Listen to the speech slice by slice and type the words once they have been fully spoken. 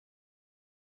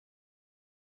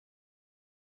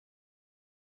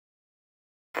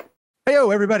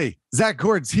Heyo, everybody. Zach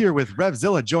Gord's here with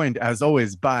RevZilla, joined as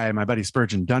always by my buddy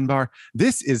Spurgeon Dunbar.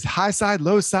 This is Highside,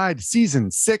 Lowside, Season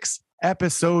 6,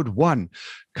 Episode 1.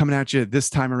 Coming at you this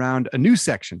time around, a new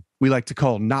section we like to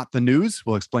call Not the News.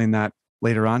 We'll explain that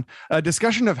later on. A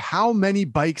discussion of how many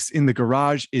bikes in the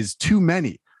garage is too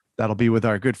many. That'll be with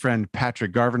our good friend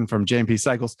Patrick Garvin from JMP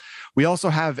Cycles. We also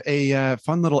have a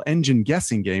fun little engine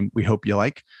guessing game we hope you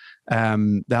like.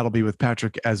 That'll be with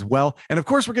Patrick as well. And of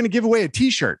course, we're going to give away a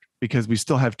t-shirt because we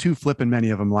still have too flippin'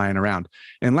 many of them lying around.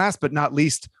 And last but not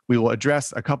least, we will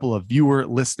address a couple of viewer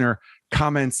listener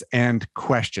comments and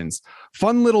questions.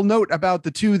 Fun little note about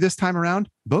the two this time around,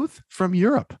 both from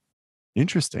Europe.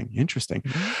 Interesting.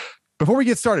 Before we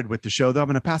get started with the show, though, I'm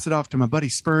going to pass it off to my buddy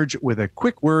Spurge with a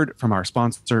quick word from our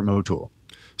sponsor, Motul.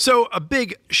 So a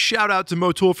big shout out to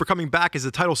Motul for coming back as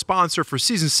the title sponsor for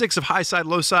Season 6 of Highside,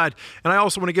 Lowside. And I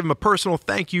also want to give them a personal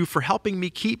thank you for helping me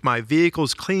keep my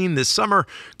vehicles clean this summer.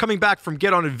 Coming back from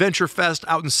Get On Adventure Fest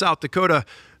out in South Dakota,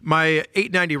 my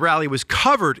 890 Rally was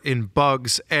covered in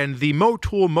bugs, and the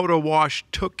Motul Moto Wash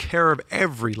took care of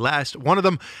every last one of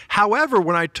them. However,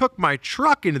 when I took my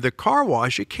truck into the car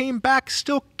wash, it came back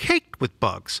still caked with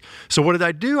bugs. So what did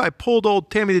I do? I pulled old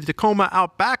Tammy the Tacoma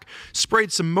out back,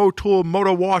 sprayed some Motul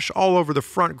Moto Wash all over the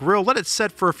front grille, let it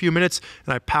set for a few minutes,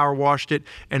 and I power washed it,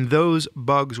 and those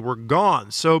bugs were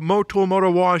gone. So Motul Moto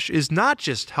Wash is not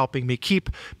just helping me keep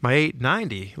my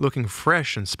 890 looking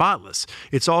fresh and spotless,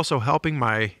 it's also helping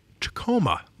my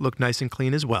Tacoma look nice and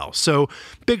clean as well. So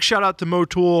big shout out to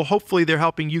Motul. Hopefully they're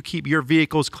helping you keep your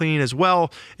vehicles clean as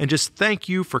well. And just thank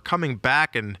you for coming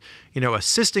back and,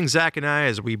 assisting Zach and I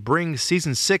as we bring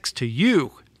Season 6 to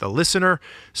you, the listener.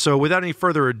 So without any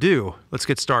further ado, let's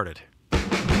get started.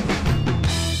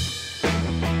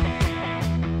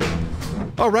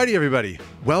 Alrighty, everybody.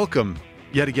 Welcome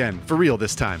yet again, for real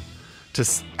this time, to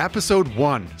Episode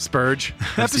 1, Spurge.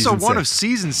 Episode 1 of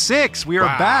Season 6. We are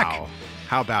back.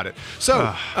 How about it?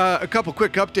 So, a couple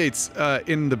quick updates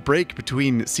in the break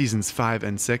between Seasons 5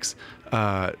 and 6.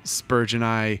 Spurge and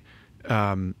I,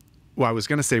 I was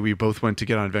going to say we both went to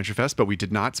Get On Adventure Fest, but we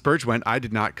did not. Spurge went. I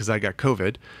did not because I got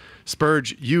COVID.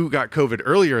 Spurge, you got COVID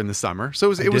earlier in the summer.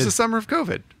 So it was the summer of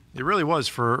COVID. It really was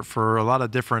for a lot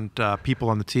of different people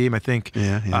on the team. I think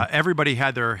everybody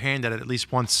had their hand at it at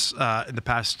least once in the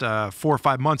past 4 or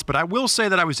 5 months. But I will say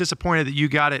that I was disappointed that you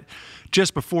got it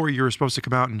just before you were supposed to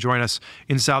come out and join us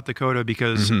in South Dakota,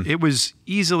 because it was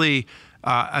easily,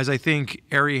 as I think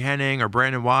Ari Henning or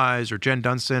Brandon Wise or Jen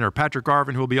Dunstan or Patrick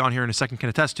Garvin, who will be on here in a second, can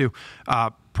attest to,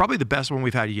 probably the best one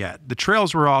we've had yet. The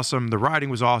trails were awesome. The riding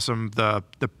was awesome.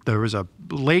 There was a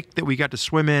lake that we got to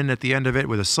swim in at the end of it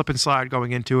with a slip and slide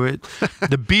going into it.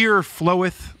 The beer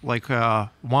floweth like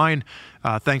wine,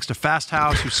 thanks to Fast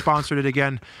House, who sponsored it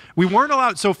again. We weren't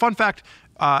allowed. So fun fact,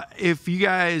 if you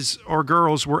guys or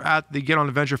girls were at the Get On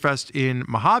Adventure Fest in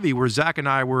Mojave, where Zach and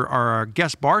I were our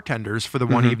guest bartenders for the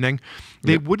one evening,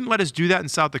 they wouldn't let us do that in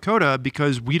South Dakota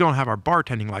because we don't have our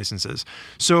bartending licenses.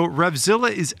 So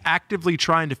RevZilla is actively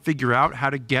trying to figure out how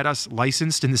to get us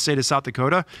licensed in the state of South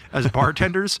Dakota as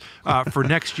bartenders for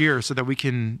next year, so that we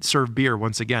can serve beer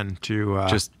once again to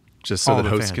just so that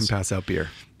hosts can pass out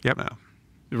beer. Yep. No.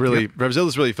 Really, RevZilla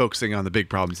is really focusing on the big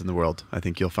problems in the world. I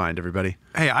think you'll find, everybody.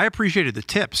 Hey, I appreciated the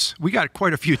tips. We got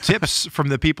quite a few tips from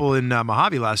the people in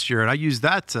Mojave last year, and I used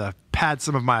that to pad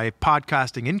some of my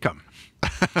podcasting income.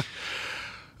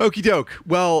 Okie doke.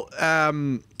 Well,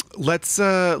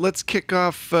 let's kick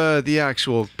off the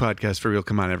actual podcast for real.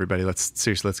 Come on, everybody. Let's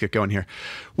get going here.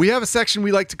 We have a section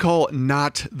we like to call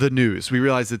Not the News. We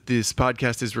realize that this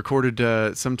podcast is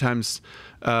recorded sometimes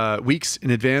weeks in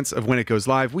advance of when it goes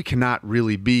live. We cannot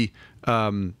really be,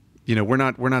 we're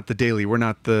not the Daily. We're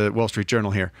not the Wall Street Journal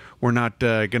here. We're not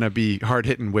going to be hard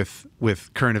hitting with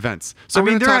current events. So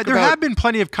there have been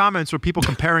plenty of comments with people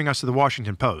comparing us to the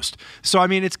Washington Post. So I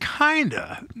mean,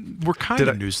 we're kind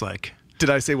of news-like. Did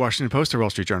I say Washington Post or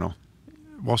Wall Street Journal?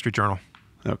 Wall Street Journal.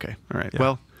 Okay. All right. Yeah.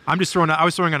 Well, I was throwing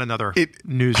out another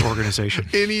news organization.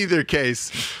 In either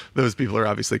case, those people are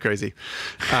obviously crazy.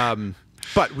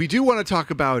 But we do want to talk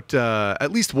about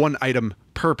at least one item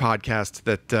per podcast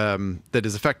that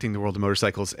is affecting the world of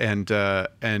motorcycles, and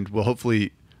will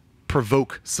hopefully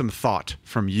provoke some thought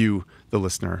from you, the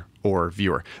listener or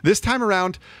viewer. This time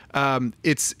around,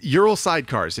 it's Ural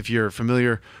sidecars. If you're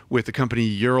familiar with the company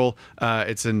Ural,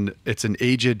 it's an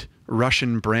aged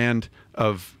Russian brand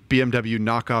of BMW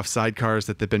knockoff sidecars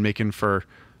that they've been making for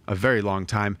a very long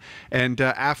time. And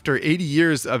after 80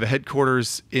 years of a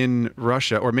headquarters in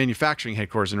Russia, or manufacturing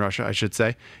headquarters in Russia, I should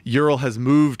say, Ural has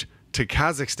moved to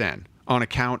Kazakhstan on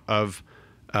account of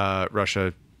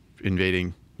Russia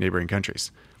invading neighboring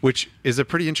countries, which is a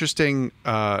pretty interesting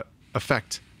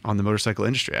effect on the motorcycle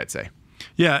industry, I'd say.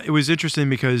 Yeah, it was interesting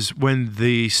because when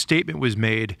the statement was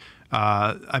made,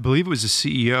 I believe it was the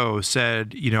CEO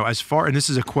said, as far, and this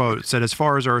is a quote, said, as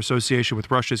far as our association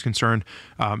with Russia is concerned,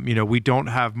 we don't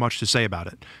have much to say about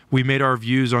it. We made our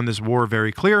views on this war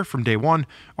very clear from day one.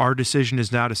 Our decision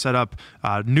is now to set up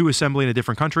new assembly in a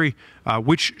different country,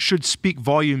 which should speak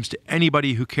volumes to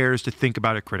anybody who cares to think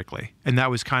about it critically. And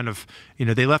that was kind of,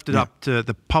 they left it up to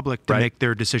the public to make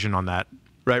their decision on that.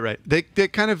 Right. They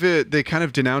kind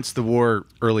of denounced the war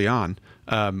early on,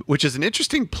 which is an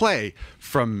interesting play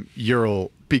from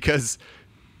Ural, because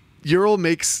Ural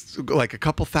makes like a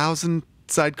couple thousand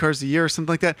sidecars a year or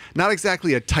something like that. Not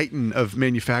exactly a titan of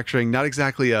manufacturing, not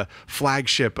exactly a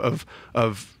flagship of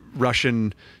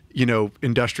Russian,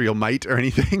 industrial might or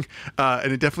anything.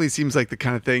 And it definitely seems like the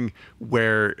kind of thing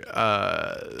where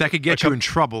that could get you in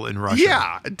trouble in Russia.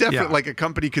 Yeah, definitely. Yeah. Like a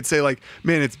company could say, like,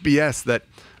 man, it's BS that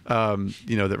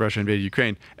that Russia invaded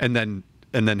Ukraine, and then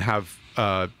have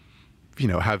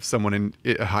have someone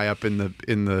high up in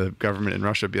the government in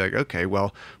Russia be like, okay,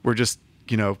 well, we're just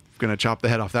going to chop the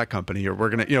head off that company, or we're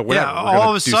going to whatever. Yeah,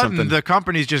 all of a sudden the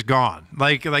company's just gone.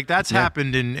 Like that's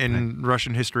happened in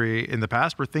Russian history in the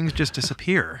past, where things just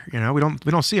disappear. We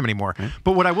don't see them anymore. Right.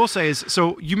 But what I will say is,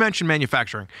 so you mentioned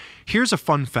manufacturing. Here's a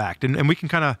fun fact, and we can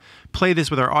kind of play this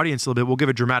with our audience a little bit. We'll give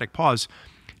a dramatic pause.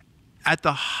 At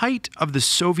the height of the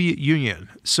Soviet Union,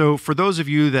 so for those of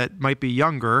you that might be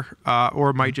younger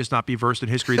or might just not be versed in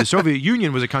history, the Soviet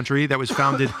Union was a country that was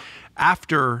founded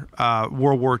after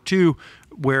World War II,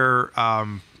 where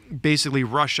basically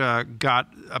Russia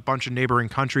got a bunch of neighboring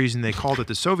countries and they called it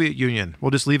the Soviet Union. We'll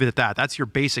just leave it at that. That's your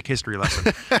basic history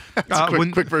lesson. That's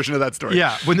a quick version of that story.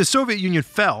 Yeah. When the Soviet Union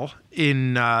fell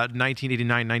in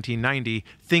 1989, 1990,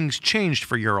 things changed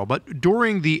for Ural. But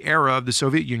during the era of the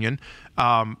Soviet Union,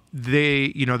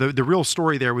 the real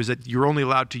story there was that you're only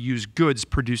allowed to use goods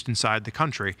produced inside the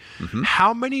country. Mm-hmm.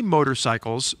 How many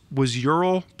motorcycles was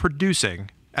Ural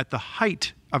producing at the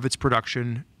height of its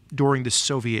production during the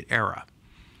Soviet era?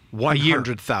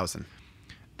 100,000.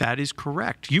 That is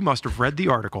correct. You must have read the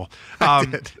article. I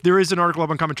did. There is an article up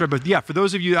on Common Thread, but yeah, for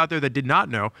those of you out there that did not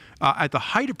know, at the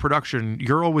height of production,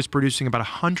 Ural was producing about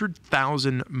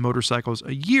 100,000 motorcycles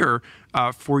a year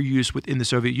for use within the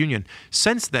Soviet Union.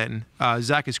 Since then,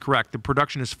 Zach is correct. The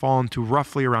production has fallen to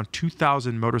roughly around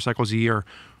 2,000 motorcycles a year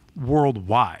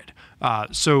worldwide.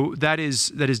 So that is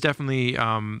definitely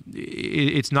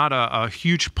it's not a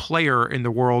huge player in the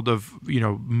world of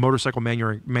motorcycle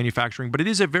manufacturing, but it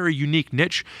is a very unique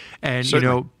niche. And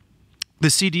Certainly. The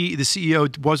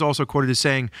CEO was also quoted as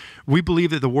saying, "We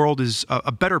believe that the world is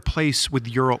a better place with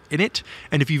Ural in it.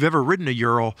 And if you've ever ridden a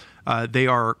Ural, they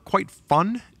are quite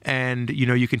fun. And,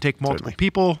 you can take multiple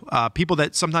people. People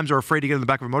that sometimes are afraid to get in the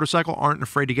back of a motorcycle aren't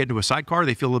afraid to get into a sidecar.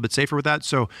 They feel a little bit safer with that.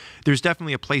 So there's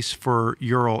definitely a place for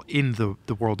Ural in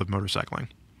the world of motorcycling."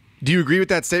 Do you agree with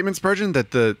that statement, Spurgeon, that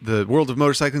the world of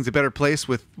motorcycling is a better place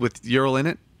with Ural in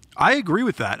it? I agree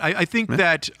with that. I think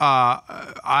that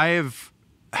I've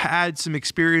had some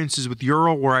experiences with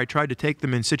Ural where I tried to take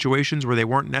them in situations where they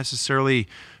weren't necessarily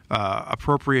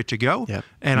appropriate to go,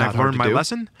 and I've learned my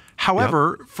lesson.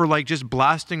 However, for like just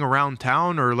blasting around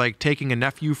town, or like taking a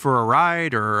nephew for a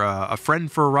ride, or a friend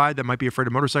for a ride that might be afraid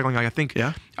of motorcycling,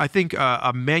 I think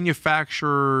a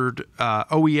manufactured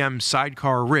OEM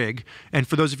sidecar rig. And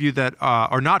for those of you that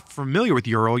are not familiar with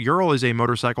Ural is a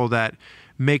motorcycle that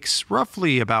makes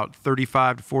roughly about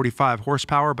 35 to 45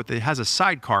 horsepower, but it has a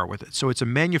sidecar with it. So it's a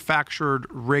manufactured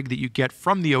rig that you get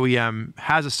from the OEM,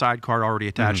 has a sidecar already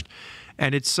attached.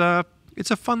 And it's a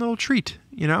fun little treat,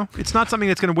 It's not something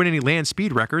that's going to win any land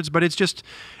speed records, but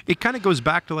it kind of goes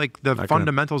back to like the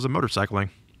fundamentals of motorcycling.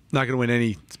 Not going to win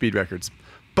any speed records,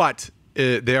 but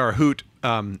they are a hoot,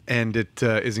 and it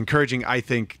is encouraging, I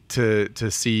think, to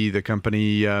see the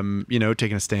company,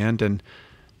 taking a stand and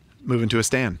moving to a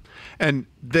stand. And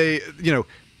they,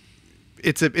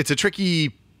 it's a tricky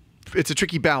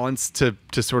balance to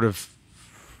sort of,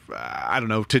 I don't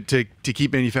know, to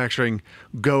keep manufacturing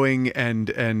going and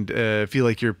feel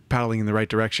like you're paddling in the right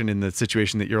direction in the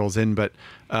situation that Ural's in. But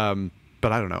I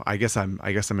don't know. I guess I'm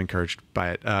encouraged by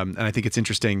it. And I think it's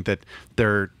interesting that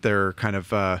they're kind of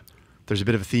there's a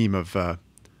bit of a theme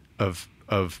of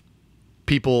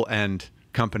people and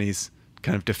companies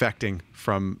kind of defecting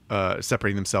from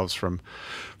separating themselves from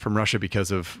Russia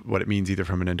because of what it means, either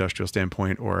from an industrial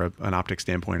standpoint or an optics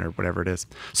standpoint or whatever it is.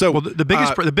 So, well, the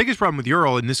biggest problem with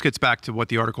Ural, and this gets back to what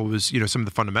the article was, some of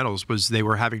the fundamentals, was they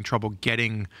were having trouble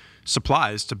getting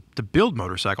supplies to build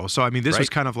motorcycles. So I mean, this was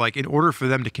kind of like, in order for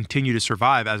them to continue to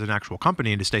survive as an actual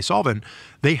company and to stay solvent,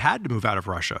 they had to move out of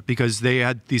Russia because they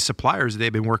had these suppliers that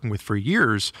they've been working with for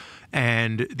years,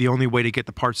 and the only way to get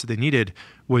the parts that they needed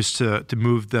was to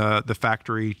move the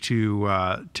factory to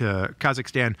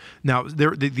Kazakhstan. Now,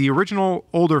 the original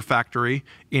older factory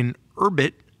in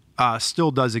Irbit still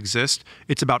does exist.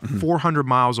 It's about 400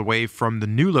 miles away from the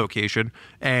new location,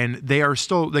 and they are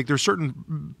still, like, there's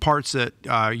certain parts that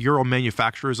Ural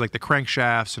manufactures, like the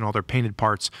crankshafts and all their painted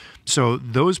parts. So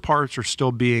those parts are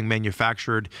still being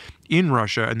manufactured in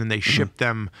Russia, and then they ship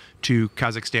them to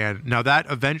Kazakhstan. Now, that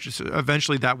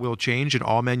eventually that will change, and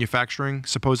all manufacturing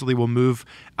supposedly will move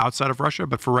outside of Russia.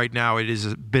 But for right now, it is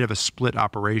a bit of a split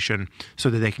operation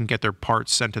so that they can get their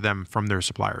parts sent to them from their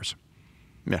suppliers.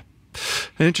 Yeah.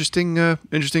 An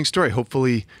interesting story.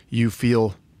 Hopefully you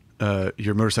feel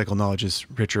your motorcycle knowledge is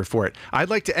richer for it. I'd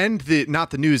like to end the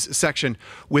not the news section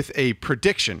with a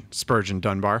prediction, Spurgeon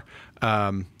Dunbar.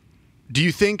 Do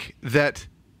you think that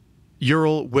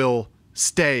Ural will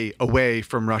stay away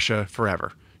from Russia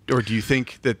forever, or do you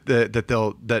think that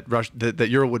that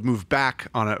Ural would move back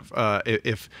on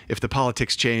if the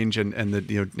politics change and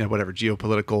the whatever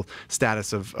geopolitical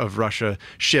status of Russia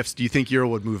shifts? Do you think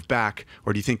Ural would move back,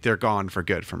 or do you think they're gone for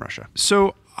good from Russia?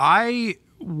 So I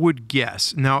would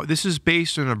guess. Now, this is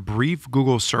based on a brief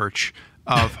Google search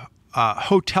of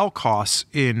hotel costs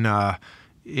in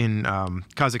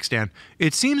Kazakhstan.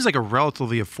 It seems like a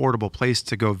relatively affordable place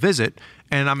to go visit,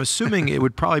 and I'm assuming it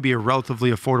would probably be a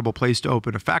relatively affordable place to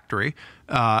open a factory.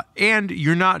 And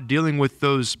you're not dealing with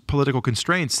those political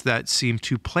constraints that seem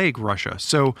to plague Russia.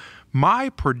 So my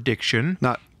prediction...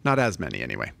 Not as many,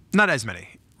 anyway. Not as many,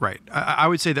 right. I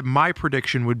would say that my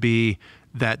prediction would be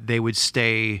that they would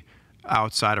stay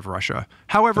outside of Russia.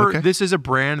 However, this is a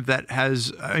brand that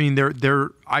has, I mean,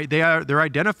 they're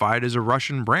identified as a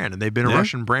Russian brand, and they've been a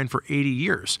Russian brand for 80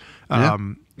 years.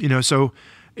 So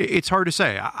it's hard to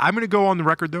say. I'm going to go on the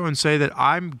record, though, and say that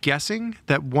I'm guessing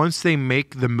that once they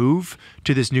make the move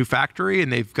to this new factory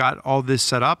and they've got all this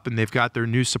set up and they've got their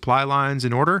new supply lines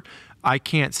in order, I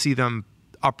can't see them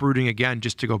uprooting again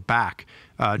just to go back,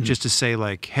 just to say,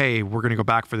 like, hey, we're going to go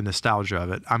back for the nostalgia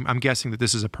of it. I'm guessing that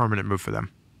this is a permanent move for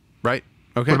them. Right.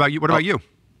 Okay. What about you? What about you?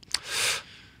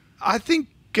 I think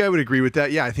I would agree with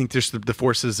that. Yeah, I think just the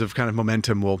forces of kind of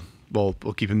momentum will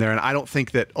keep him there, and I don't think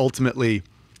that ultimately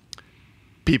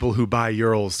people who buy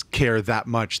Urals care that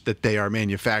much that they are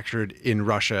manufactured in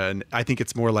Russia. And I think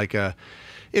it's more like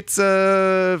it's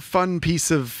a fun piece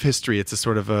of history. It's a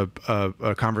sort of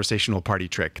a conversational party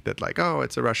trick that, like, oh,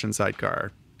 it's a Russian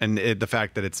sidecar, and the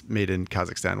fact that it's made in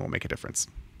Kazakhstan will make a difference.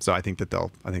 So I think that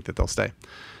they'll stay.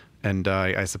 And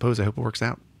I suppose I hope it works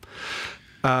out.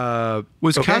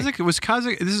 Was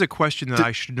Kazakh? This is a question that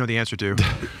I should know the answer to.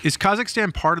 Is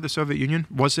Kazakhstan part of the Soviet Union?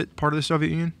 Was it part of the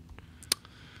Soviet Union?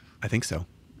 I think so.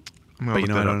 But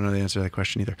I don't know the answer to that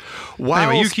question either.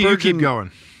 Anyway, you keep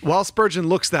going. While Spurgeon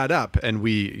looks that up, and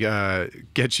we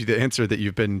get you the answer that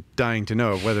you've been dying to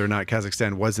know, whether or not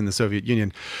Kazakhstan was in the Soviet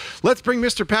Union, let's bring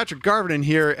Mr. Patrick Garvin in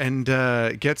here and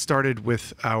get started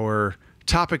with our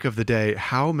topic of the day: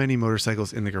 how many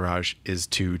motorcycles in the garage is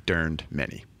too darned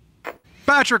many?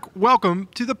 Patrick, welcome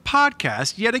to the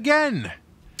podcast yet again.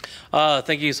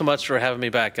 Thank you so much for having me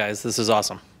back, guys. This is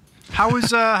awesome. How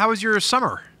was your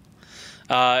summer?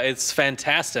 It's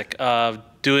fantastic.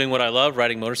 Doing what I love,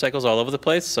 riding motorcycles all over the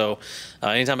place. So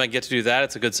anytime I get to do that,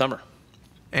 it's a good summer.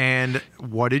 And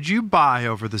what did you buy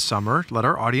over the summer? Let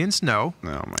our audience know.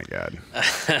 Oh, my God.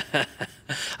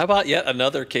 I bought yet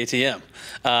another KTM.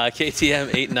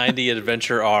 KTM 890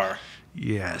 Adventure R.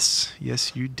 Yes,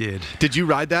 you did. Did you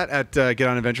ride that at Get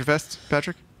On Adventure Fest,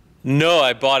 Patrick? No,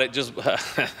 I bought it just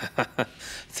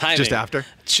timing. Just after?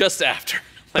 Just after.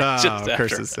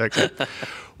 Curses. Okay.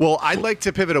 Well, I'd like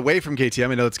to pivot away from KTM.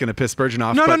 I know it's going to piss Spurgeon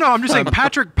off. No. I'm just saying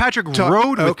Patrick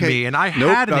rode with me, and I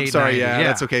had an 890. I'm sorry. Yeah,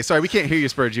 that's okay. Sorry, we can't hear you,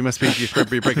 Spurgeon. You must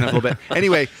be breaking up a little bit.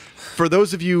 Anyway, for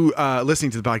those of you listening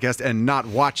to the podcast and not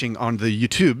watching on the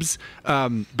YouTubes,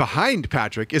 behind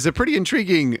Patrick is a pretty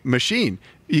intriguing machine.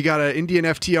 You got an Indian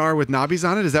FTR with knobbies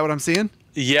on it. Is that what I'm seeing?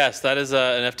 Yes, that is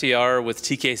an FTR with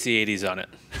TKC 80s on it.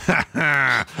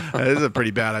 That is a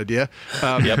pretty bad idea.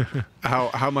 Yep.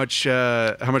 How much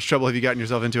trouble have you gotten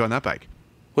yourself into on that bike?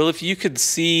 Well, if you could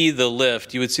see the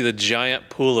lift, you would see the giant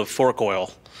pool of fork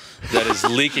oil that is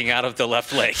leaking out of the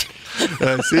left leg.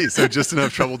 I see. So just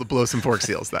enough trouble to blow some fork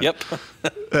seals then. Yep.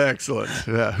 Excellent.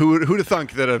 Yeah. Who'd have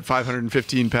thunk that a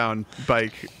 515-pound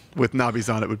bike with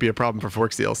knobbies on it would be a problem for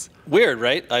fork seals? Weird,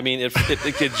 right? I mean,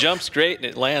 it jumps great and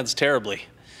it lands terribly.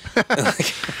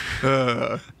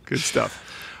 Good stuff.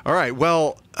 All right.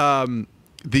 Well,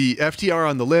 the FTR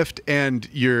on the lift and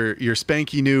your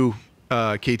spanky new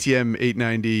KTM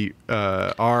 890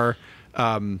 R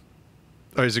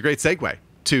is a great segue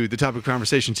to the topic of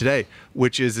conversation today,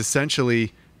 which is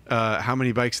essentially how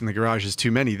many bikes in the garage is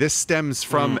too many. This stems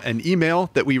from an email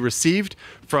that we received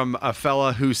from a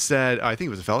fella who said, I think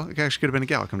it was a fella, it actually could have been a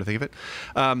gal, come to think of it,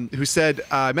 who said,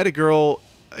 I met a girl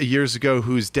years ago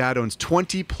whose dad owns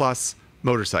 20 plus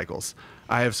motorcycles.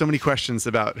 I have so many questions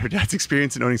about her dad's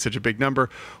experience in owning such a big number.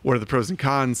 What are the pros and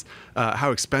cons?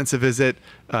 How expensive is it?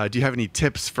 Do you have any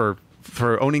tips for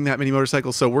owning that many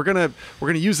motorcycles? So we're gonna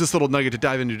use this little nugget to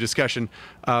dive into discussion.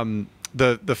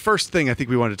 The first thing I think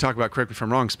we wanted to talk about, correct me if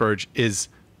I'm wrong, Spurge, is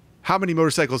how many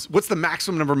motorcycles, what's the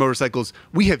maximum number of motorcycles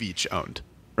we have each owned,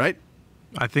 right?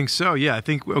 I think so, yeah. I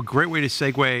think a great way to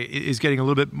segue is getting a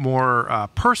little bit more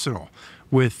personal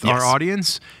with our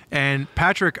audience. And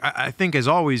Patrick, I think, as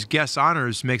always, guest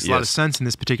honors makes a lot of sense in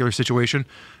this particular situation.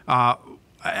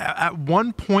 At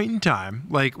one point in time,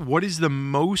 like, what is the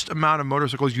most amount of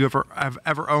motorcycles you have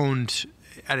ever owned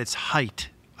at its height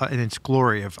and its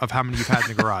glory of how many you've had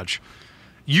in the garage?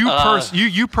 You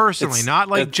personally, not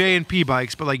like J&P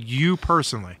bikes, but like you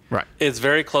personally. Right. It's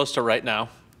very close to right now,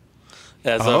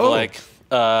 as of like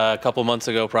a couple months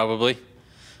ago, probably.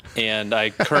 And I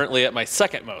currently at my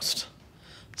second most.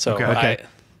 So okay.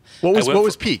 What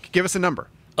was peak? Give us a number.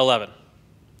 11.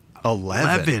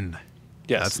 11.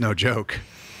 Yes. That's no joke.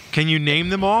 Can you name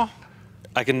them all?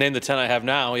 I can name the 10 I have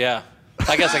now, yeah.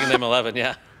 I guess I can name 11,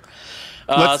 yeah.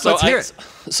 Let's hear it.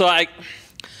 So I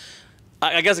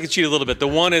guess I could cheat a little bit. The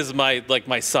one is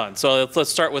my son. So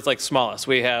let's start with like smallest.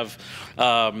 We have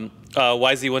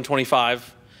YZ125.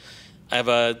 I have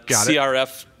a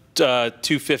CRF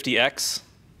 250X.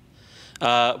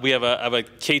 We have a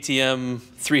KTM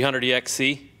 300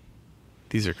 EXC.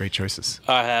 These are great choices.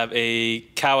 I have a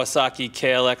Kawasaki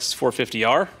KLX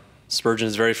 450R. Spurgeon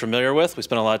is very familiar with. We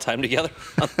spent a lot of time together.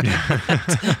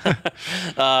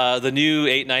 The new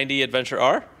 890 Adventure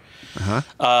R.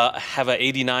 I have a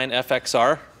 89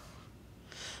 FXR.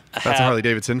 That's a Harley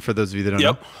Davidson for those of you that don't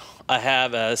know. I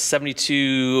have a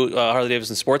 72 Harley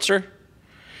Davidson Sportster.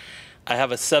 I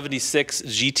have a 76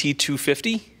 GT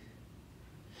 250.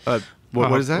 What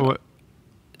is that? A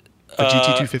GT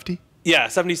 250? Yeah,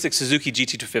 76 Suzuki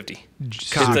GT 250.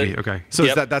 Suzuki, okay. So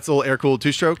is that's a little air-cooled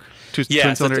two-stroke?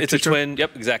 Yeah, it's a twin.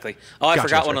 Yep, exactly. Oh, I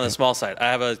forgot one on the small side.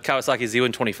 I have a Kawasaki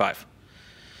Z125.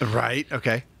 Right,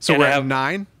 okay. So we're at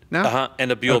 9 now?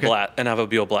 And a Buell Blast. And I have a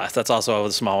Buell Blast. That's also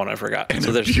a small one I forgot. And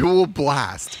a Buell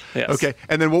Blast. Yes. Okay,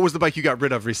 and then what was the bike you got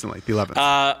rid of recently, the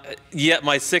 11th? Yeah,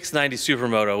 my 690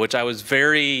 Supermoto, which I was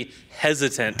very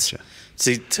hesitant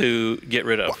to get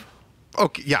rid of.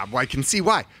 Okay, yeah, well, I can see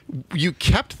why. You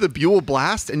kept the Buell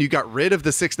Blast and you got rid of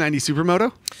the 690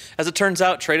 Supermoto? As it turns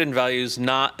out, trade-in value is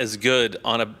not as good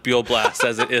on a Buell Blast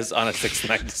as it is on a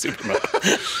 690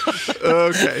 Supermoto.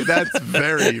 Okay, that's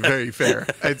very, very fair.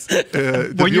 It's,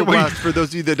 the Buell Blast, for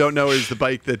those of you that don't know, is the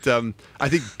bike that I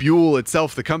think Buell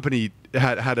itself, the company,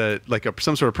 had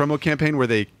some sort of promo campaign where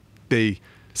they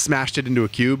smashed it into a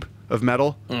cube of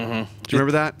metal. Do you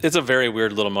remember that? It's a very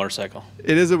weird little motorcycle.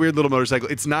 It is a weird little motorcycle.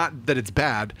 It's not that it's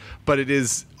bad, but it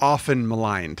is often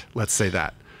maligned. Let's say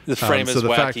that. The frame is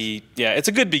wacky. Yeah, it's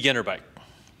a good beginner bike.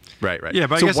 Right. Yeah,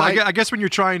 but I guess when you're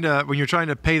trying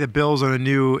to pay the bills on a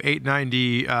new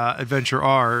 890 Adventure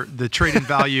R, the trade-in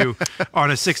value on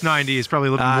a 690 is probably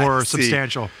a little more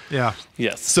substantial. Yeah.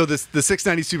 Yes. So the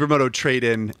 690 Supermoto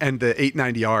trade-in and the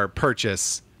 890R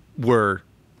purchase were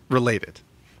related.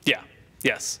 Yeah.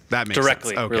 Yes. That makes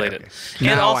directly sense. related. Okay.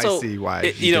 And now also, I see why.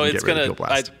 It's gonna.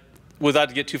 Without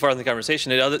to get too far in the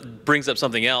conversation, it brings up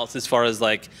something else as far as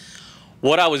like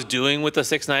what I was doing with the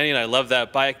 690, and I love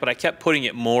that bike, but I kept putting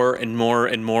it more and more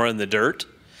and more in the dirt.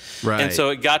 Right. And so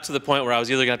it got to the point where I was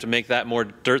either gonna have to make that more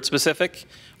dirt specific,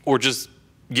 or just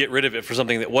get rid of it for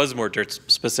something that was more dirt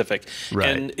specific. Right.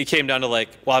 And it came down to like,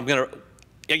 well, I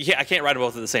can't ride them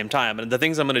both at the same time, and the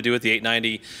things I'm gonna do with the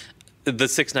 890. The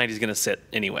 690 is going to sit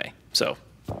anyway. So,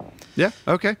 yeah,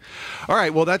 okay, all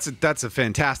right. Well, that's a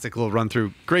fantastic little run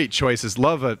through. Great choices.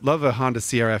 Love a Honda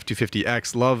CRF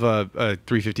 250X. Love a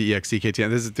 350 EXC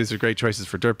KTM. These are great choices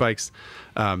for dirt bikes.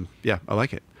 Yeah, I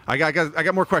like it. I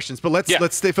got more questions, but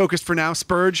let's stay focused for now.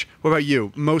 Spurge, what about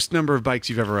you? Most number of bikes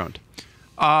you've ever owned?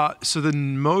 So the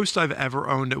most I've ever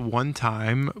owned at one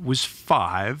time was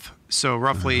 5. So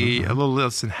roughly a little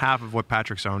less than half of what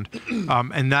Patrick's owned.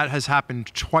 And that has happened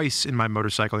twice in my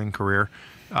motorcycling career.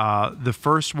 The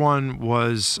first one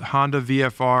was Honda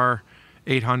VFR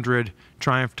 800,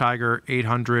 Triumph Tiger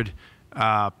 800.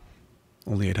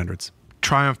 Only 800s.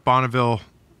 Triumph Bonneville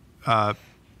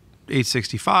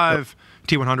 865,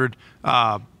 T100.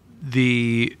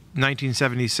 The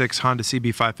 1976 Honda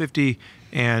CB550.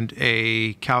 And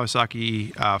a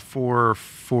Kawasaki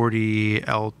 440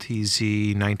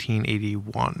 LTZ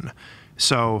 1981.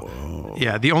 So, whoa.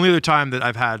 Yeah, the only other time that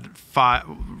I've had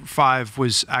five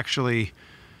was actually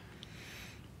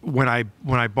when I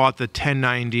bought the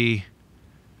 1090.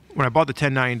 When I bought the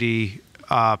 1090,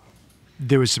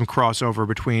 there was some crossover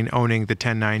between owning the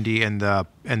 1090 and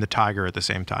the Tiger at the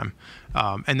same time.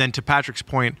 And then to Patrick's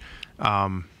point,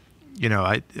 I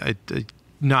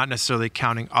not necessarily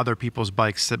counting other people's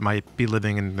bikes that might be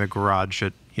living in the garage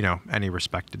at, any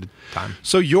respected time.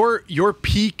 So your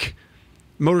peak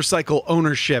motorcycle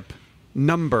ownership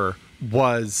number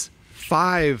was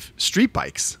 5 street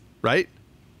bikes, right?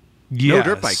 Yes.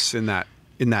 No dirt bikes in that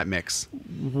mix.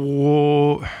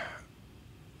 Well,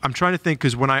 I'm trying to think,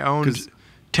 because when I owned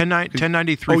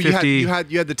 1090 350, you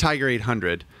had the Tiger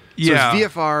 800. So yeah,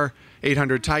 it's VFR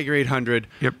 800, Tiger 800,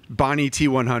 yep, Bonnie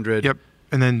T100, yep.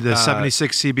 And then the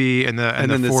 76 CB and the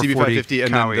CB550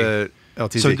 and then the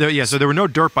LTZ. So there were no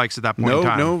dirt bikes at that point in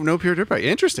time. No pure dirt bike.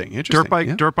 Interesting.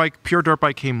 Pure dirt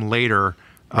bike came later.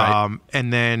 Right.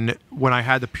 And then when I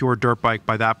had the pure dirt bike,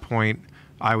 by that point,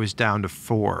 I was down to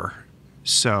 4.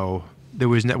 So there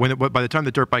was by the time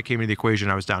the dirt bike came into the equation,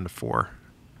 I was down to 4.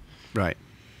 Right.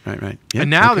 Yeah,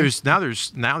 and now there's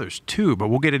 2, but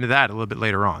we'll get into that a little bit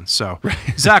later on. So,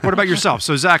 Zach, what about yourself?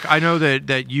 So, Zach, I know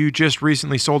that you just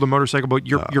recently sold a motorcycle, but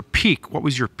your peak. What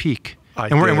was your peak?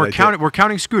 We're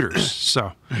counting scooters.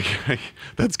 So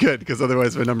that's good, because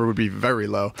otherwise my number would be very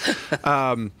low.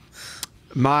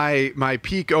 My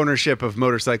peak ownership of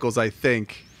motorcycles, I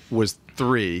think, was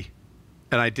 3,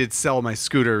 and I did sell my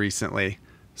scooter recently,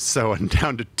 so I'm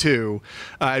down to 2.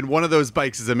 And one of those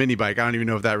bikes is a mini bike. I don't even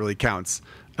know if that really counts.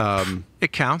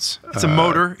 It counts. It's a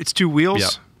motor. It's 2 wheels.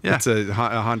 Yep. Yeah. It's a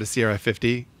Honda Sierra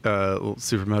 50, little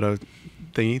supermoto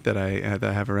thingy that I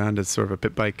have around as sort of a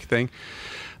pit bike thing.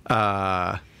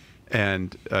 And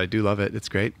I do love it. It's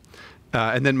great.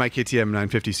 And then my KTM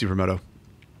 950 supermoto.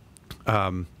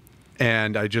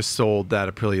 And I just sold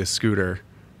that Aprilia scooter,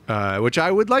 which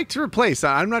I would like to replace.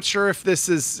 I'm not sure if this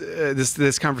is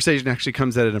this conversation actually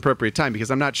comes at an appropriate time,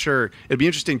 because I'm not sure. It'd be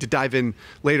interesting to dive in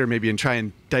later maybe and try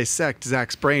and dissect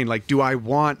Zach's brain. Like, do I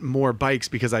want more bikes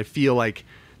because I feel like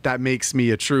that makes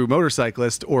me a true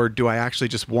motorcyclist, or do I actually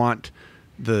just want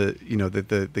the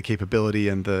capability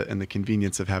and the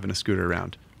convenience of having a scooter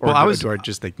around? Or do I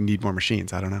just need more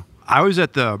machines? I don't know. I was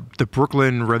at the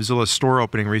Brooklyn RevZilla store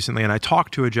opening recently, and I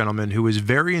talked to a gentleman who was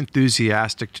very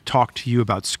enthusiastic to talk to you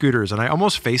about scooters. And I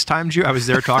almost FaceTimed you. I was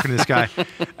there talking to this guy,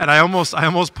 and I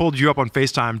almost pulled you up on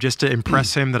FaceTime just to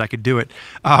impress him that I could do it.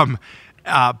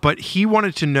 But he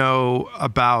wanted to know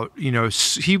about,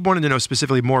 he wanted to know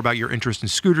specifically more about your interest in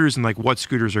scooters and like what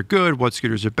scooters are good, what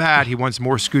scooters are bad. He wants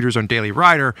more scooters on Daily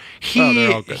Rider.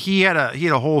 He had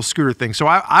a whole scooter thing. So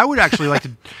I would actually like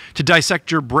to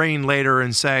dissect your brain later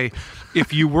and say,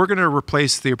 if you were going to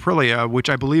replace the Aprilia, which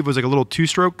I believe was like a little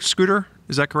 2-stroke scooter,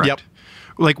 is that correct? Yep.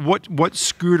 Like what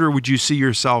scooter would you see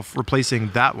yourself replacing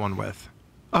that one with?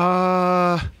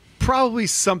 Probably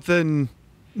something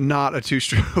not a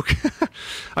 2-stroke.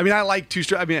 I mean, I like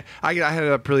 2-stroke. I mean, I had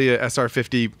an Aprilia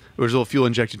SR50. It was a little fuel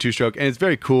injected 2-stroke, and it's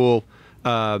very cool.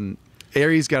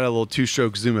 Aries got a little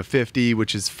 2-stroke Zuma 50,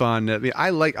 which is fun. I mean,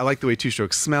 I like the way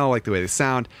 2-strokes smell, I like the way they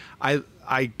sound. I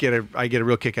get a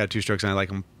real kick out of 2-strokes, and I like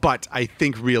them. But I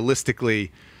think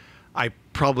realistically, I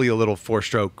probably a little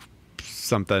 4-stroke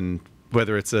something,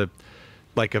 whether it's a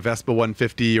Vespa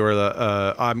 150 or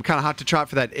I'm kind of hot to trot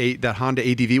for that Honda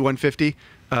ADV 150.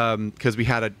 Because we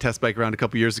had a test bike around a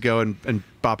couple years ago and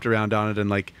bopped around on it, and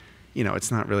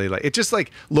it's not really it just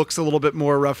looks a little bit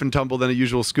more rough and tumble than a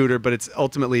usual scooter, but it's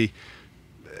ultimately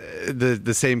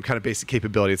the same kind of basic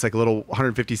capability. It's like a little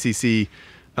 150cc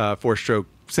 4-stroke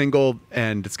single,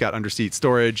 and it's got underseat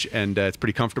storage, and it's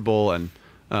pretty comfortable, and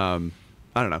I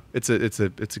don't know, it's a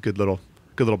good little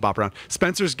bop around.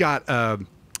 Spencer's got a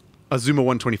Zuma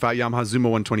 125, Yamaha Zuma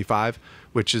 125,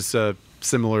 which is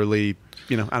similarly.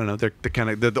 I don't know. They're kind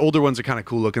of the older ones are kind of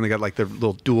cool looking. They got their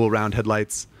little dual round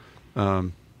headlights.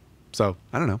 So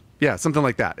I don't know. Yeah, something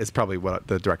like that is probably what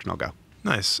the direction I'll go.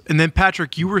 Nice. And then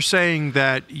Patrick, you were saying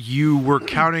that you were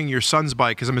counting your son's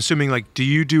bike, because I'm assuming, like, do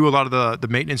you do a lot of the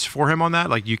maintenance for him on that?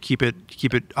 Like, you keep it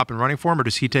up and running for him, or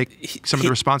does he take some of the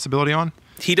responsibility on?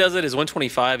 He does it. His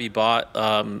 125 he bought,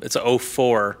 it's a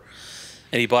 04,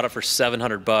 and he bought it for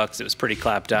 $700. It was pretty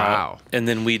clapped out. Wow. And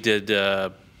then we did,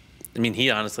 I mean, he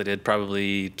honestly did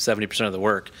probably 70% of the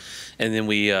work. And then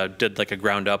we did like a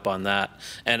ground up on that.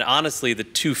 And honestly, the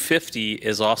 250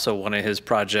 is also one of his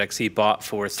projects he bought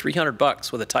for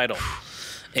 $300 with a title.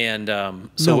 And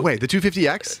so, no way, the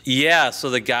 250X? Yeah, so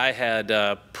the guy had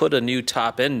put a new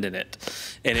top end in it,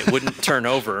 and it wouldn't turn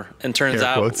over. And turns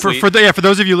out for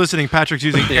those of you listening, Patrick's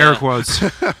using air quotes.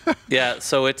 Yeah,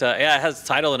 so it it has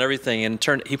title and everything,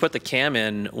 and he put the cam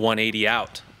in 180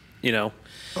 out. You know.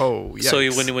 Oh, yeah. So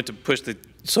when he went to push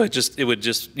it would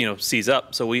just seize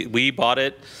up. So we bought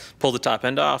it, pulled the top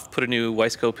end off, put a new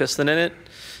Wiseco piston in it,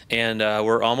 and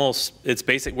we're almost. It's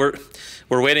basic. We're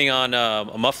waiting on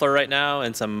a muffler right now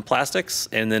and some plastics,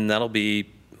 and then that'll be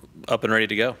up and ready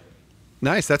to go.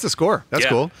 Nice. That's a score. That's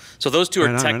cool. So those two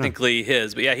are technically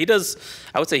his, but yeah, he does.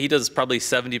 I would say he does probably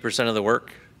 70% of the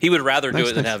work. He would rather do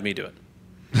it than have me do it.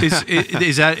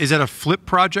 Is that a flip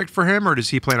project for him, or does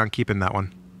he plan on keeping that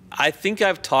one? I think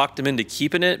I've talked him into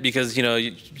keeping it because,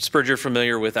 Spurg, you're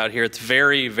familiar with out here. It's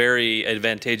very, very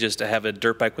advantageous to have a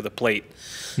dirt bike with a plate.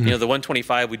 Mm-hmm. The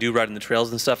 125 we do ride in the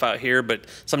trails and stuff out here, but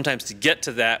sometimes to get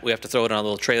to that, we have to throw it on a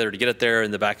little trailer to get it there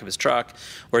in the back of his truck.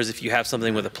 Whereas if you have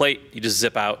something with a plate, you just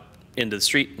zip out into the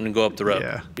street and go up the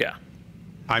road. Yeah.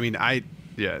 I mean, so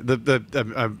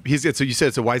you said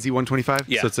it's a YZ125?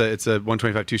 Yeah. So it's a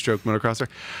 125 two-stroke motocrosser.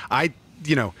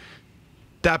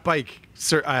 That bike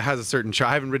has a certain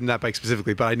charm. I haven't ridden that bike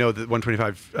specifically, but I know that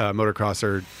 125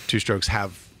 motocrosser two-strokes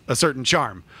have a certain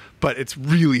charm. But it's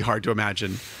really hard to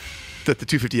imagine that the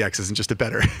 250X isn't just a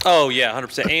better. Oh yeah,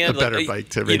 100%. And a better bike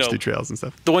to race through trails and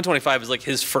stuff. The 125 is like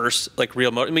his first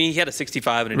real motor. I mean, he had a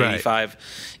 65 and an 85,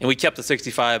 and we kept the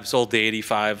 65, sold the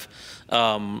 85.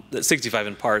 The 65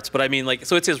 in parts, but I mean,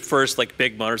 so it's his first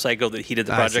big motorcycle that he did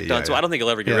the project on. So I don't think he'll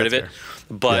ever get rid of it.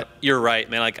 Fair. But you're right,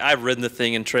 man. I've ridden the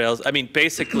thing in trails. I mean,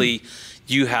 basically,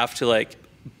 you have to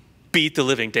beat the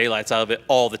living daylights out of it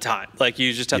all the time.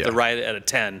 You just have to ride it at a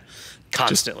 10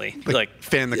 constantly. Just,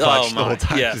 fan the clutch the whole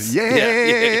time. Yes.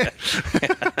 Yeah.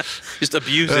 Just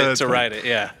abuse it to ride it.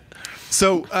 Yeah.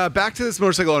 So back to this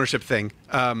motorcycle ownership thing.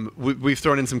 We've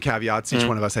thrown in some caveats, each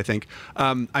one of us, I think.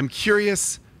 I'm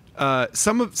curious.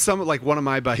 Some one of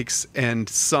my bikes and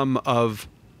some of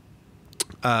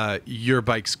your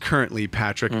bikes currently,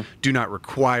 Patrick, do not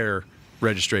require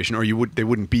registration, or they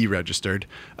wouldn't be registered.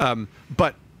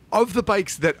 But of the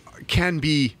bikes that can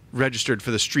be registered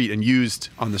for the street and used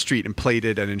on the street and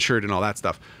plated and insured and all that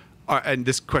stuff, and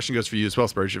this question goes for you as well,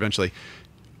 Spurg, eventually,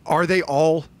 are they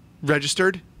all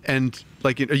registered? And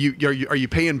are you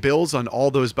paying bills on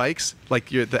all those bikes, the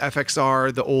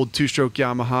FXR, the old two-stroke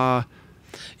Yamaha?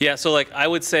 Yeah, so I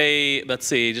would say, let's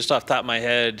see, just off the top of my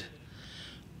head,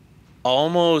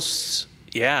 almost,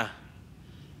 yeah.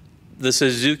 The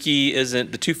Suzuki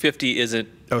isn't, the 250 isn't.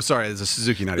 Oh, sorry, it's a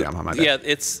Suzuki, not a Yamaha. My bad. Yeah,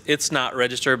 it's not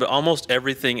registered, but almost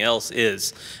everything else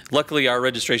is. Luckily, our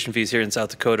registration fees here in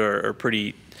South Dakota are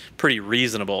pretty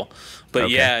reasonable. But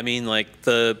yeah, I mean,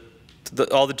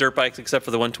 all the dirt bikes except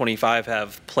for the 125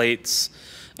 have plates.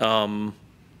 The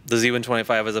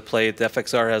Z125 has a plate. The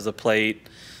FXR has a plate.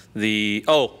 The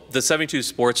 72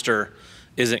 Sportster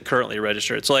isn't currently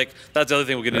registered. So that's the other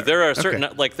thing we can do. There are certain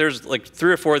there's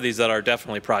 3 or 4 of these that are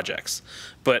definitely projects,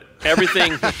 but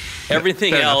everything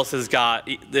else has got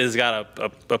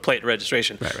a plate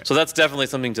registration. Right. So that's definitely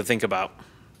something to think about.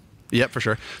 Yeah, for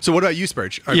sure. So what about you,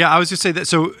 Spurg? Yeah, I was just say that.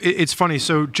 So it's funny.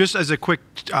 So just as a quick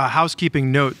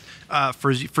housekeeping note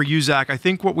for you, Zach, I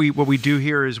think what we do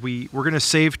here is we're going to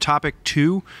save topic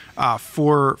 2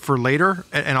 for later,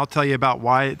 and I'll tell you about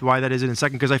why that is in a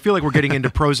second, because I feel like we're getting into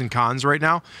pros and cons right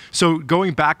now. So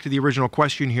going back to the original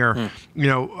question here,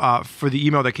 for the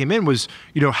email that came in was,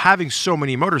 having so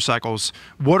many motorcycles,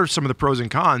 what are some of the pros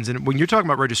and cons? And when you're talking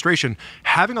about registration,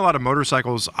 having a lot of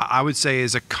motorcycles, I would say,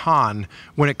 is a con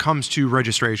when it comes to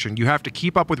registration. You have to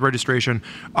keep up with registration.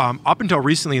 Up until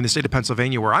recently in the state of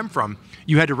Pennsylvania, where I'm from,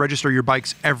 you had to register your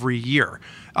bikes every year.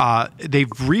 They've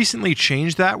recently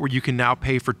changed that, where you can now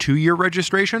pay for 2-year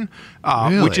registration,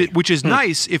 really? which is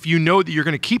nice if you know that you're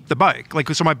going to keep the bike.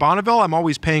 So my Bonneville, I'm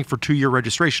always paying for 2-year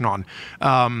registration on.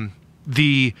 And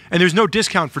there's no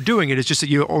discount for doing it. It's just that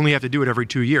you only have to do it every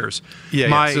 2 years.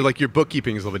 Yeah. So your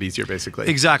bookkeeping is a little bit easier, basically.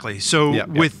 Exactly. So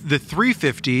with the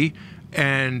 350.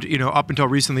 And, up until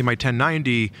recently, my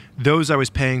 1090, those I was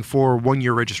paying for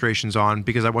 1-year registrations on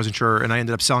because I wasn't sure. And I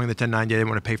ended up selling the 1090. I didn't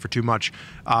want to pay for too much.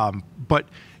 But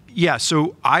Yeah,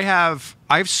 so I've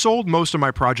sold most of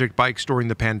my project bikes during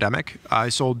the pandemic. I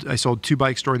sold 2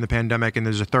 bikes during the pandemic, and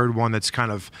there's a third one that's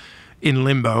kind of in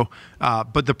limbo.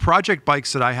 But the project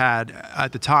bikes that I had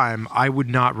at the time, I would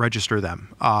not register them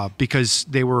because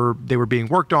they were being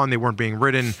worked on, they weren't being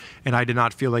ridden, and I did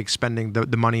not feel like spending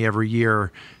the money every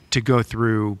year to go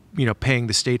through, paying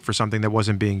the state for something that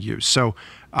wasn't being used. So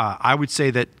I would say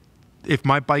that if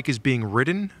my bike is being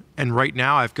ridden, and right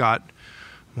now I've got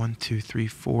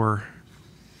 4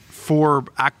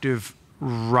 active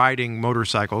riding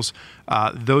motorcycles,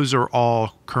 those are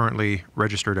all currently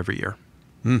registered every year.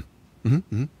 Yeah.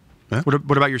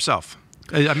 What about yourself?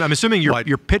 I'm assuming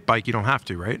your pit bike, you don't have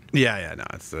to, right? Yeah. No,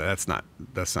 that's not.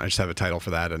 I just have a title for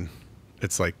that, and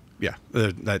it's like,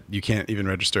 that you can't even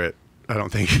register it. I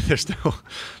don't think there's no,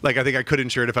 I think I could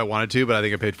insure it if I wanted to, but I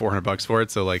think I paid $400 for it.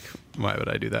 So why would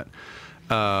I do that?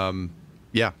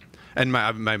 Yeah. And my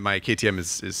KTM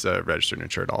is registered and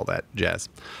insured, all that jazz.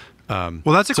 Well,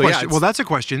 that's a question. That's a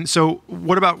question. So,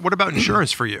 what about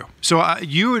insurance for you? So,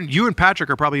 you and Patrick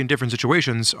are probably in different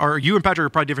situations. Or you and Patrick are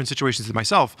probably different situations than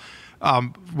myself.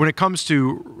 When it comes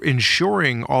to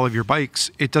insuring all of your bikes,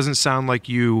 it doesn't sound like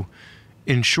you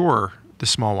insure the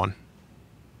small one.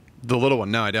 The little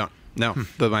one? No, I don't. No,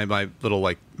 my little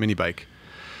mini bike,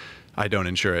 I don't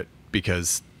insure it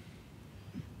because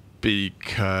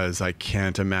I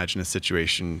can't imagine a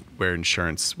situation where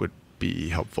insurance would be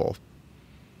helpful,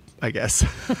 I guess.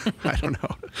 I don't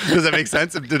know. Does that make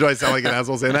sense? Do I sound like an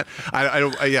asshole saying that? I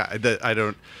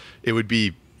don't. It would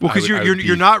be. Well, because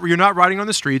you're not riding on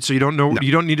the street, so you don't know. No.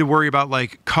 You don't need to worry about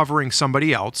covering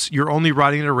somebody else. You're only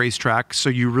riding at a racetrack, so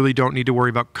you really don't need to worry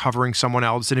about covering someone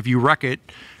else. And if you wreck it,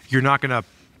 you're not going to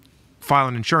file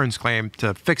an insurance claim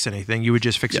to fix anything. You would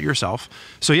just fix it yourself.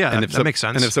 So yeah, that makes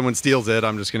sense. And if someone steals it,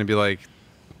 I'm just going to be like,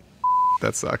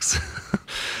 that sucks.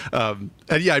 And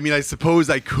yeah, I mean, I suppose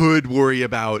I could worry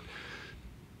about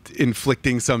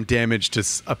inflicting some damage to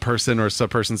a person or some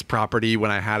person's property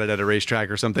when I had it at a racetrack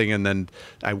or something, and then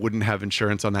I wouldn't have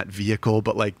insurance on that vehicle.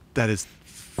 But that is,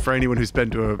 for anyone who's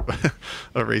been to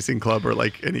a racing club or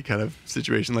any kind of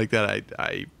situation like that,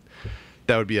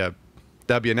 that would be a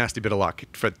nasty bit of luck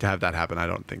to have that happen. I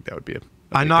don't think that would be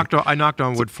I knocked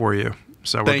on wood for you.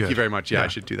 So thank you very much. Yeah, I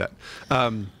should do that.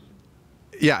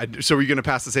 Yeah. So were you going to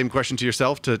pass the same question to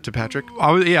yourself, to Patrick?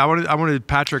 I wanted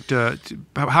Patrick to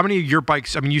how many of your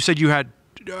bikes? I mean, you said you had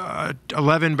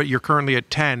 11, but you're currently at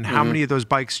 10. How many of those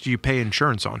bikes do you pay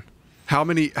insurance on? How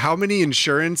many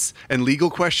insurance and legal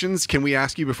questions can we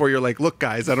ask you before you're like, look,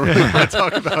 guys, I don't really want to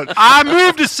talk about. I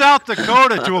moved to South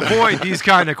Dakota to avoid these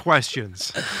kind of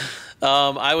questions.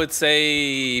 I would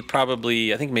say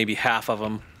probably, I think maybe half of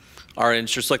them are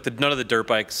insurance. None of the dirt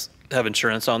bikes have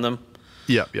insurance on them.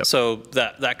 Yep. So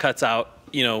that cuts out,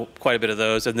 quite a bit of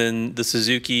those. And then the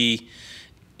Suzuki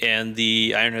and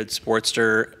the Ironhead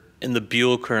Sportster and the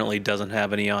Buell currently doesn't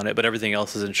have any on it, but everything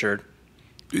else is insured.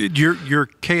 Your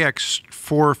KX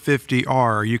 450R,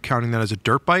 are you counting that as a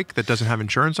dirt bike that doesn't have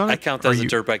insurance on it? I count that as a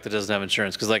dirt bike that doesn't have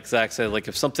insurance because, like Zach said,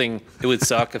 it would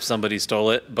suck if somebody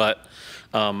stole it, but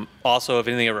also if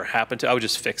anything ever happened to it, I would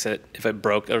just fix it if it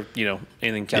broke or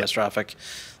anything catastrophic.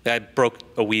 I broke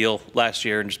a wheel last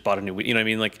year and just bought a new wheel. You know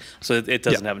what I mean? So it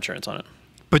doesn't have insurance on it.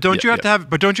 But don't you have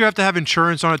to have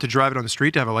insurance on it to drive it on the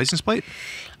street to have a license plate?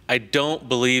 I don't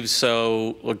believe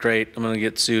so. Well, great. I'm going to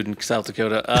get sued in South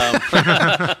Dakota.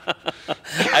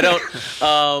 I don't.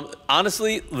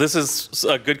 Honestly, this is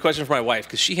a good question for my wife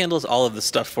because she handles all of this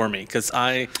stuff for me because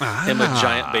I am a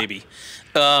giant baby.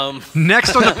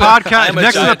 Next on the podcast,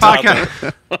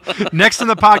 next on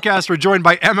the podcast, we're joined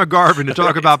by Emma Garvin to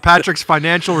talk about Patrick's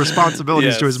financial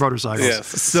responsibilities to his motorcycles. Yes.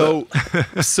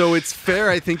 So it's fair,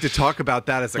 I think, to talk about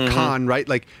that as a con, right?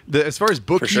 As far as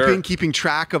bookkeeping, keeping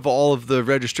track of all of the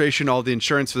registration, all the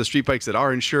insurance for the street bikes that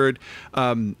are insured,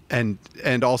 and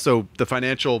also the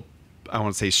financial, I don't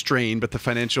want to say strain, but the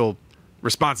financial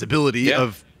responsibility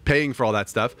of paying for all that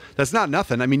stuff. That's not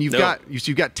nothing. I mean, you've got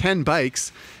 10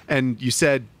 bikes, and you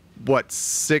said what,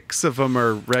 6 of them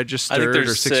are registered? I think there's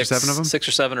or 6 or 7 of them. 6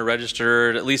 or 7 are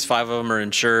registered. At least 5 of them are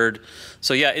insured.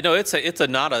 So yeah, it's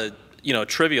not a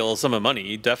trivial sum of money.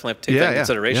 You definitely have to take that into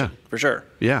consideration for sure.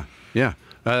 Yeah.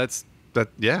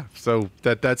 So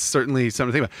that's certainly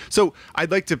something to think about. So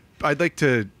I'd like to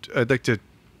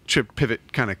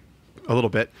pivot kind of a little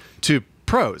bit to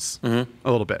pros a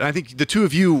little bit. And I think the two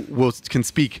of you can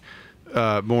speak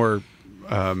more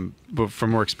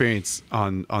from more experience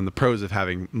on the pros of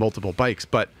having multiple bikes,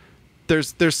 but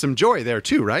there's some joy there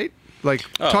too, right?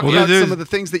 Talk about some of the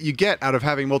things that you get out of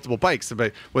having multiple bikes,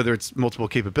 whether it's multiple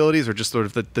capabilities or just sort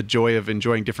of the joy of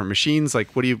enjoying different machines.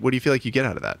 What do you feel like you get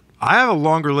out of that? I have a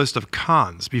longer list of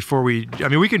cons before we. I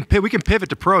mean, we can pivot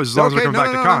to pros as long as we're coming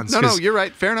back to cons. No, you're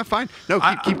right. Fair enough. Fine. No,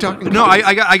 keep talking. No,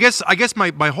 I guess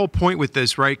my whole point with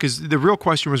this, right? Because the real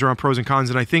question was around pros and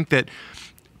cons, and I think that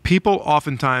people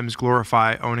oftentimes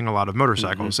glorify owning a lot of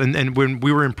motorcycles. And when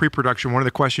we were in pre-production, one of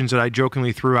the questions that I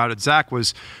jokingly threw out at Zach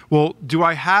was, well, do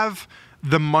I have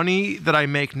the money that I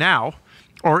make now?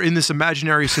 Or in this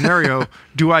imaginary scenario,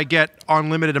 do I get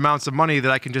unlimited amounts of money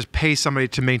that I can just pay somebody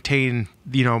to maintain,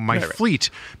 my fleet?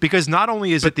 Because not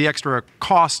only is it the extra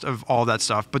cost of all that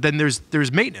stuff, but then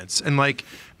there's maintenance, and like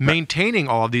maintaining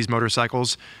all of these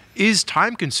motorcycles is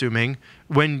time consuming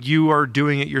when you are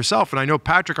doing it yourself. And I know,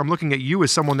 Patrick, I'm looking at you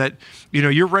as someone that,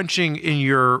 you're wrenching in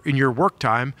your work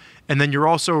time, and then you're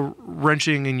also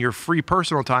wrenching in your free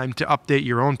personal time to update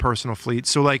your own personal fleet.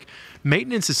 So like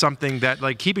maintenance is something that,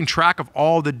 like, keeping track of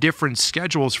all the different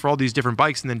schedules for all these different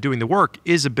bikes and then doing the work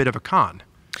is a bit of a con.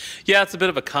 Yeah, it's a bit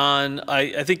of a con.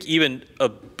 I think even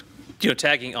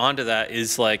tagging onto that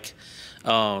is like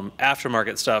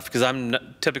aftermarket stuff, because I'm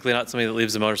typically not somebody that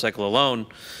leaves a motorcycle alone.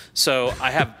 So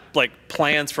I have like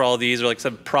plans for all these, or like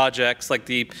some projects, like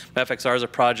the FXR is a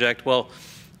project. Well,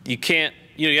 you can't,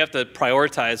 you have to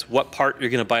prioritize what part you're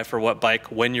going to buy for what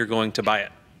bike when you're going to buy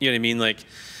it. You know what I mean? Like,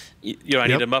 I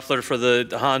need a muffler for the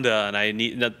Honda, and I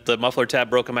need the muffler tab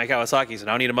broke on my Kawasaki, so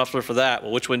now I need a muffler for that.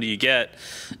 Well, which one do you get?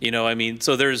 I mean,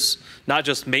 so there's not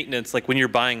just maintenance. Like when you're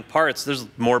buying parts, there's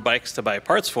more bikes to buy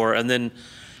parts for. And then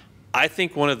I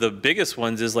think one of the biggest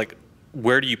ones is like,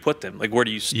 where do you put them? Like, where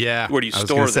do you store them? I was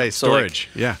going to say storage.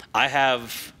 So like, I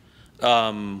have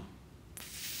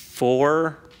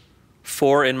four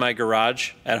in my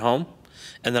garage at home,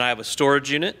 and then I have a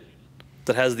storage unit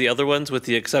that has the other ones, with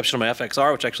the exception of my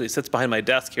FXR, which actually sits behind my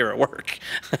desk here at work.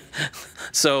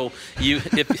 So you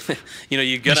gotta you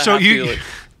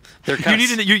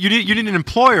need an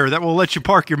employer that will let you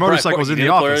park your motorcycles in the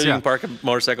office. You can park a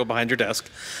motorcycle behind your desk.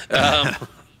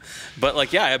 But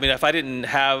like, I mean, if I didn't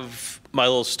have my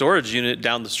little storage unit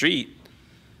down the street,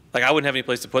 like, I wouldn't have any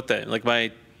place to put that. Like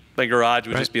my garage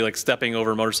would just be like stepping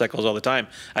over motorcycles all the time.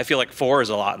 I feel like 4 is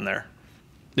a lot in there.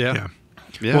 Yeah.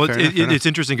 Well, it's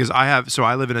interesting because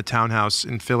I live in a townhouse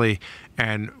in Philly,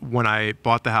 and when I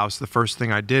bought the house, the first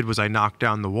thing I did was I knocked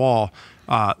down the wall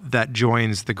that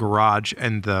joins the garage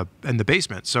and the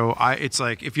basement. So it's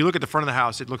like, if you look at the front of the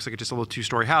house, it looks like it's just a little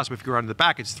 2-story house, but if you go around to the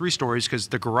back, it's 3 stories because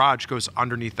the garage goes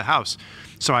underneath the house.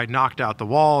 So I knocked out the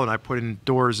wall and I put in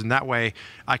doors, and that way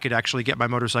I could actually get my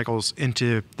motorcycles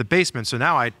into the basement. So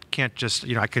now I can't just,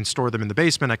 I can store them in the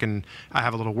basement. I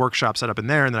have a little workshop set up in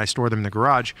there, and then I store them in the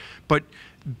garage. But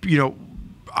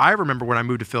I remember when I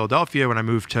moved to Philadelphia, when I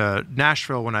moved to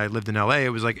Nashville, when I lived in LA, it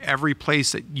was like every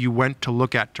place that you went to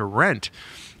look at to rent,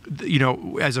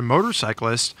 as a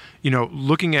motorcyclist,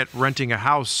 looking at renting a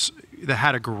house that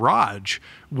had a garage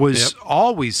was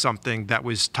always something that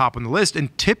was top on the list.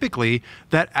 And typically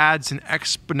that adds an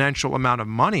exponential amount of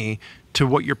money to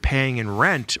what you're paying in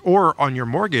rent or on your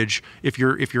mortgage if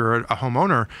you're a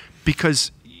homeowner,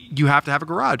 because you have to have a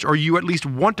garage, or you at least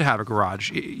want to have a garage.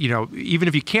 Even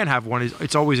if you can't have one,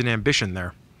 it's always an ambition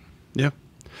there. Yeah,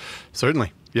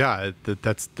 certainly. Yeah,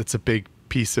 that's a big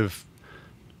piece of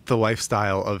the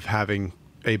lifestyle of having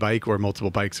a bike or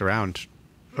multiple bikes around.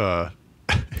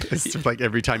 It's like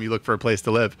every time you look for a place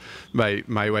to live, my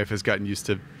wife has gotten used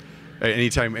to.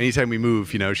 Anytime we move,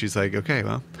 she's like, okay,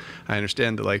 well, I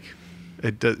understand that, like,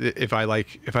 if I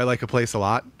like a place a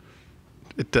lot,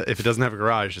 if it doesn't have a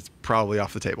garage, it's probably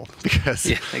off the table, because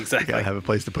exactly. I gotta have a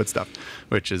place to put stuff,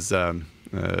 which is I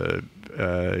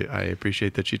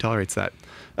appreciate that she tolerates that.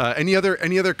 Any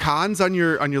other cons on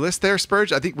your list there,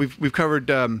 Spurge? I think we've covered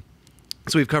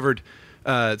we've covered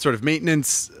sort of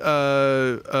maintenance,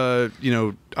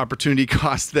 opportunity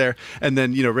costs there, and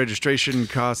then registration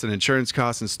costs and insurance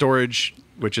costs and storage,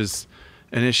 which is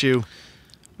an issue.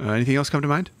 Anything else come to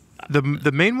mind?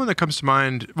 The main one that comes to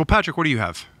mind. Well, Patrick, what do you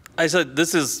have? I said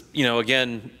this is,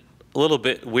 again, a little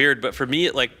bit weird, but for me,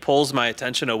 it like pulls my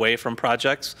attention away from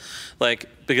projects, like,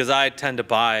 because I tend to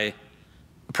buy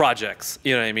projects,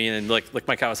 you know what I mean? And like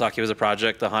my Kawasaki was a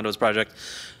project, the Honda was a project.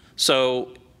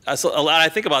 So I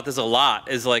think about this a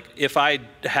lot, is like, if I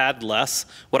had less,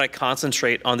 would I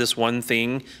concentrate on this one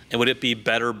thing, and would it be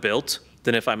better built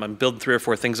than if I'm building 3 or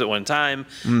 4 things at one time?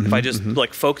 If I just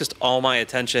like focused all my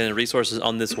attention and resources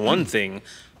on this one thing,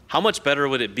 how much better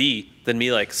would it be than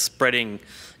me like spreading,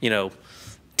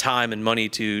 time and money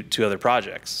to other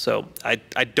projects? So I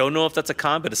don't know if that's a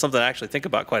con, but it's something I actually think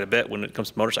about quite a bit when it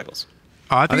comes to motorcycles.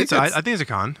 I think it's a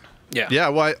con. Yeah. Yeah.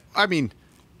 Well, I mean,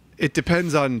 it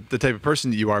depends on the type of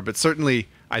person that you are, but certainly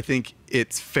I think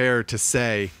it's fair to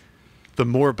say the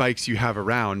more bikes you have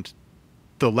around,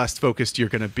 the less focused you're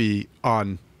going to be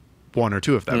on one or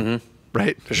two of them,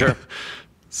 right? For sure.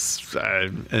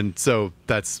 And so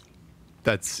that's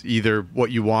either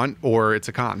what you want or it's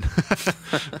a con.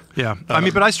 Yeah, I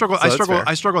mean, but I struggle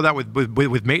that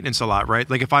with maintenance a lot, right?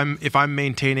 Like if I'm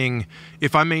maintaining the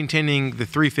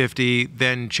 350,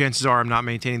 then chances are I'm not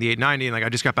maintaining the 890. And like I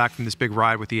just got back from this big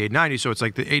ride with the 890, so it's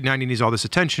like the 890 needs all this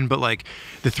attention, but like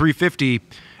the 350.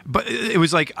 But it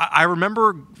was like, I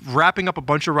remember wrapping up a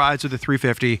bunch of rides with the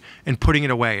 350 and putting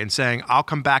it away and saying, I'll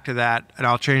come back to that and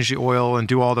I'll change the oil and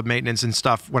do all the maintenance and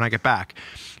stuff when I get back.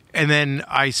 And then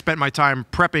I spent my time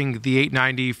prepping the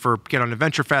 890 for Get On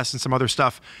Adventure Fest and some other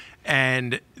stuff.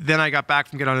 And then I got back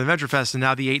from Get On Adventure Fest, and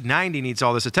now the 890 needs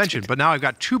all this attention. But now I've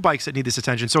got two bikes that need this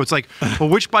attention. So it's like, well,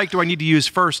 which bike do I need to use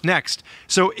first, next?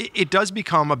 So it does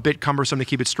become a bit cumbersome to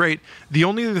keep it straight. The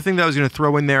only other thing that I was going to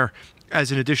throw in there as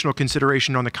an additional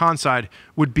consideration on the con side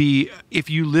would be if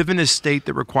you live in a state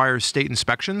that requires state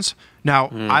inspections. Now,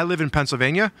 I live in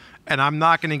Pennsylvania, and I'm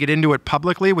not going to get into it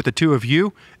publicly with the two of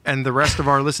you and the rest of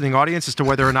our listening audience as to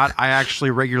whether or not I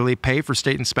actually regularly pay for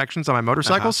state inspections on my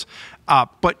motorcycles.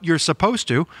 But you're supposed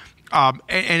to.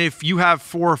 And if you have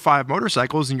 4 or 5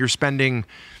 motorcycles and you're spending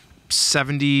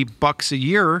 $70 a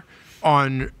year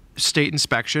on state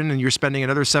inspection, and you're spending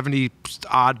another 70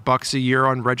 odd bucks a year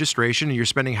on registration, and you're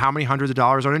spending how many hundreds of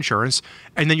dollars on insurance,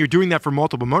 and then you're doing that for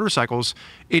multiple motorcycles,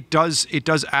 it does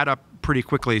add up pretty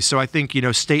quickly. So I think,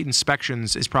 state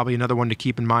inspections is probably another one to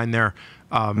keep in mind there.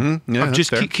 Of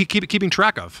just keeping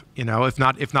track of, if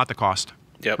not the cost.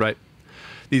 Yep. Right.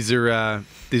 These are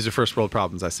first world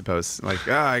problems, I suppose. Like,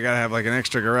 I gotta have like an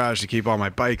extra garage to keep all my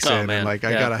bikes in, and like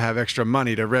I gotta have extra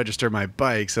money to register my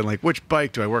bikes, and like which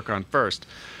bike do I work on first?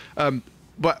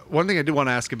 But one thing I do want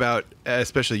to ask about,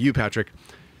 especially you, Patrick,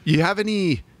 you have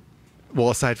any,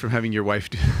 well, aside from having your wife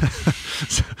do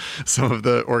some of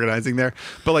the organizing there,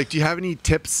 but like, do you have any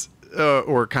tips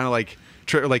or kind of like,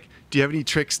 do you have any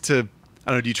tricks to,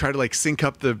 I don't know, do you try to like sync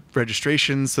up the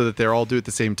registrations so that they're all due at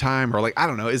the same time? Or like, I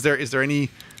don't know, is there any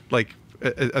like,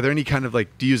 are there any kind of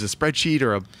like, do you use a spreadsheet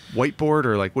or a whiteboard,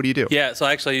 or like, what do you do? Yeah, so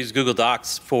actually I use Google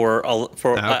Docs for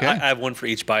I have one for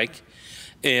each bike.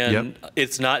 And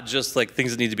it's not just like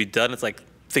things that need to be done, it's like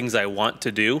things I want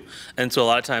to do. And so a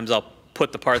lot of times I'll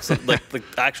put the parts, like the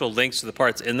actual links to the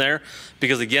parts in there,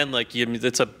 because again, like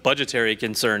it's a budgetary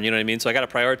concern, you know what I mean? So I got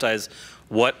to prioritize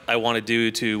what I want to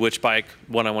do to which bike,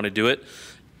 when I want to do it.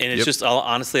 And it's just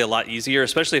honestly a lot easier,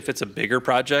 especially if it's a bigger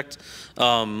project.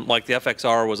 Like the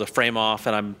FXR was a frame off,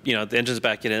 and I'm, the engine's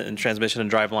back in it, and transmission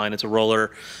and driveline, it's a roller.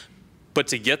 But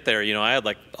to get there, I had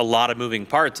like a lot of moving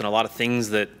parts and a lot of things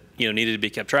that needed to be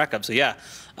kept track of. So yeah,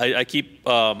 I keep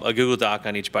a Google Doc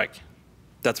on each bike.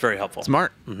 That's very helpful.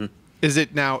 Smart. Is it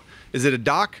a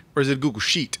doc or is it a Google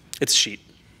Sheet? It's a sheet.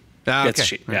 Okay. It's a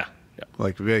sheet. Yeah.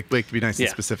 Like we like to be nice and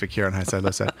specific here on Highside,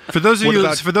 Lowside. For those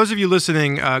of you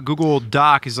listening, Google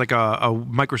Doc is like a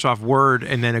Microsoft Word,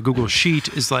 and then a Google Sheet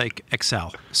is like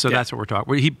Excel. So that's what we're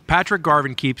talking. Patrick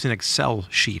Garvin keeps an Excel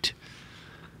sheet.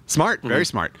 Smart, very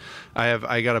smart.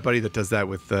 I got a buddy that does that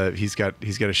with he's got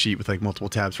a sheet with like multiple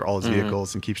tabs for all his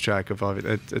vehicles and keeps track of all of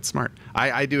it. It's smart.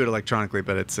 I do it electronically,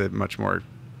 but it's a much more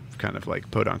kind of like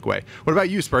podunk way. What about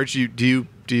you, Spurge? Do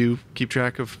you keep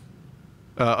track of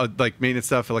like maintenance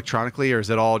stuff electronically, or is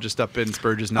it all just up in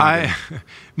Spurge's noggin?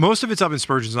 Most of it's up in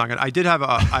Spurge's noggin. I did have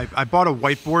I bought a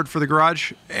whiteboard for the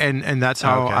garage, and that's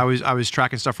how I was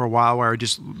tracking stuff for a while, where I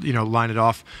just line it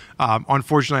off.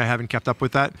 Unfortunately, I haven't kept up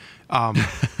with that.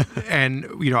 And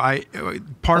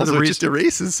part of the reason just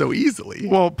erases so easily.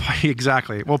 Well,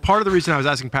 exactly. Well, part of the reason I was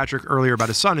asking Patrick earlier about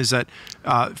his son is that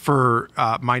for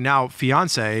my now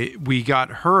fiance, we got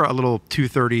her a little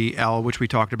 230L, which we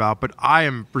talked about, but I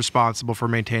am responsible for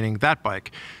maintaining that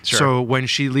bike. Sure. So when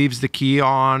she leaves the key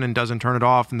on and doesn't turn it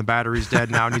off, and the battery's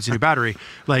dead, now it needs a new battery.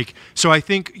 So I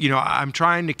think I'm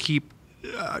trying to keep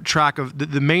track of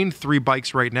the main 3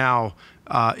 bikes right now.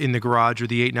 In the garage are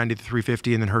the 890, the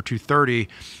 350, and then her 230.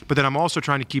 But then I'm also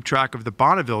trying to keep track of the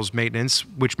Bonneville's maintenance,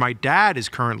 which my dad is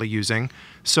currently using.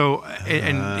 So,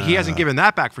 and he hasn't given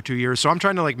that back for 2 years. So I'm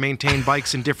trying to like maintain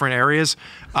bikes in different areas.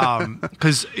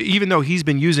 Because even though he's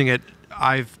been using it,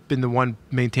 I've been the one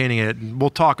maintaining it. And we'll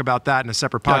talk about that in a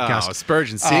separate podcast. Oh,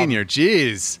 Spurgeon Senior,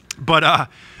 jeez.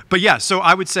 But yeah, so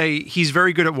I would say he's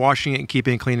very good at washing it and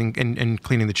keeping it clean and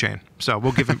cleaning the chain. So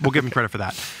we'll give him credit for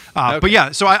that. Okay. But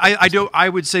yeah, so I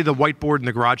would say the whiteboard in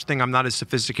the garage thing, I'm not as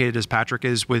sophisticated as Patrick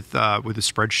is with a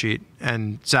spreadsheet.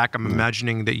 And Zach, I'm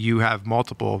imagining that you have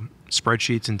multiple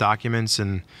spreadsheets and documents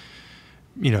and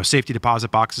safety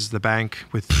deposit boxes at the bank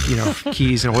with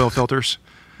keys and oil filters.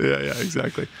 Yeah,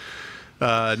 exactly. No,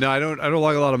 I don't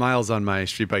log a lot of miles on my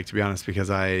street bike, to be honest, because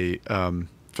I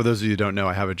for those of you who don't know,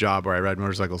 I have a job where I ride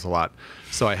motorcycles a lot,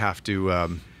 so I have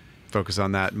to focus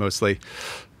on that mostly.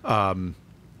 And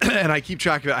I keep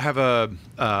track of it. I have a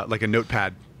like a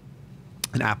notepad,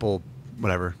 an Apple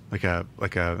whatever, like an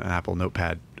Apple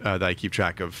notepad that I keep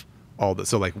track of all the,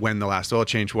 so like when the last oil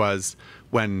change was,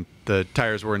 when the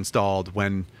tires were installed,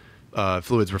 when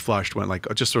fluids were flushed, when, like,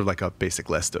 just sort of like a basic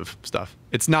list of stuff.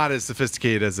 It's not as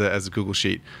sophisticated as a Google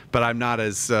Sheet, but I'm not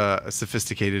as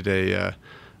sophisticated a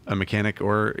mechanic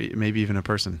or maybe even a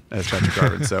person as Patrick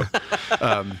Garvin. So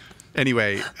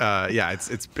anyway, yeah,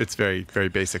 it's very, very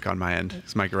basic on my end.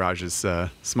 My garage is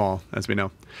small, as we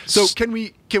know. So can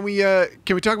we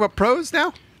talk about pros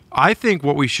now? I think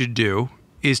what we should do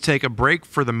is take a break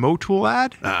for the Motul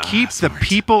ad, keep the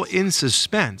people in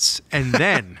suspense, and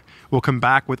then we'll come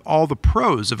back with all the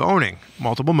pros of owning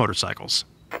multiple motorcycles.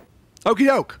 Okie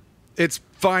doke. It's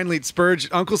finally,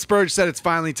 Uncle Spurg said it's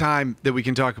finally time that we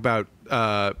can talk about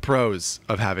pros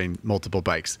of having multiple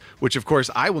bikes, which of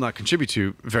course I will not contribute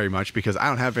to very much because I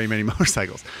don't have very many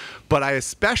motorcycles. But I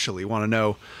especially want to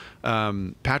know,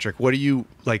 Patrick, what do you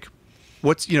like?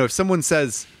 What's, if someone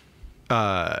says,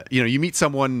 you meet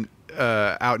someone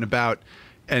out and about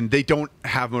and they don't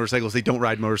have motorcycles, they don't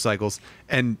ride motorcycles,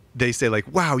 and they say like,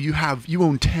 wow, you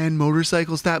own 10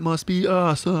 motorcycles, that must be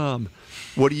awesome.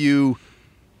 What do you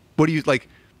like,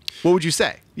 what would you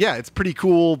say? Yeah, it's pretty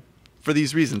cool for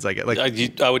these reasons. I get, like,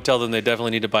 I would tell them they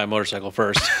definitely need to buy a motorcycle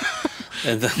first.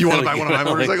 And then, you want to buy one of my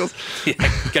motorcycles? Yeah,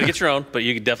 gotta get your own, but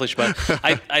you definitely should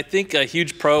buy. I think a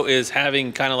huge pro is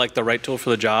having kind of like the right tool for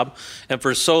the job. And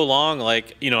for so long,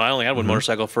 like, I only had one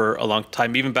motorcycle for a long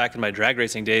time. Even back in my drag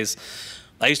racing days,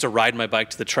 I used to ride my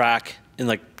bike to the track and,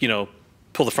 like,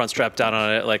 pull the front strap down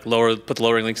on it, like put the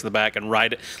lowering links in the back and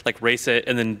ride it, like race it,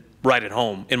 and then ride it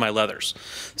home in my leathers.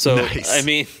 So nice. I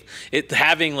mean,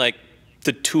 having like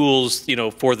the tools,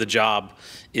 for the job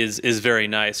is very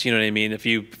nice. You know what I mean?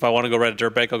 If I want to go ride a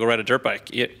dirt bike, I'll go ride a dirt bike.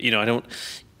 I don't.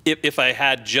 If I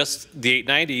had just the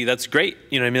 890, that's great.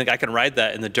 You know what I mean? Like, I can ride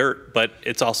that in the dirt, but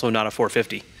it's also not a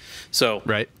 450. So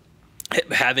right.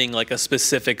 Having like a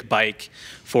specific bike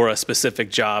for a specific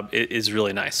job is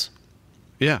really nice.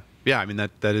 Yeah. Yeah, I mean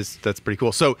that's pretty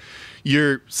cool. So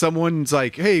someone's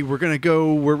like, hey,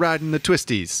 we're riding the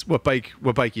twisties. What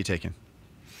bike you taking?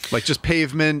 Like just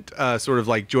pavement, sort of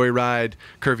like joyride,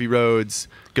 curvy roads,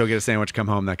 go get a sandwich, come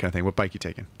home, that kind of thing. What bike you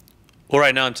taking? Well,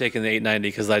 right now I'm taking the 890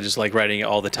 because I just like riding it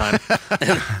all the time.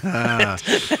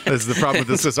 This is the problem with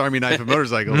the Swiss Army knife of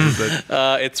motorcycles. Is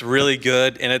that it's really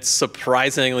good, and it's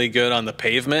surprisingly good on the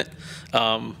pavement.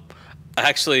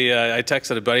 Actually, I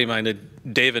texted a buddy of mine,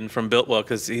 David from Biltwell,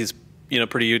 because he's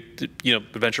pretty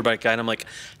adventure bike guy, and I'm like,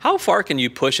 how far can you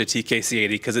push a TKC 80?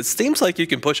 Because it seems like you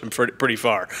can push them pretty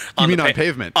far. You mean on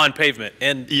pavement? On pavement,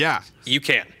 and yeah, you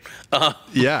can.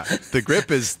 Yeah, the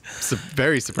grip is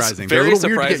very surprising. Very They're a little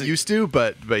surprising. weird to get used to,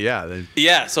 but yeah.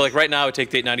 Yeah, so like right now I would take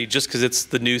the 890 just because it's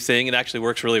the new thing. It actually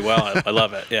works really well. I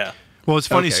love it. Yeah. Well, it's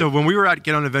funny. Okay. So when we were at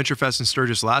Get On Adventure Fest in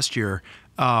Sturgis last year,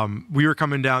 we were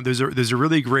coming down. There's a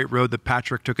really great road that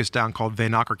Patrick took us down called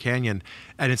Vaynacher Canyon,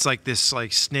 and it's like this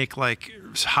like snake-like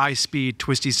high-speed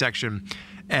twisty section.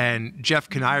 And Jeff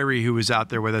Canary, who was out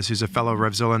there with us, who's a fellow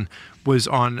RevZillan, was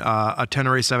on a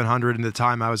Tenere 700, and at the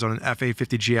time I was on an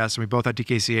FA50 GS, and we both had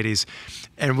TKC 80s,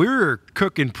 and we were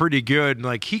cooking pretty good.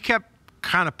 Like, he kept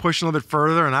kind of pushing a little bit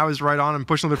further, and I was right on him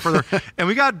pushing a little bit further, and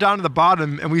we got down to the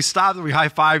bottom, and we stopped and we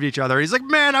high-fived each other. He's like,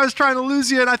 man, I was trying to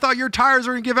lose you, and I thought your tires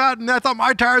were going to give out, and I thought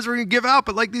my tires were going to give out,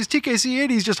 but like these TKC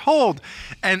 80s just hold.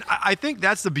 And I think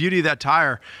that's the beauty of that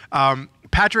tire.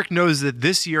 Patrick knows that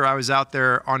this year I was out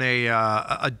there on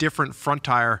a different front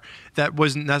tire that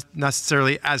wasn't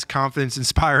necessarily as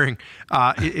confidence-inspiring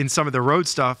in some of the road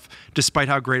stuff, despite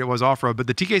how great it was off-road. But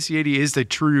the TKC 80 is the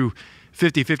true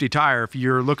 50-50 tire if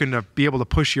you're looking to be able to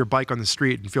push your bike on the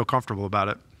street and feel comfortable about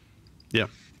it. Yeah,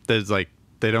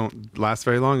 they don't last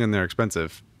very long and they're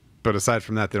expensive. But aside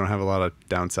from that, they don't have a lot of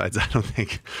downsides, I don't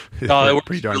think. No, they work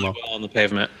pretty darn well on the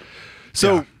pavement.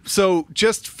 So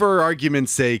just for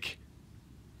argument's sake,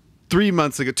 2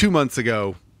 months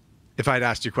ago, if I'd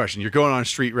asked you a question, you're going on a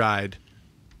street ride,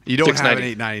 you don't have an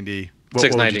 890,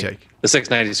 what would you take? The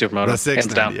 690 Supermoto. The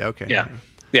 690, okay. Yeah.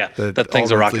 Yeah, that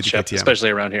thing's a rocket ship, especially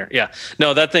around here. Yeah.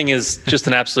 No, that thing is just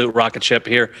an absolute rocket ship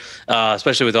here,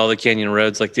 especially with all the canyon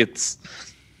roads. Like,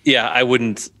 I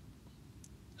wouldn't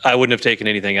have taken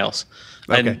anything else.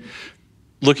 Okay. And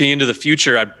looking into the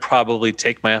future, I'd probably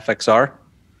take my FXR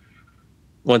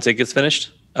once it gets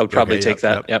finished. I would probably take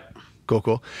that. Yep.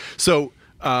 Cool. So,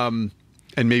 and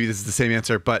maybe this is the same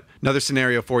answer, but another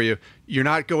scenario for you: you're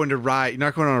not going on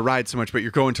a ride so much, but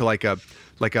you're going to like a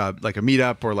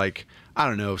meetup, or like, I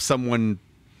don't know, someone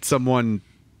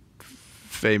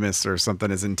famous or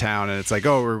something is in town, and it's like,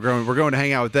 oh, we're going to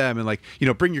hang out with them, and like, you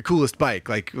know, bring your coolest bike,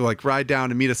 like ride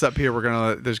down and meet us up here.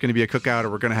 There's gonna be a cookout, or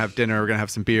we're gonna have dinner, or we're gonna have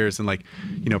some beers, and like,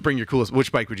 you know, bring your coolest.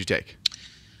 Which bike would you take?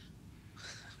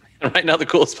 Right now, the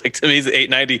coolest bike to me is the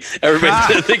 890.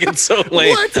 Everybody's thinking it's so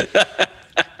lame. What?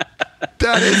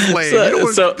 That is lame.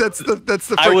 That's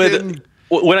the freaking...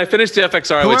 When I finish the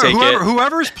FXR, I would take it.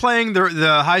 Whoever's playing the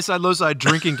Highside Lowside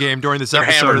drinking game during this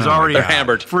episode is already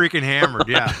hammered. Freaking hammered,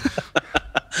 yeah.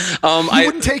 You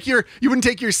wouldn't take your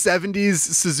 70s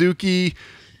Suzuki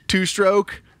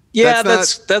 2-stroke? Yeah,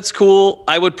 that's cool.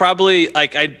 I would probably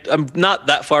I'm not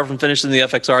that far from finishing the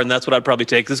FXR, and that's what I'd probably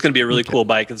take. This is going to be a really cool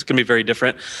bike. It's going to be very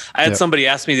different. I had somebody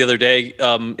ask me the other day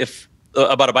if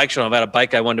about a bike show about a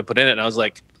bike I wanted to put in it, and I was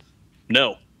like,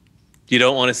 no. You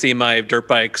don't want to see my dirt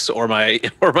bikes or my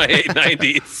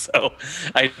 890s, so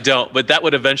I don't. But that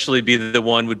would eventually be the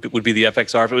one. Would be the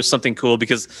FXR if it was something cool,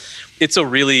 because it's a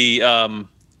really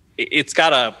it's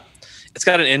got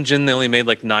an engine. They only made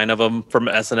like 9 of them from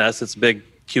S&S. It's a big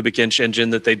cubic inch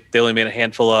engine that they only made a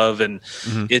handful of, and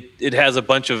it has a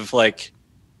bunch of like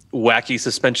wacky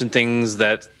suspension things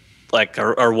that like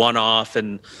are one off,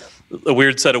 and a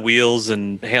weird set of wheels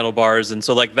and handlebars, and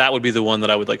so like that would be the one that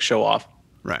I would like show off.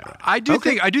 Right. I do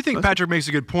think Patrick makes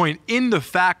a good point in the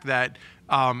fact that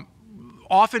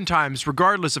oftentimes,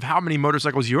 regardless of how many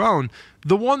motorcycles you own,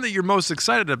 the one that you're most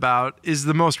excited about is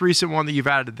the most recent one that you've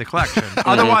added to the collection.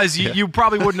 Otherwise, you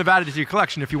probably wouldn't have added it to your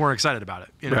collection if you weren't excited about it.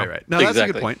 You know? Right. No, that's a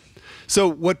good point. So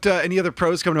what, any other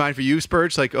pros come to mind for you,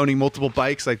 Spurge? Like owning multiple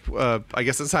bikes, like I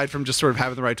guess aside from just sort of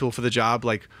having the right tool for the job,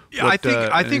 like yeah, I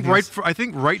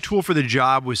think right tool for the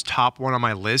job was top one on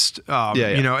my list.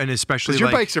 You know, and especially your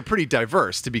bikes are pretty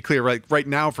diverse. To be clear, right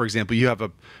now, for example, you have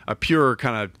a pure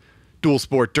kind of dual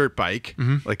sport dirt bike,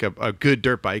 like a good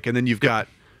dirt bike, and then you've got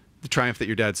the Triumph that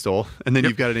your dad stole, and then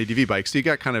you've got an ADV bike. So you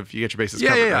got your bases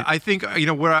covered. Yeah. Right? I think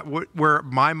where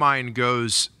my mind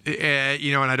goes,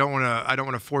 you know, and I don't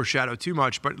want to foreshadow too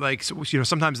much, but like, so, you know,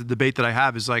 sometimes the debate that I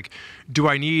have is like, do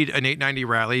I need an 890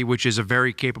 Rally, which is a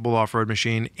very capable off-road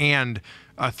machine, and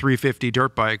a 350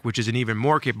 dirt bike, which is an even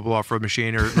more capable off-road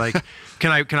machine, or like,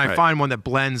 can I find one that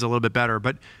blends a little bit better?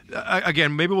 But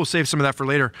again, maybe we'll save some of that for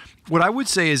later. What I would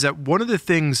say is that one of the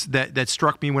things that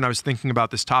struck me when I was thinking about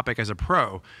this topic as a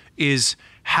pro is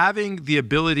having the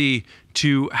ability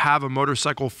to have a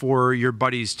motorcycle for your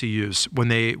buddies to use when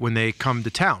they come to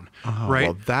town, right?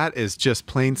 Well, that is just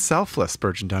plain selfless,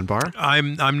 Spurgeon Dunbar.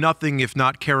 I'm nothing if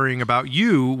not caring about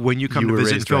you when you come to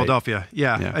visit in Philadelphia. Right.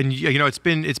 Yeah, and you know it's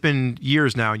been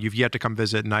years now, and you've yet to come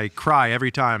visit, and I cry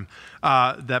every time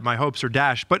that my hopes are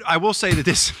dashed. But I will say that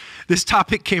this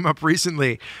topic came up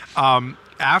recently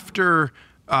after.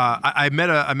 I met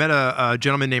a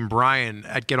gentleman named Brian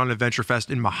at Get On Adventure Fest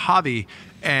in Mojave,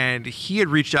 and he had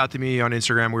reached out to me on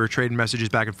Instagram. We were trading messages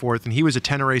back and forth, and he was a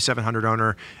Tenere 700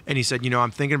 owner, and he said, you know,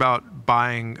 I'm thinking about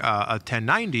buying a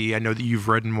 1090. I know that you've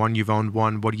ridden one, you've owned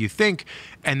one. What do you think?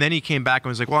 And then he came back and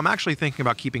was like, well, I'm actually thinking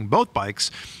about keeping both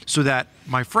bikes so that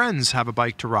my friends have a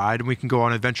bike to ride and we can go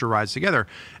on adventure rides together.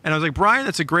 And I was like, Brian,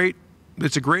 that's a great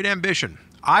ambition.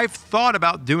 I've thought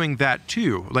about doing that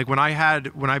too. Like when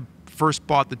I first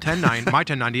bought the 1090, my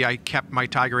 1090, I kept my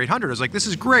Tiger 800. I was like, this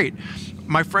is great.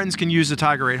 My friends can use the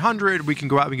Tiger 800. We can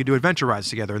go out, we can do adventure rides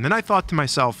together. And then I thought to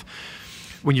myself,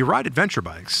 when you ride adventure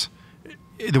bikes,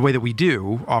 the way that we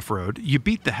do off-road, you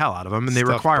beat the hell out of them, and they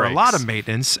require a lot of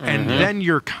maintenance. And then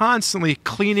you're constantly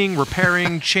cleaning,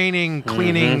 repairing, chaining,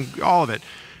 cleaning, all of it,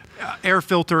 air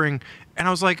filtering. And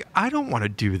I was like, I don't want to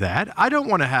do that. I don't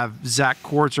want to have Zach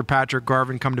Quartz or Patrick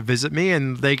Garvin come to visit me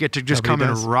and they get to just come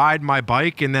and ride my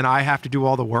bike and then I have to do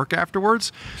all the work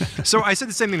afterwards. So I said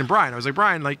the same thing to Brian. I was like,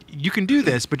 Brian, like you can do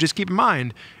this, but just keep in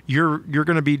mind, you're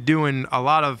going to be doing a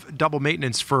lot of double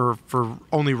maintenance for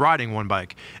only riding one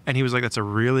bike. And he was like, that's a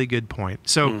really good point.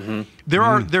 So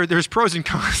there's pros and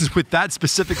cons with that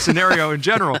specific scenario in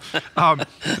general.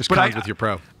 There's cons with your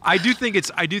pro. I do think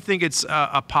it's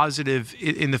a positive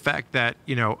in the fact that,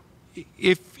 you know,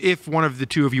 if one of the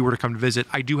two of you were to come to visit,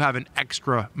 I do have an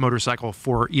extra motorcycle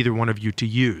for either one of you to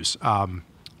use.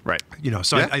 Right. You know,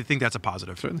 so I think that's a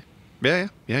positive. Certainly. Yeah.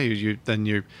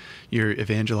 You're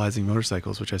evangelizing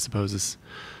motorcycles, which I suppose is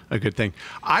a good thing.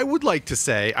 I would like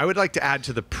to add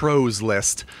to the pros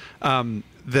list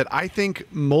that I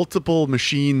think multiple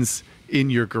machines in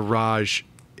your garage,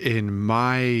 in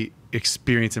my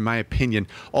experience, in my opinion,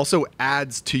 also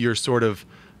adds to your sort of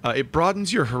it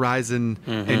broadens your horizon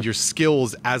and your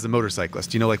skills as a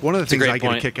motorcyclist. You know, like one of the things I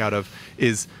get a kick out of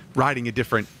is riding a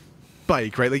different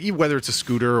bike, right? Like whether it's a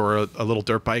scooter or a little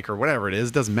dirt bike or whatever it is,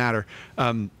 it doesn't matter.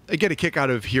 I get a kick out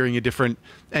of hearing a different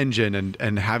engine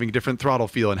and having a different throttle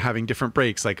feel and having different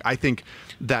brakes. Like I think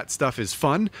that stuff is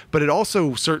fun, but it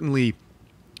also certainly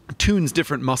tunes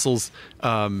different muscles,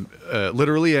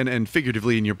 literally and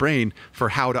figuratively in your brain for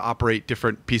how to operate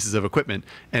different pieces of equipment.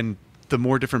 And the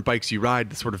more different bikes you ride,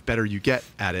 the sort of better you get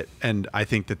at it. And I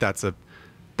think that that's a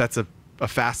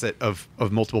facet of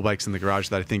multiple bikes in the garage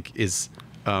that I think is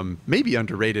maybe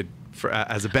underrated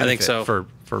as a benefit for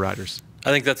riders. I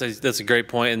think that's a great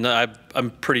point, and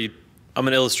I'm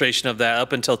an illustration of that.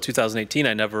 Up until 2018,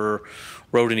 I never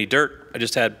rode any dirt. I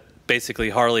just had basically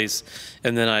Harleys,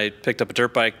 and then I picked up a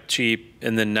dirt bike cheap,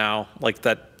 and then now like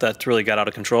that's really got out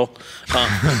of control.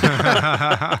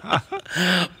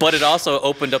 But it also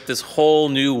opened up this whole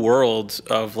new world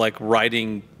of like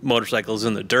riding motorcycles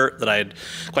in the dirt that I had,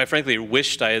 quite frankly,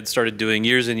 wished I had started doing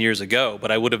years and years ago.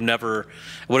 But I would have never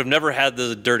had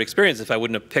the dirt experience if I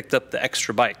wouldn't have picked up the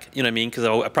extra bike. You know what I mean? Because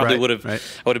I probably would have. Right.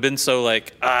 I would have been so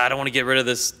like, I don't want to get rid of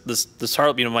this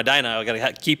Harley. You know, my Dyna. I got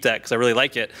to keep that because I really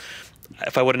like it.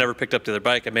 If I would have never picked up the other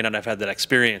bike, I may not have had that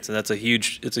experience, and that's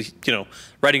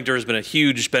riding dirt has been a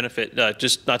huge benefit,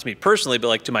 just not to me personally, but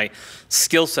like to my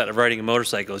skill set of riding a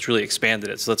motorcycle. It's really expanded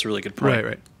it, so that's a really good point.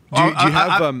 Right. Do you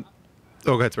have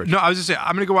Oh, go ahead, Spurg. No, I was just saying,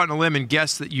 I'm going to go out on a limb and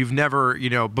guess that you've never,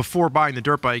 before buying the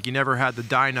dirt bike, you never had the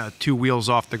Dyna 2 wheels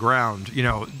off the ground,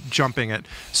 jumping it.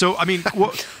 So, I mean,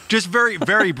 just very,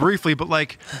 very briefly, but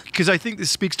like, because I think this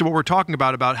speaks to what we're talking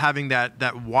about having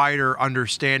that wider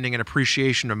understanding and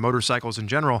appreciation of motorcycles in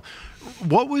general.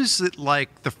 What was it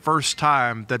like the first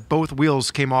time that both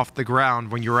wheels came off the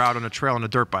ground when you were out on a trail on a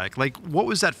dirt bike? Like, what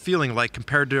was that feeling like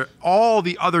compared to all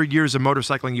the other years of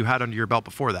motorcycling you had under your belt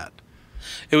before that?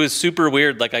 It was super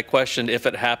weird. Like I questioned if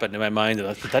it happened in my mind. Did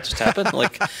that just happen?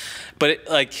 But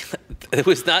it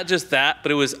was not just that.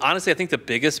 But it was honestly, I think the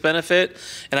biggest benefit.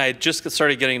 And I had just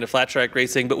started getting into flat track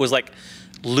racing, but was like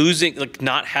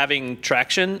not having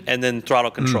traction and then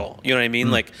throttle control. You know what I mean?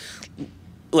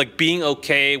 Like being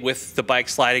okay with the bike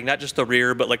sliding, not just the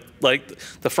rear, but like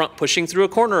the front pushing through a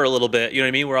corner a little bit. You know what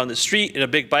I mean? We're on the street in a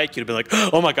big bike, you'd have been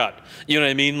like, oh my God. You know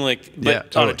what I mean?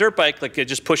 But on a dirt bike, like it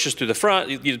just pushes through the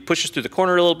front, it pushes through the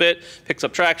corner a little bit, picks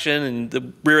up traction, and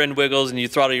the rear end wiggles, and you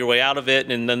throttle your way out of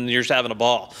it, and then you're just having a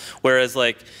ball. Whereas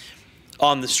like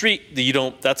on the street,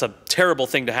 that's a terrible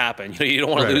thing to happen. You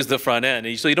don't want to lose the front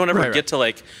end, so you don't ever get to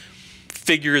like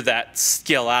figure that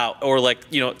skill out, or like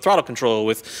throttle control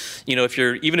with if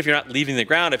you're not leaving the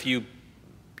ground, if you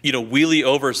wheelie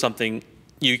over something,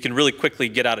 you can really quickly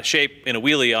get out of shape in a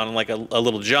wheelie on like a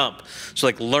little jump. So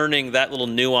like learning that little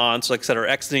nuance, like I said, or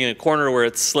exiting in a corner where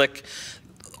it's slick,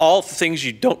 all the things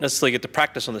you don't necessarily get to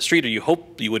practice on the street, or you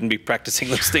hope you wouldn't be practicing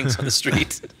those things on the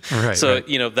street.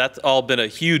 That's all been a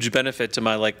huge benefit to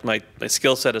my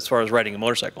skill set as far as riding a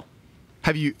motorcycle.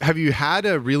 Have you had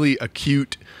a really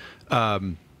acute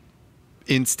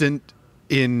instant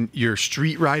in your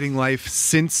street riding life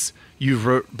since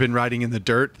you've been riding in the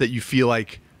dirt that you feel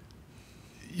like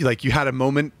you had a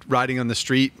moment riding on the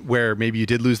street where maybe you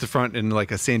did lose the front in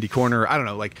like a sandy corner? I don't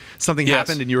know, like something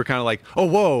happened and you were kind of like, oh,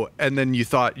 whoa. And then you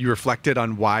reflected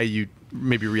on why you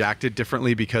maybe reacted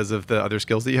differently because of the other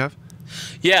skills that you have?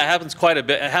 Yeah, it happens quite a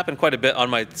bit. It happened quite a bit on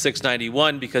my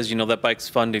 691 because, that bike's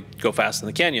fun to go fast in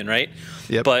the canyon, right?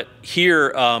 Yep. But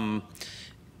here,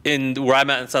 in where I'm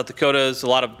at in South Dakota, there's a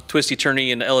lot of twisty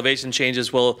turny and elevation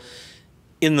changes. Well,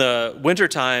 in the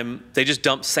wintertime, they just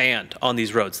dump sand on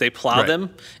these roads. They plow them,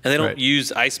 and they don't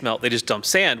use ice melt. They just dump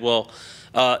sand. Well,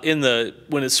 when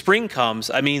the spring comes,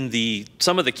 I mean,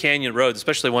 some of the canyon roads,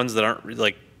 especially ones that aren't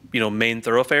like main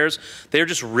thoroughfares, they're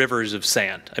just rivers of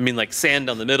sand. I mean, like sand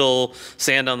down the middle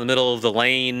of the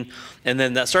lane, and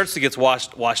then that starts to get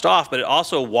washed off, but it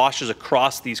also washes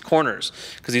across these corners,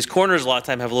 because these corners a lot of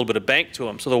time have a little bit of bank to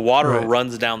them, so the water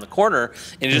runs down the corner,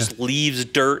 and it just leaves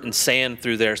dirt and sand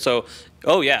through there. So,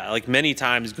 like many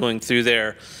times going through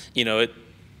there,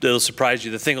 it'll surprise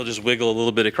you. The thing will just wiggle a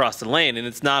little bit across the lane, and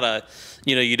it's not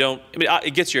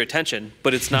it gets your attention,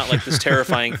 but it's not like this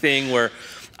terrifying thing where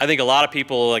I think a lot of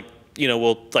people will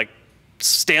want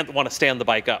to stand the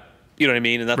bike up. You know what I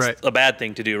mean? And that's a bad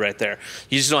thing to do right there.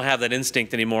 You just don't have that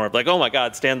instinct anymore of like, oh my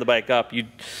God, stand the bike up. You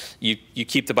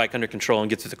keep the bike under control and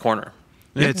get to the corner.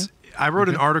 Yeah, I wrote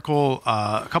an article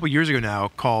a couple years ago now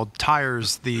called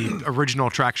Tires, the Original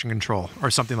Traction Control,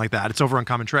 or something like that. It's over on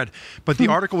Common Tread. But the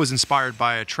article was inspired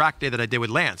by a track day that I did with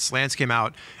Lance. Lance came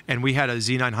out, and we had a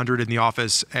Z900 in the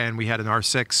office, and we had an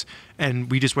R6,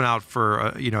 and we just went out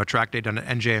for a track day down at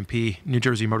NJMP, New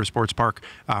Jersey Motorsports Park,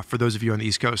 for those of you on the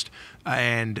East Coast.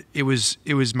 And it was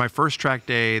my first track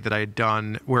day that I had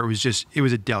done where it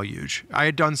was a deluge. I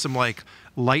had done some like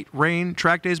light rain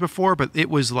track days before, but it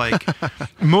was like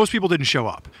most people didn't show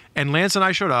up, and Lance and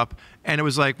I showed up, and it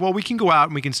was like, well, we can go out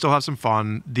and we can still have some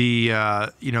fun. The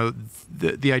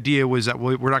idea was that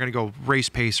we're not going to go race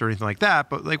pace or anything like that,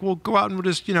 but like we'll go out and we'll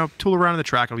just tool around in the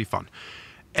track. It'll be fun.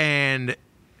 And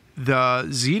the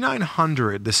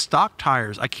Z900, the stock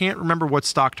tires, I can't remember what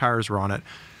stock tires were on it,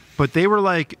 but they were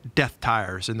like death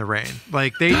tires in the rain.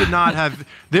 Like they did not have,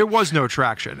 there was no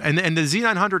traction. And the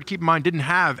Z900, keep in mind, didn't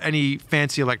have any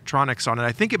fancy electronics on it.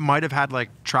 I think it might have had like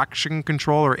traction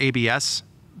control or ABS,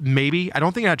 maybe. I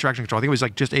don't think it had traction control. I think it was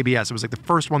like just ABS. It was like the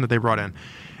first one that they brought in.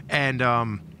 And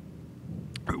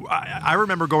I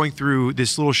remember going through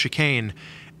this little chicane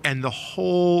and the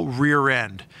whole rear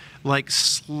end like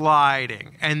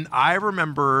sliding. And I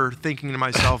remember thinking to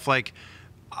myself, like,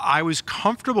 I was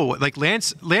comfortable with, like,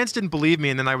 Lance didn't believe me,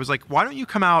 and then I was like, why don't you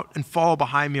come out and follow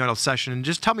behind me on a session and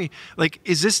just tell me, like,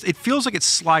 it feels like it's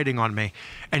sliding on me.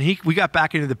 And we got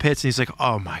back into the pits, and he's like,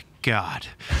 oh my God.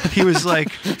 He was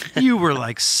like, you were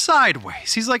like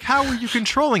sideways. He's like, how were you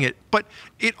controlling it? But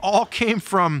it all came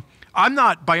from, I'm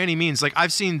not by any means, like,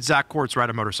 I've seen Zach Kortz ride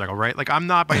a motorcycle, right? Like, I'm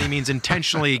not by any means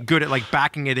intentionally good at like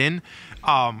backing it in.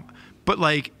 But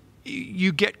like,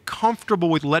 you get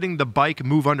comfortable with letting the bike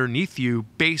move underneath you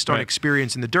based on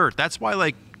experience in the dirt. That's why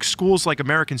like schools like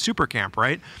American Super Camp,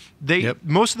 right?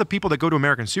 Most of the people that go to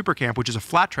American Super Camp, which is a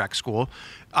flat track school,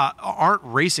 aren't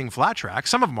racing flat track.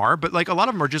 Some of them are, but like a lot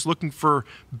of them are just looking for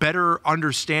better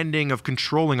understanding of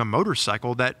controlling a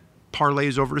motorcycle that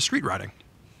parlays over to street riding.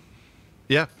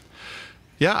 Yeah,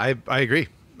 I agree.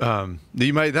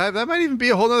 You might that might even be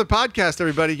a whole other podcast,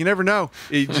 everybody. You never know.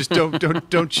 You just don't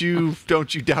you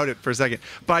doubt it for a second.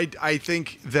 But I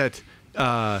think that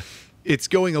it's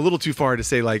going a little too far to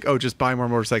say like, oh, just buy more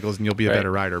motorcycles and you'll be a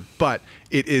better rider. But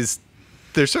there's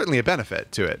certainly a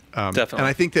benefit to it. Definitely. And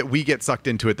I think that we get sucked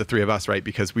into it, the three of us, right?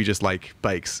 Because we just like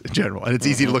bikes in general, and it's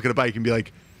easy to look at a bike and be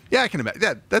like, yeah, I can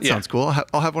imagine. That sounds cool.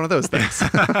 I'll have one of those things.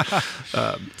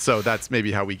 So that's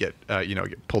maybe how we get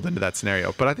pulled into that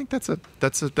scenario. But I think that's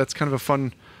kind of a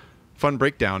fun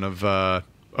breakdown of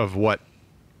what,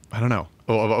 I don't know,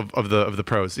 of the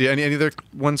pros. Yeah, any other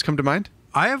ones come to mind?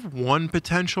 I have one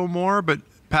potential more, but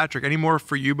Patrick, any more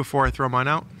for you before I throw mine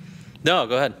out? No,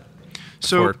 go ahead.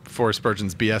 So for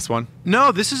Spurgeon's BS one?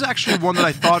 No, this is actually one that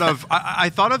I thought of. I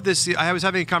thought of this. I was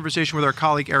having a conversation with our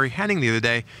colleague Ari Henning the other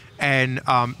day, and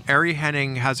Ari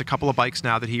Henning has a couple of bikes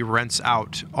now that he rents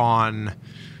out on,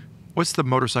 what's the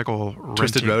motorcycle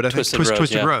Twisted renting? Road, I think.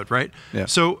 Twisted Road, right? Yeah.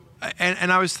 So,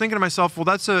 and I was thinking to myself, well,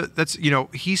 that's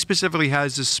he specifically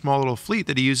has this small little fleet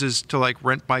that he uses to like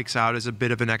rent bikes out as a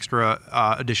bit of an extra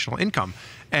additional income.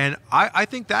 And I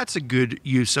think that's a good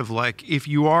use of, like, if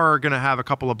you are going to have a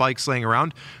couple of bikes laying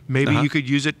around, maybe you could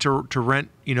use it to rent,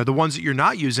 the ones that you're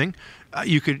not using,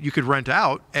 you could rent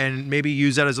out and maybe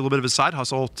use that as a little bit of a side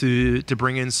hustle to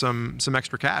bring in some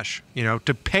extra cash,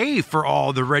 to pay for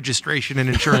all the registration and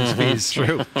insurance fees.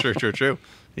 True.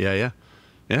 Yeah,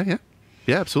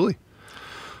 absolutely.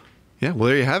 Yeah, well,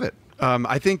 there you have it.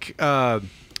 I think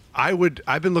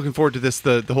I've been looking forward to this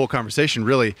the whole conversation,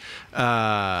 really,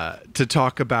 to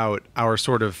talk about our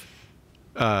sort of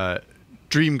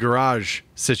dream garage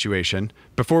situation.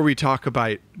 Before we talk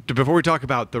about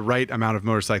the right amount of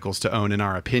motorcycles to own, in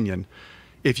our opinion,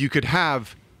 if you could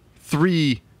have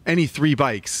any three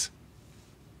bikes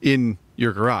in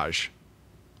your garage,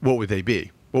 what would they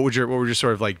be? What would your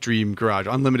sort of like dream garage,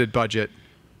 unlimited budget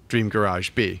dream garage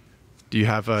be? Do you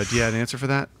have an answer for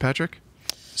that, Patrick?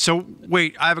 So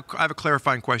wait, I have a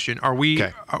clarifying question.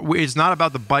 Okay. It's not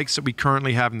about the bikes that we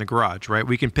currently have in the garage, right?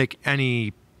 We can pick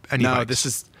any No, bikes.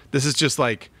 this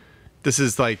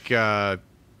is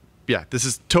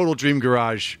total dream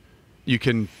garage. You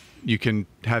can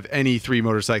have any three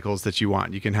motorcycles that you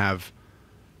want. You can have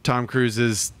Tom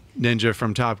Cruise's Ninja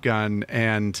from Top Gun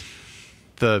and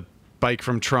the bike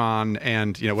from Tron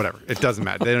and whatever. It doesn't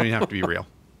matter. They don't even have to be real.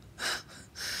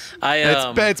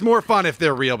 It's more fun if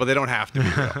they're real, but they don't have to be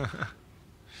real.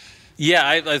 Yeah,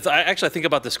 I actually think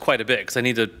about this quite a bit because I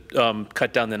need to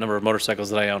cut down the number of motorcycles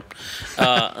that I own.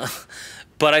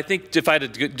 But I think if I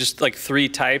had to just like 3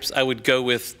 types, I would go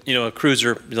with, a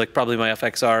cruiser, like probably my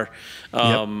FXR,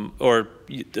 or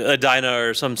a Dyna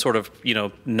or some sort of,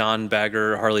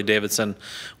 non-bagger Harley Davidson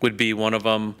would be one of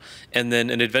them. And then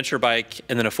an adventure bike,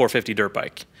 and then a 450 dirt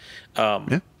bike.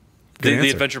 The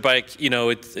adventure bike,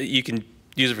 you can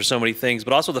use it for so many things,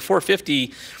 but also the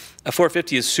 450, a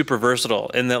 450 is super versatile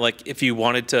in that, like, if you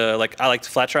wanted to, like, I like to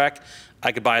flat track,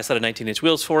 I could buy a set of 19-inch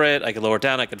wheels for it. I could lower it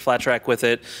down. I could flat track with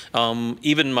it.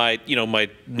 Even my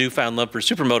newfound love for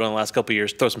supermoto in the last couple of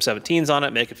years, throw some 17s on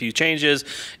it, make a few changes.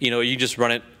 You just run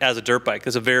it as a dirt bike.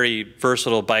 It's a very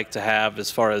versatile bike to have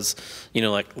as far as,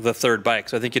 like the third bike.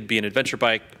 So I think it'd be an adventure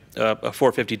bike, a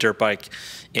 450 dirt bike,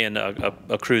 and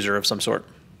a cruiser of some sort.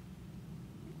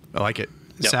 I like it.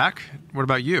 Yep. Zach, what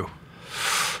about you?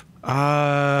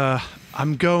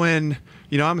 I'm going,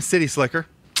 I'm a city slicker.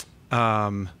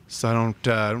 So I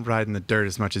don't ride in the dirt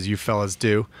as much as you fellas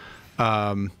do.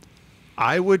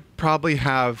 I would probably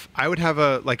have, I'd have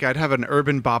an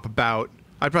urban bop about.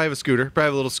 I'd probably have a scooter, probably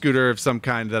have a little scooter of some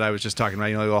kind that I was just talking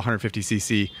about, like a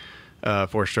 150cc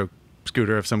 4-stroke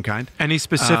scooter of some kind. Any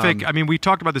specific, I mean, we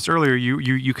talked about this earlier.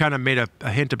 You kind of made a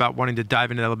hint about wanting to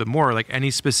dive into that a little bit more. Like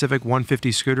any specific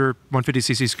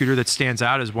 150cc scooter that stands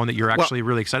out as one that you're actually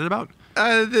really excited about?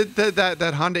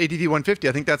 That Honda ADV 150.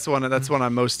 I think that's the one. That's one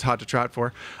I'm most hot to trot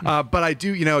for. But I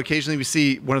do, occasionally we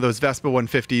see one of those Vespa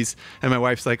 150s, and my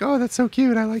wife's like, "Oh, that's so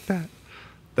cute. I like that."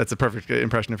 That's a perfect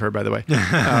impression of her, by the way.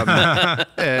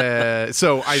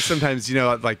 So I sometimes,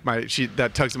 like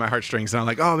that tugs at my heartstrings, and I'm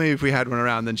like, oh, maybe if we had one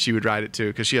around, then she would ride it too,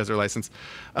 because she has her license.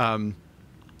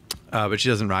 But she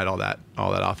doesn't ride all that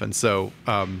often. So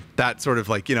that sort of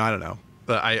like, I don't know.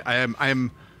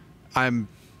 I'm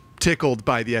tickled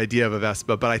by the idea of a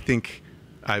Vespa, but I think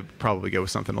I'd probably go with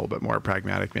something a little bit more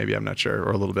pragmatic. Maybe, I'm not sure,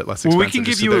 or a little bit less expensive. Well, we can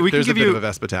give you a bit of a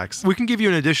Vespa tax. We can give you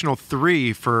an additional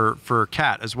 3 for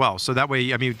Kat as well. So that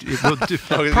way, I mean, we'll do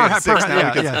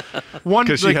one,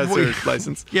 because she has her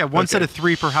license. Yeah, one set of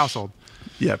 3 per household.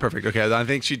 Yeah, perfect. Okay, I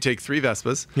think she'd take 3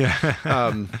 Vespas.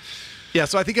 Yeah. Yeah.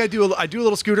 So I think I do a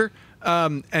little scooter,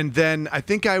 and then I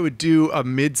think I would do a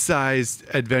mid-sized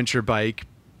adventure bike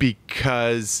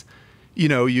because,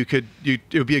 it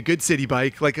would be a good city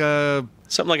bike, like a.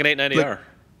 Something like an 890R.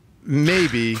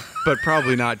 Maybe, but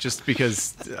probably not, just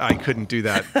because I couldn't do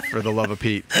that for the love of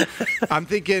Pete. I'm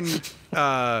thinking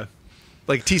like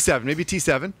T7, maybe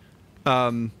T7,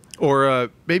 or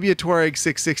maybe a Touareg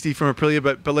 660 from Aprilia,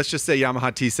 but let's just say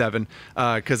Yamaha T7,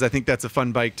 because I think that's a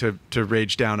fun bike to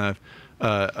rage down a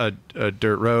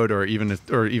dirt road or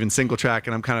even single track,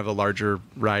 and I'm kind of a larger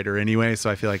rider anyway, so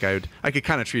I feel like I could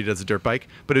kind of treat it as a dirt bike,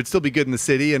 but it'd still be good in the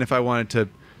city, and if I wanted to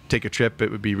take a trip, it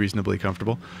would be reasonably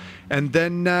comfortable. And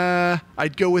then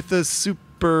I'd go with a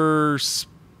super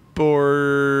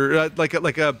sport, like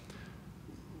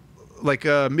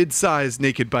a mid-sized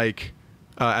naked bike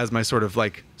as my sort of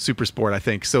like super sport, I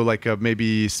think. So like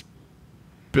maybe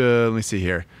let me see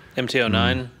here.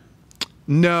 MT-09.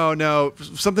 No,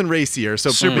 something racier.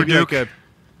 So Super Duke.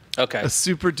 Like a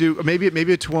Super Duke, maybe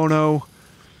a Tuono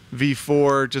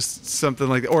V4, just something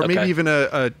like that, or maybe even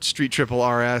a Street Triple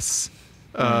RS.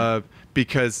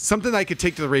 Because something I could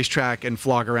take to the racetrack and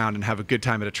flog around and have a good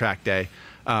time at a track day,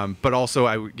 but also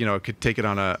I could take it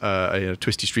on a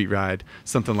twisty street ride,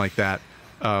 something like that.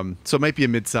 So it might be a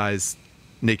mid-size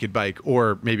naked bike,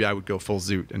 or maybe I would go full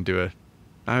zoot and do a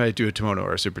Tuono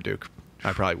or a Super Duke.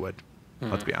 I probably would.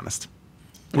 Let's be honest.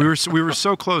 We were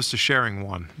so close to sharing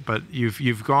one, but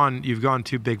you've gone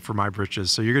too big for my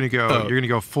britches. So you're gonna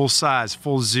go full size,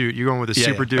 full zoot. You're going with a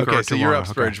Super Duke. Okay, or so you're up,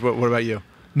 Spurge. What about you?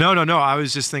 No. I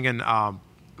was just thinking.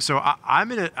 So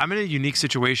I'm in a unique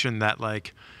situation that,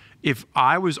 like, if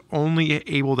I was only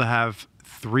able to have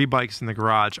 3 bikes in the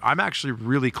garage, I'm actually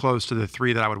really close to the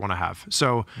 3 that I would want to have.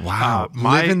 So wow,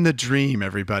 living the dream,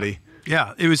 everybody.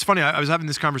 Yeah, it was funny. I was having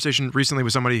this conversation recently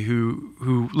with somebody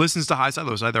who listens to Highside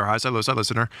Lowside. They're a Highside Lowside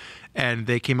listener, and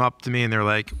they came up to me and they're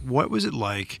like, "What was it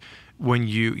like when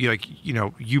you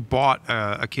bought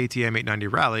a KTM 890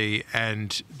 Rally,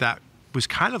 and that was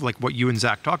kind of like what you and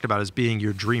Zach talked about as being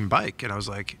your dream bike?" And I was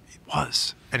like, "It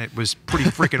was, and it was pretty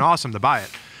freaking awesome to buy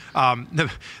it."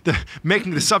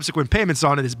 Making the subsequent payments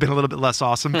on it has been a little bit less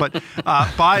awesome, but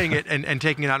buying it and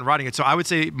taking it out and riding it. So I would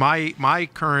say my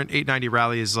current 890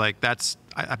 Rally is like, that's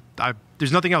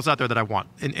there's nothing else out there that I want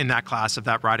in that class of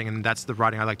that riding, and that's the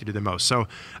riding I like to do the most. So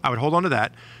I would hold on to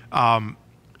that.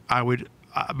 I would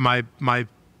my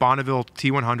Bonneville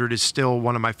T100 is still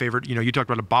one of my favorite. You talked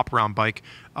about a bop around bike.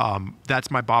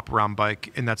 That's my bop around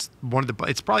bike, and that's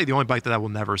it's probably the only bike that I will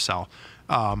never sell.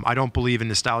 I don't believe in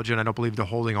nostalgia, and I don't believe in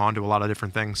holding on to a lot of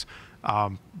different things.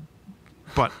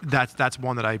 but that's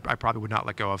one that I probably would not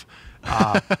let go of.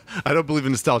 I don't believe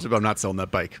in nostalgia, but I'm not selling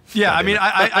that bike. Yeah, I mean,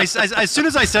 as soon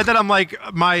as I said that, I'm like,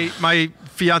 my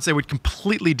fiance would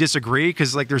completely disagree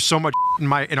because like there's so much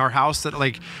in our house that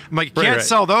like I'm like, you can't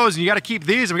sell those, and you got to keep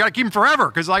these, and we got to keep them forever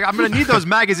because like I'm gonna need those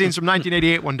magazines from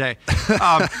 1988 one day.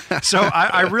 So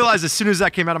I realized as soon as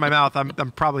that came out of my mouth,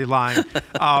 I'm probably lying.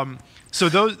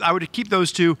 So I would keep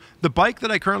those two. The bike that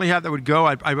I currently have that would go,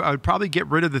 I would probably get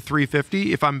rid of the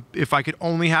 350 if I could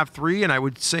only have 3, and I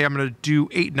would say I'm going to do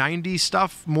 890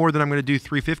 stuff more than I'm going to do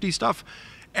 350 stuff.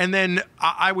 And then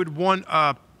I would want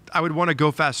a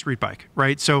go fast street bike,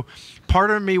 right? So part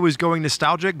of me was going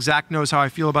nostalgic. Zach knows how I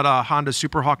feel about a Honda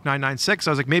Superhawk 996.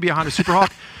 I was like, maybe a Honda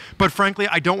Superhawk, but frankly,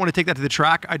 I don't want to take that to the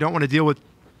track. I don't want to deal with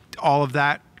all of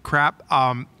that crap.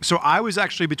 So I was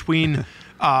actually between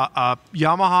a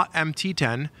Yamaha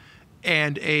MT10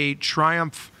 and a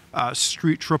Triumph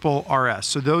Street Triple RS.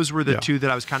 So those were the two that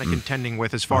I was kind of contending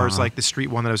with as far as like the street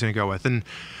one that I was going to go with. And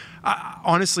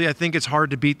honestly, I think it's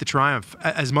hard to beat the Triumph.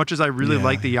 As much as I really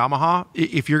like the Yamaha,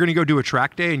 if you're going to go do a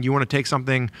track day and you want to take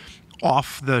something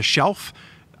off the shelf,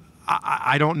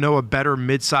 I don't know a better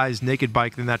mid-sized naked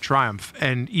bike than that Triumph.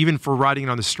 And even for riding it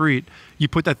on the street, you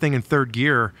put that thing in 3rd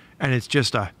gear and it's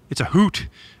just it's a hoot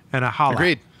and a holla.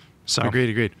 Agreed. So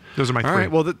agreed. Those are my 3. All right.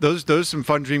 Well, those are some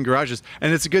fun dream garages,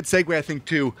 and it's a good segue, I think,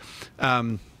 too.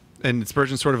 And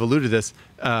Spurgeon sort of alluded to this,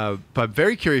 but I'm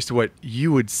very curious to what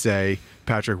you would say,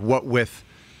 Patrick. What with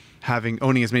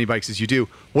owning as many bikes as you do,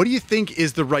 what do you think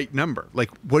is the right number? Like,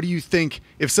 what do you think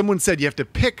if someone said you have to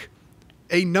pick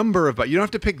a number of bikes? You don't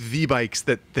have to pick the bikes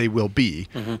that they will be,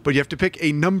 but you have to pick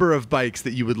a number of bikes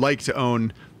that you would like to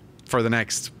own for the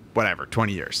next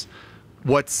 20 years.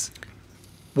 What's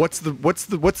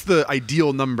the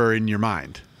ideal number in your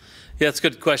mind? Yeah, it's a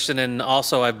good question. And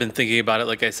also I've been thinking about it,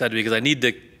 like I said, because I need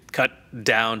to cut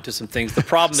down to some things. The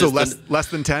problem is less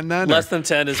than 10 then? Less than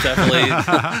 10 is definitely,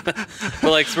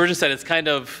 but like Spurgeon said, it's kind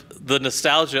of the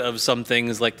nostalgia of some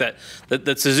things like that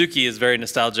Suzuki is very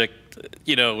nostalgic.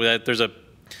 You know, there's a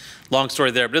long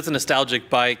story there, but it's a nostalgic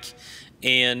bike.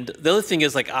 And the other thing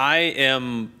is like, I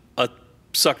am a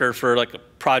sucker for like a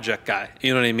project guy.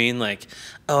 You know what I mean? Like,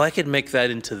 oh, I could make that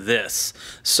into this.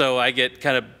 So I get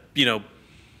kind of, you know,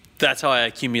 that's how I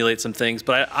accumulate some things.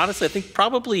 But honestly, I think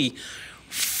probably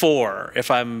 4, if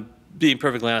I'm being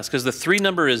perfectly honest, because the 3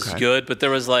 number is good, but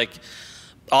there was like,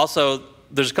 also,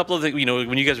 there's a couple of things, you know,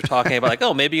 when you guys were talking about like,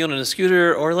 oh, maybe owning a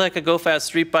scooter or like a go-fast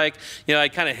street bike, you know, I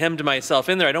kind of hemmed myself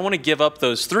in there. I don't want to give up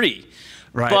those 3.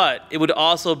 Right. But it would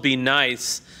also be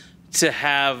nice to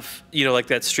have, you know, like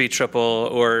that street triple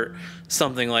or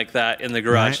something like that in the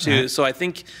garage too. So I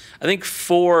think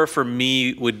 4 for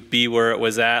me would be where it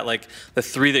was at. Like the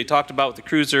 3 they talked about with the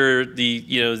cruiser, the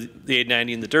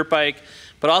 890 and the dirt bike,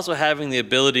 but also having the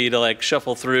ability to like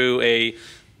shuffle through a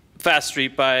fast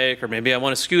street bike, or maybe I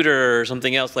want a scooter or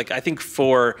something else. Like I think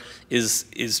 4 is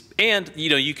and you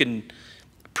know, you can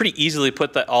pretty easily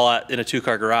put that all out in a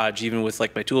 2-car garage, even with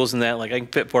like my tools and that. Like I can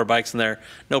fit 4 bikes in there,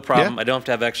 no problem. I don't have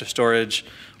to have extra storage.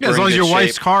 Yeah, as long as your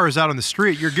wife's car is out on the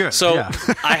street, you're good. So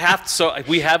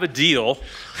we have a deal,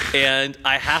 and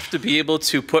I have to be able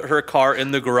to put her car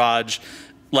in the garage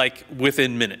like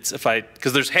within minutes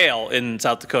because there's hail in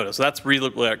South Dakota. So that's really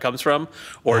where it comes from,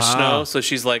 or snow. So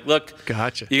she's like, look,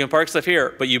 gotcha. You can park stuff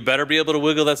here, but you better be able to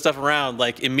wiggle that stuff around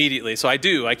like immediately. So I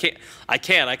do. I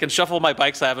can shuffle my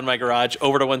bikes I have in my garage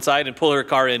over to one side and pull her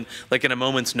car in like in a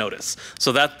moment's notice.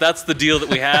 So that's the deal that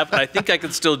we have. And I think I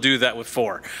can still do that with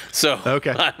 4. So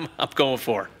I'm going with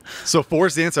 4. So 4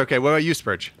 is the answer. Okay. What about you,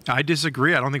 Spurge? I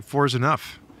disagree. I don't think 4 is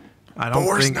enough. I don't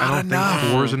think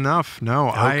 4 is enough. No.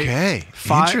 Okay.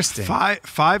 Interesting.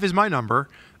 5 is my number.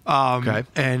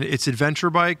 And it's adventure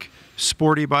bike,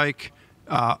 sporty bike,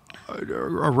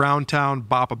 around town,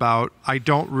 bop about. I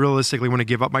don't realistically want to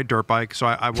give up my dirt bike, so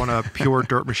I want a pure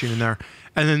dirt machine in there.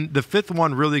 And then the 5th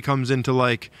one really comes into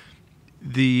like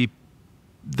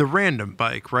the random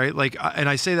bike, right? Like, and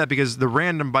I say that because the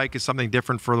random bike is something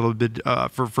different for a little bit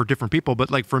for different people.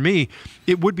 But like for me,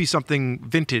 it would be something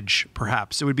vintage,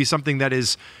 perhaps. It would be something that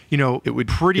is, you know,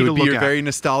 pretty to look at. Very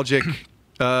nostalgic.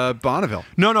 Bonneville.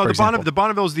 No, the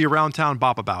Bonneville is the around town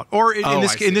bop about. Or in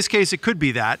this case, it could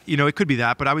be that. You know, it could be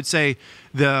that. But I would say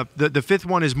the 5th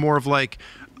one is more of like,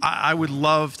 I would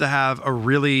love to have a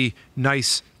really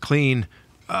nice, clean,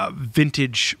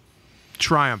 vintage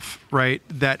Triumph, right?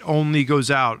 That only goes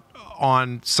out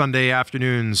on Sunday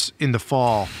afternoons in the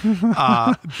fall,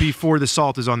 before the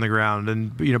salt is on the ground,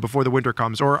 and you know, before the winter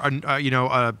comes, or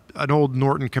an old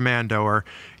Norton Commando, or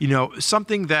you know,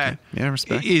 something that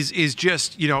is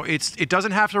just, you know, it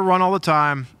doesn't have to run all the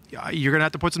time. you're going to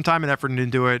have to put some time and effort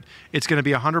into it. It's going to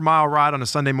be a 100-mile ride on a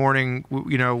Sunday morning,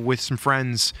 with some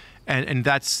friends, and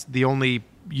that's the only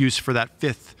use for that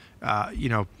fifth,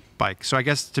 bike. So I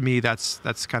guess to me, that's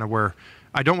kind of where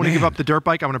I don't want to give up the dirt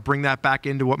bike. I want to bring that back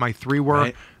into what my 3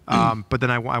 were, right. But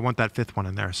then I want that 5th one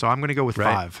in there. So I'm going to go with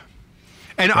 5.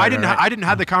 And I didn't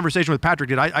have the conversation with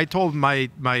Patrick. I told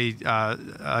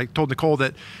I told Nicole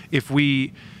that if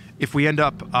we end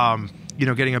up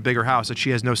getting a bigger house, that she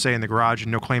has no say in the garage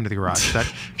and no claim to the garage.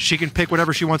 That she can pick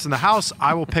whatever she wants in the house.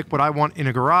 I will pick what I want in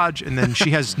a garage, and then she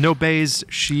has no bays.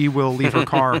 She will leave her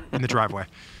car in the driveway.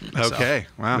 Okay.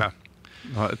 So, wow. Yeah.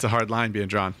 Well, it's a hard line being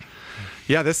drawn.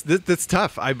 Yeah, that's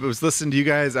tough. I was listening to you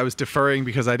guys. I was deferring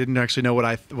because I didn't actually know what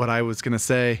I was going to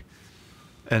say,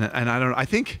 and I don't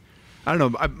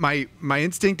know. My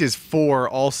instinct is 4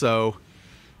 also,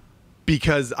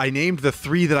 because I named the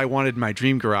 3 that I wanted in my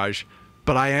dream garage,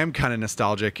 but I am kind of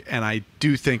nostalgic, and I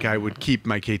do think I would keep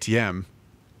my KTM,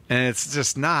 and it's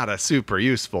just not a super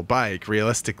useful bike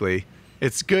realistically.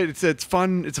 It's good. It's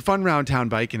fun. It's a fun round town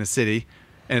bike in a city,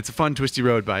 and it's a fun twisty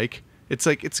road bike. It's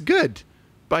a good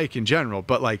bike in general,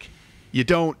 but like you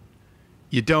don't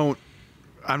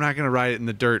I'm not going to ride it in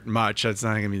the dirt much. It's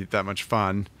not going to be that much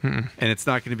fun. And it's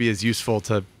not going to be as useful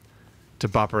to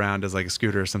bop around as like a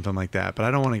scooter or something like that, but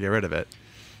I don't want to get rid of it.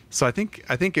 So I think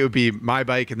it would be my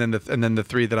bike and then the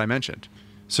 3 that I mentioned.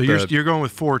 So you're going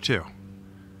with 4 too.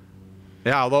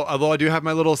 Yeah, although I do have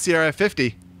my little CRF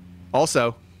 50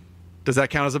 also. Does that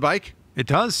count as a bike? It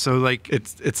does. So like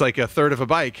it's like a third of a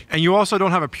bike. And you also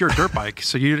don't have a pure dirt bike,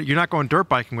 so you're not going dirt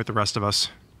biking with the rest of us.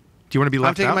 Do you want to be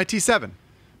left out? I'm taking my T7.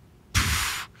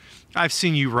 I've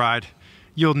seen you ride.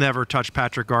 You'll never touch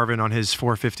Patrick Garvin on his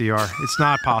 450R. It's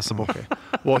not possible. Okay.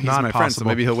 Well, he's not my friend, so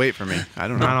maybe he'll wait for me. I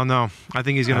don't know. I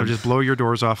think he's going to just blow your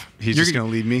doors off. He's just going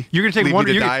to leave me. You're going to take leave one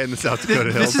me to die in the South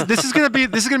Dakota hills. This is going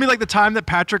to be like the time that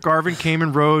Patrick Garvin came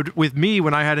and rode with me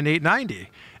when I had an 890.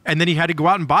 And then he had to go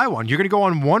out and buy one. You're going to go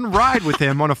on one ride with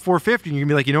him on a 450, and you're going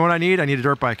to be like, you know what I need? I need a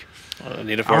dirt bike. I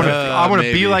need a 450. I want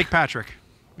to be like Patrick.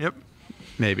 Yep.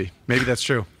 Maybe that's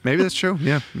true.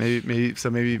 Yeah. Maybe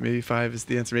 5 is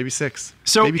the answer. Maybe 6.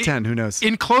 So maybe 10. Who knows?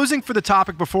 In closing for the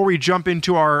topic, before we jump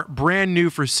into our brand new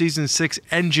for season 6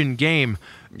 engine game,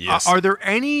 yes. Are there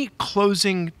any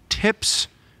closing tips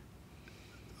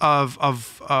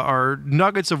of our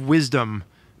nuggets of wisdom,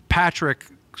 Patrick,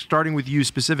 starting with you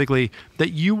specifically,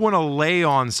 that you want to lay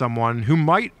on someone who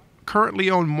might currently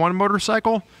own 1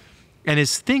 motorcycle and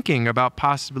is thinking about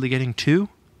possibly getting 2,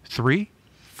 3,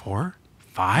 4,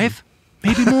 5,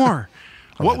 maybe more?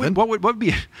 what would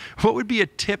be a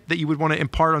tip that you would want to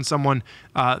impart on someone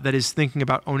that is thinking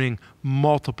about owning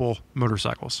multiple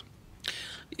motorcycles?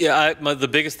 Yeah, the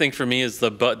biggest thing for me is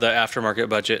the aftermarket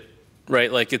budget.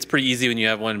 Right, like it's pretty easy when you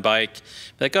have one bike,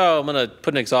 like, oh, I'm gonna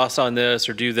put an exhaust on this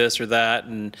or do this or that,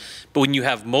 but when you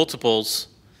have multiples,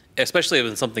 especially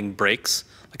when something breaks,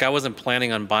 like I wasn't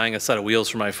planning on buying a set of wheels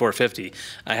for my 450.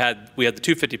 We had the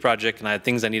 250 project, and I had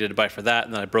things I needed to buy for that,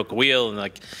 and then I broke a wheel,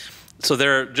 and so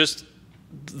they're just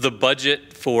the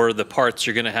budget for the parts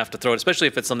you're gonna have to throw it, especially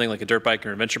if it's something like a dirt bike or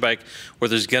an adventure bike, where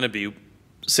there's gonna be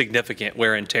significant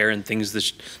wear and tear and things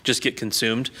that just get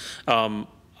consumed.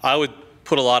 I would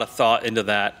put a lot of thought into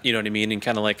that, you know what I mean, and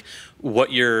kind of like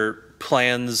what your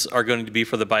plans are going to be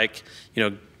for the bike,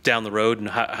 down the road, and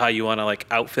how you want to like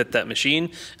outfit that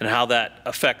machine and how that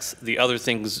affects the other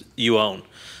things you own,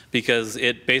 because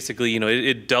it basically,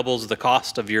 it doubles the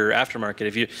cost of your aftermarket.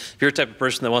 If you're a type of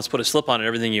person that wants to put a slip on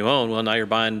everything you own, well, now you're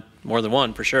buying more than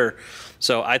one for sure.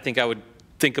 So I think I would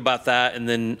think about that, and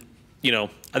then,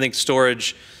 I think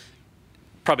storage.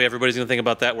 Probably everybody's going to think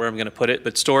about that, where I'm going to put it,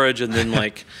 but storage, and then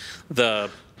like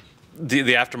the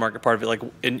aftermarket part of it, like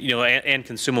and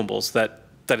consumables that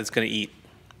it's going to eat.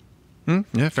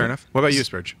 Yeah, fair enough. What about you,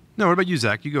 Spurge? No, what about you,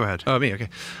 Zach? You go ahead. Oh, me. Okay.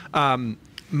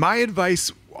 My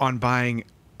advice on buying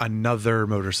another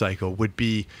motorcycle would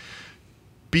be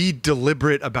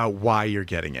deliberate about why you're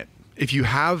getting it. If you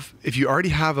already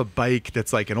have a bike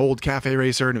that's like an old cafe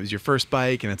racer and it was your first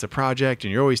bike and it's a project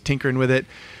and you're always tinkering with it,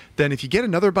 then if you get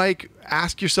another bike,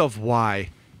 ask yourself why.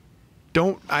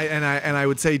 I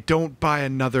would say don't buy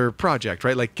another project,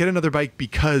 right? Like get another bike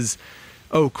because,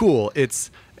 oh, cool,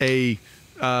 it's a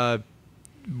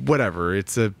whatever.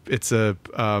 It's a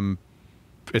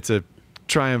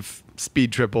Triumph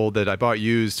Speed Triple that I bought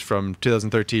used from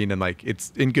 2013, and like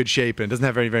it's in good shape and it doesn't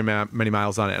have very many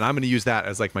miles on it, and I'm going to use that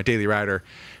as like my daily rider,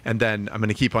 and then I'm going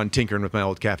to keep on tinkering with my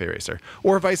old cafe racer.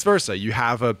 Or vice versa, you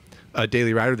have a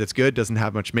daily rider that's good, doesn't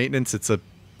have much maintenance, it's a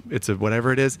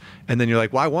whatever it is, and then you're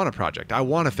like, well, I want a project, I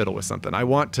want to fiddle with something, I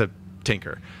want to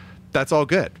tinker. That's all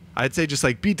good. I'd say just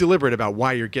like be deliberate about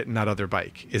why you're getting that other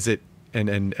bike. Is it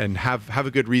and have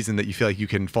a good reason that you feel like you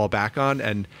can fall back on,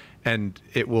 and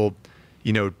it will,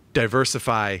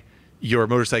 diversify your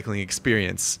motorcycling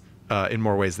experience in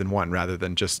more ways than one, rather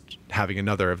than just having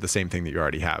another of the same thing that you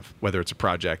already have, whether it's a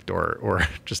project or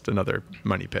just another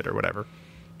money pit or whatever.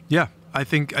 Yeah, I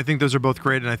think those are both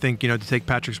great, and I think to take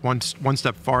Patrick's one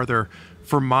step farther,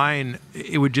 for mine,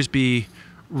 it would just be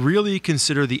really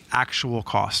consider the actual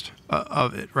cost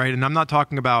of it, right? And I'm not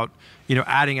talking about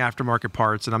adding aftermarket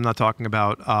parts, and I'm not talking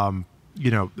about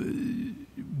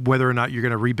whether or not you're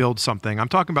going to rebuild something. I'm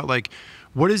talking about like,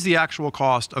 what is the actual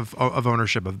cost of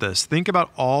ownership of this? Think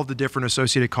about all the different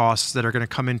associated costs that are going to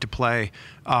come into play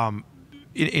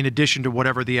in addition to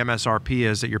whatever the MSRP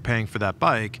is that you're paying for that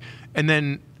bike. And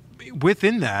then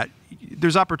within that,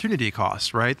 there's opportunity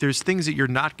costs, right? There's things that you're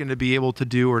not going to be able to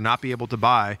do or not be able to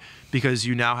buy because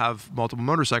you now have multiple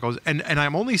motorcycles. And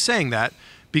I'm only saying that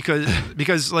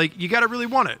because like you got to really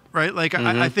want it, right? Like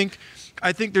I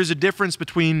think there's a difference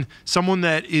between someone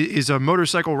that is a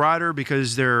motorcycle rider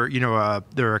because they're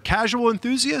a casual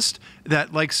enthusiast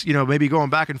that likes maybe going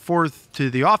back and forth to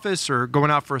the office or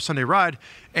going out for a Sunday ride,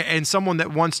 and someone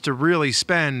that wants to really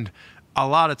spend a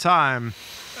lot of time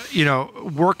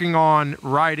working on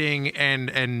riding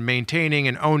and maintaining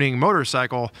and owning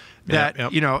motorcycle that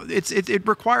it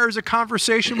requires a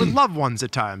conversation with loved ones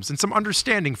at times and some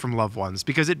understanding from loved ones,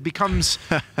 because it becomes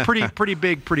pretty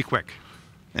big pretty quick.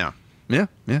 Yeah,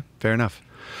 fair enough.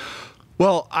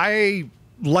 Well, I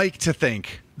like to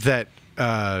think that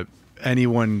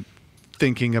anyone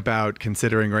thinking about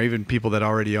considering, or even people that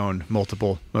already own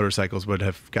multiple motorcycles, would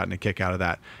have gotten a kick out of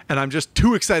that. And I'm just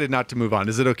too excited not to move on.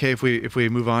 Is it okay if we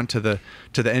move on to the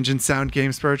engine sound game,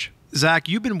 Spurg? Zach,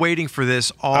 you've been waiting for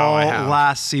this all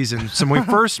last season. So when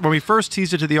we first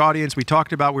teased it to the audience, we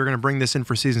talked about we were going to bring this in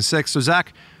for season 6. So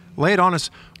Zach, lay it on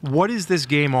us. What is this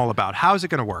game all about? How is it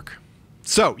going to work?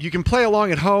 So you can play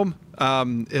along at home.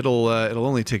 It'll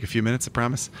only take a few minutes, I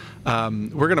promise. We're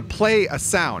going to play a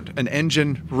sound, an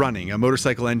engine running, a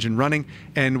motorcycle engine running,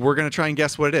 and we're going to try and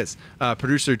guess what it is.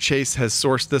 Producer Chase has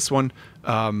sourced this one.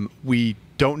 We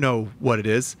don't know what it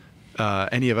is,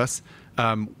 any of us.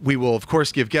 We will, of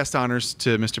course, give guest honors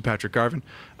to Mr. Patrick Garvin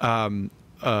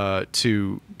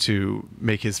to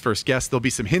make his first guess. There'll be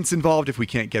some hints involved if we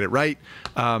can't get it right,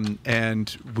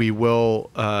 and we will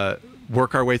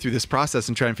work our way through this process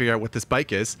and try and figure out what this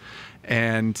bike is.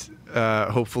 And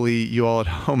hopefully you all at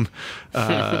home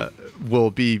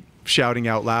will be shouting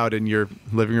out loud in your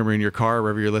living room or in your car,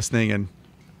 wherever you're listening, and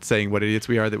saying what idiots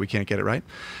we are that we can't get it right.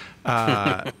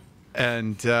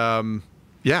 And then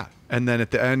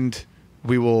at the end,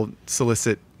 we will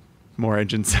solicit more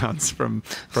engine sounds from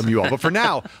you all. But for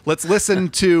now, let's listen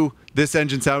to this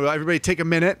engine sound. Everybody take a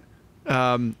minute.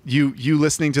 You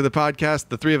listening to the podcast,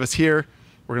 the three of us here,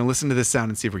 we're going to listen to this sound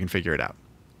and see if we can figure it out.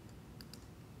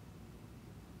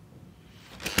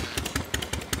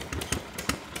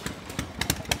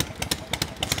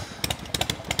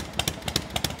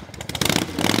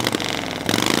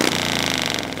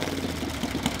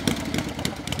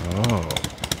 Oh.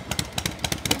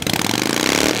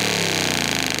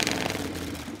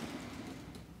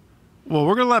 Well,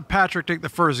 we're gonna let Patrick take the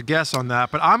first guess on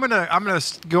that, but I'm gonna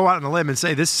go out on a limb and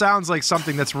say this sounds like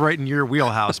something that's right in your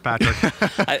wheelhouse, Patrick.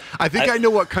 I think I know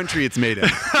what country it's made in,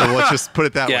 so let's just put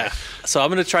it that way. So I'm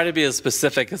gonna try to be as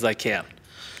specific as I can.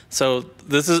 So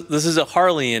this is a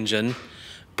Harley engine,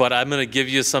 but I'm gonna give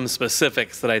you some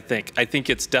specifics that I think. I think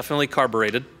it's definitely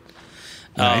carbureted.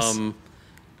 Nice.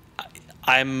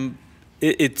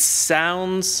 It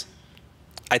sounds.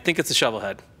 I think it's a shovel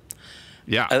head.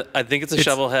 Yeah, I think it's a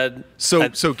shovel head.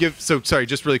 Sorry,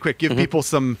 just really quick, give people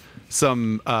some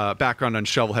background on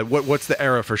shovel head. What's the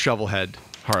era for shovel head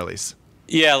Harleys?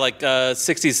 Yeah, like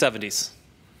 60s, 70s.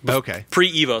 Okay.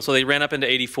 Pre-Evo, so they ran up into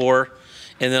 84,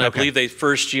 and then I believe they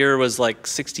first year was like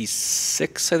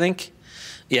 66, I think.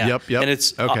 Yeah. Yep. And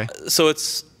it's so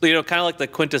it's kind of like the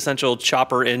quintessential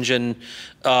chopper engine.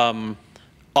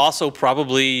 Also,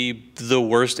 probably the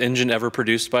worst engine ever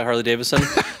produced by Harley Davidson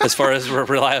as far as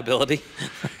reliability.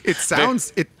 It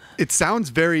sounds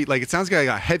very like, it sounds like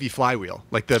a heavy flywheel.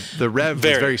 Like the rev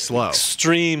is very slow.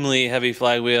 Extremely heavy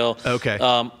flywheel. Okay.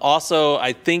 Also,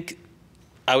 I think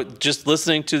just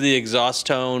listening to the exhaust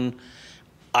tone,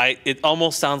 it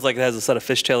almost sounds like it has a set of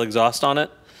fishtail exhaust on it.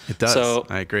 It does. So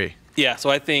I agree. Yeah, so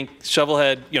I think shovel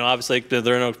head. Obviously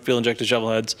there are no fuel injected shovel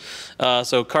heads.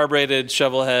 So carbureted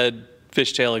shovel head,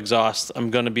 fishtail exhaust.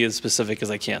 I'm going to be as specific as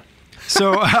I can.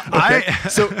 So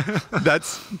so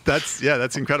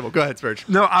that's incredible. Go ahead, Spurg.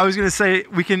 No, I was going to say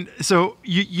we can. So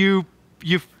you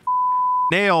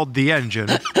nailed the engine.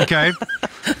 Okay.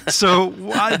 So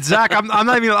Zach, I'm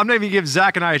not even going to give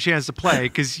Zach and I a chance to play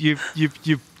because you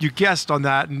guessed on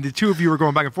that, and the two of you were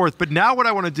going back and forth. But now what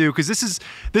I want to do, because this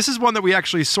is one that we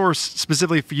actually sourced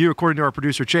specifically for you, according to our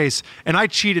producer Chase, and I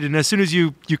cheated, and as soon as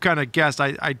you kind of guessed,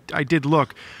 I did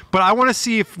look. But I want to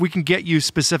see if we can get you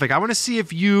specific. I want to see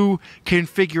if you can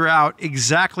figure out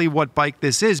exactly what bike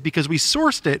this is, because we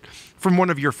sourced it from one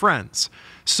of your friends.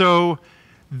 So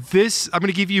I'm going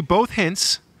to give you both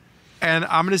hints, and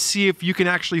I'm going to see if you can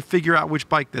actually figure out which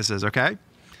bike this is, okay?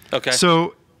 Okay.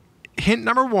 So hint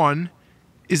number one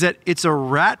is that it's a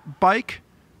rat bike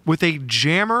with a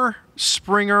jammer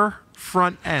Springer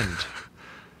front end.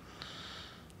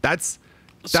 That's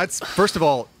first of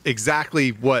all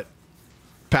exactly what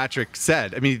Patrick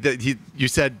said. I mean, you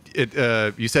said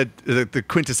the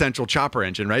quintessential chopper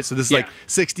engine, right? So this is like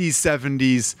 60s,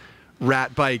 70s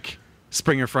rat bike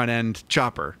Springer front end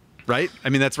chopper, right? I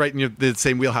mean, that's right in the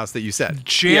same wheelhouse that you said. A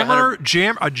jammer,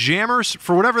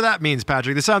 for whatever that means,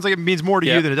 Patrick. This sounds like it means more to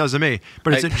you than it does to me.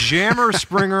 But it's a jammer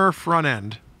Springer front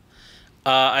end.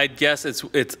 I guess it's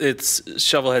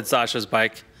Shovelhead Sasha's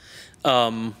bike.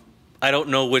 I don't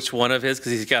know which one of his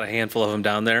because he's got a handful of them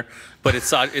down there, but it's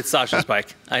Sasha's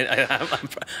bike.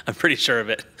 I'm pretty sure of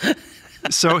it.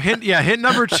 So hint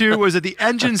number two was that the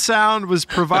engine sound was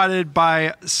provided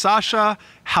by Sasha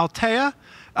Haltea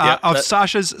of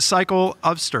Sasha's Cycle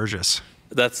of Sturgis.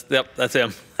 That's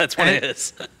him. That's what it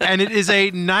is. And it is a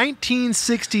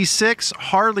 1966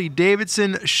 Harley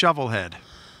Davidson Shovelhead.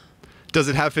 Does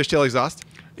it have fishtail exhaust?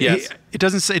 Yes. It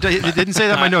doesn't say. It didn't say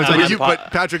that in my notes.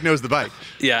 But Patrick knows the bike.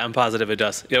 Yeah, I'm positive it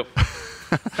does. Yep.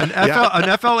 An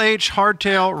FLH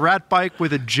hardtail rat bike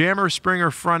with a jammer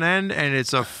Springer front end, and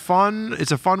it's a fun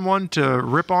one to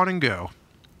rip on and go.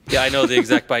 Yeah, I know the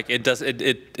exact bike. It does.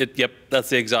 Yep, that's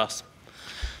the exhaust.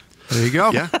 There you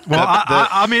go. Yeah. Well,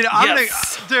 I mean,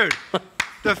 dude.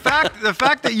 The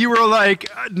fact that you were like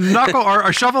knuckle or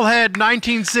Shovelhead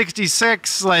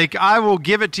 1966, like I will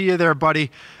give it to you there,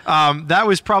 buddy. That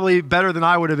was probably better than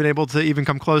I would have been able to even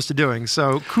come close to doing.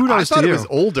 So kudos to you. I thought it was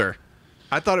older.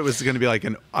 I thought it was going to be like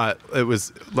it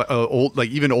was old, like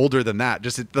even older than that.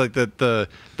 Just like the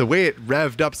way it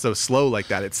revved up so slow like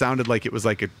that, it sounded like it was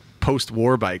like a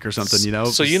post-war bike or something, you know.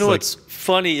 So you know what's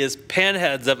funny is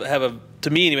panheads have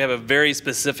a very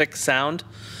specific sound.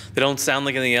 They don't sound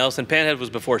like anything else. And panhead was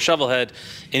before shovelhead,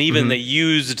 and even they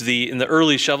used in the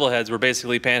early shovelheads were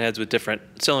basically panheads with different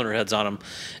cylinder heads on them,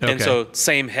 and so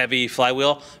same heavy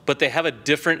flywheel, but they have a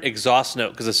different exhaust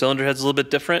note because the cylinder head's a little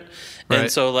bit different, and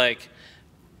so like.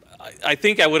 I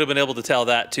think I would have been able to tell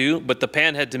that too, but the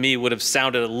panhead to me would have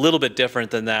sounded a little bit different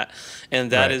than that,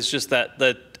 and that is just that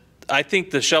I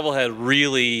think the shovelhead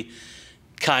really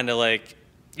kind of like,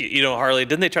 you know, Harley,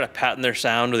 didn't they try to patent their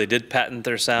sound, or they did patent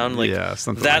their sound? Like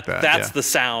something like that. That's the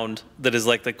sound that is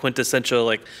like the quintessential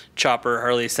like chopper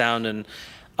Harley sound, and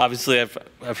obviously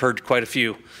I've heard quite a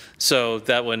few, so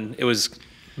that one it was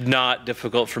not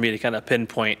difficult for me to kind of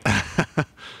pinpoint.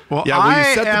 Well, you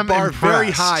set the bar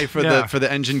very high for the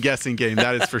engine guessing game.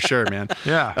 That is for sure, man.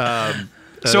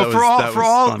 So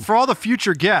for all the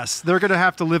future guests, they're going to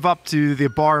have to live up to the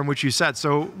bar in which you set.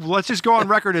 So let's just go on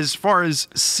record as far as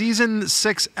season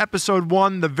 6, episode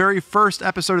 1, the very first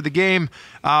episode of the game.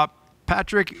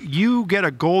 Patrick, you get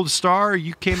a gold star.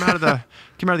 You came out of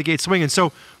the gate swinging.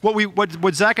 So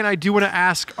what Zach and I do want to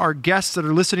ask our guests that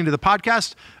are listening to the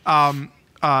podcast.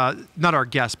 Not our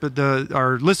guests, but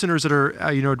our listeners that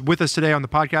are with us today on the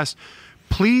podcast.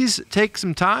 Please take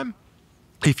some time.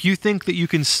 If you think that you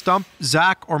can stump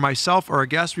Zach or myself or a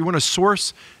guest, we want to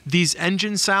source these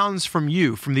engine sounds from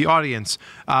you, from the audience.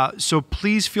 So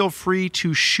please feel free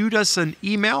to shoot us an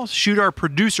email. Shoot our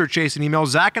producer Chase an email.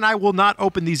 Zach and I will not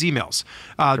open these emails.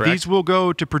 These will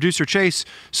go to producer Chase.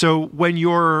 So when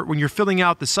you're filling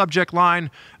out the subject line,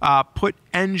 put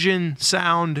engine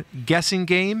sound guessing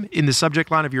game in the subject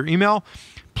line of your email.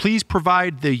 Please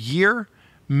provide the year,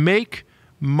 make,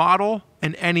 model,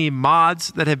 and any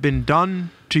mods that have been done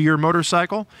to your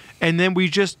motorcycle. And then we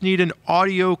just need an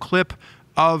audio clip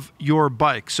of your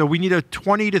bike. So we need a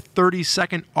 20 to 30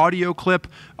 second audio clip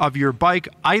of your bike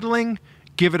idling.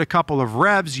 Give it a couple of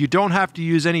revs. You don't have to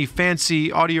use any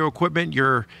fancy audio equipment.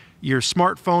 Your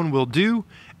smartphone will do.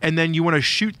 And then you want to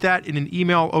shoot that in an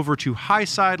email over to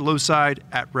Highside, Lowside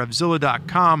at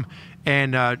RevZilla.com.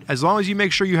 And as long as you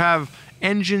make sure you have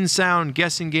engine sound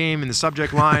guessing game in the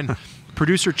subject line,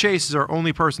 producer Chase is our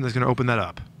only person that's going to open that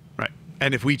up. Right.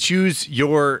 And if we choose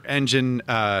your engine,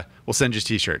 we'll send you a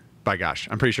T-shirt. By gosh,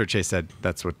 I'm pretty sure Chase said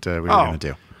that's what we were going to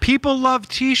do. People love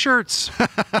T-shirts.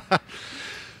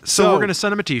 So we're going to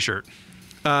send him a T-shirt.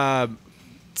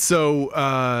 So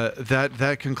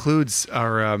that concludes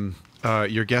our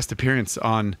your guest appearance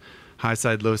on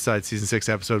Highside, Lowside, Season 6,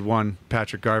 Episode 1.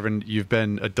 Patrick Garvin, you've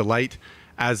been a delight.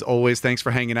 As always, thanks for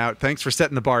hanging out. Thanks for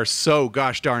setting the bar so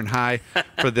gosh darn high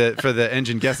for the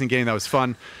engine guessing game. That was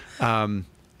fun.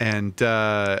 And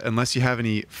unless you have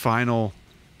any final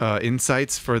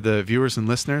insights for the viewers and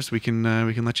listeners, we can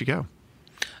let you go.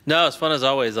 No, it's fun as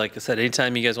always. Like I said,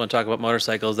 anytime you guys want to talk about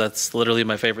motorcycles, that's literally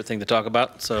my favorite thing to talk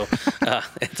about. So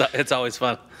it's always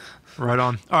fun. Right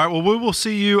on. All right. Well, we will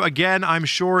see you again, I'm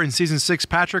sure, in Season 6,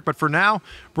 Patrick. But for now,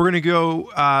 we're going to go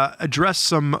address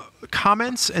some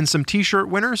comments and some T-shirt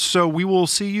winners. So we will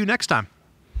see you next time.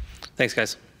 Thanks,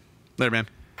 guys. Later, man.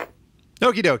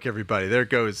 Okie doke, everybody. There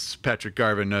goes Patrick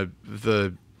Garvin,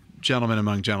 the gentleman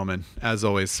among gentlemen, as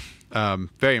always.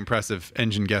 Very impressive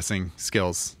engine guessing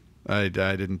skills. I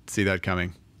didn't see that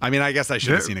coming. I mean, I guess I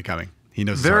should have seen it coming. He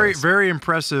knows. Very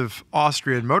impressive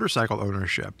Austrian motorcycle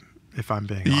ownership, if I'm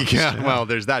being honest. Yeah, well,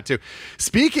 there's that too.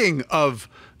 Speaking of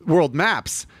world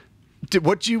maps,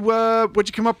 what'd you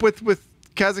come up with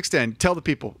Kazakhstan? Tell the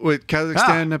people. Was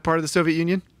Kazakhstan a part of the Soviet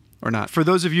Union or not? For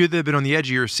those of you that have been on the edge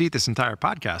of your seat this entire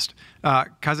podcast,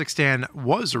 Kazakhstan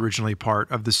was originally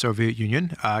part of the Soviet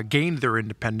Union, gained their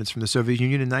independence from the Soviet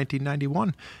Union in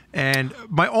 1991. And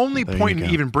my only point in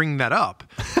even bringing that up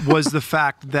was the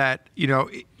fact that,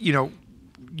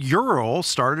 Ural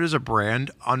started as a brand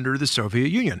under the Soviet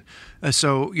Union.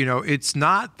 So, it's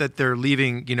not that they're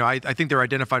leaving, I think they're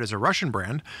identified as a Russian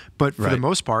brand, but for the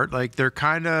most part, like they're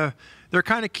kind of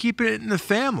keeping it in the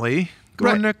family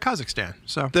going to Kazakhstan.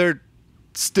 So they're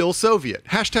still Soviet.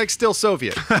 Hashtag still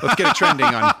Soviet. Let's get it trending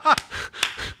on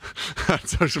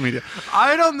social media.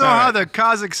 I don't know how the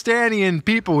Kazakhstanian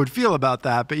people would feel about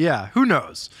that, but yeah, who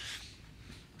knows?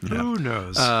 Yeah. Who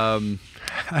knows?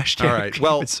 Hashtag all right.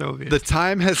 Well, Soviet. The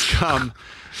time has come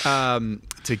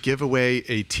to give away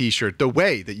a T-shirt. The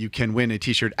way that you can win a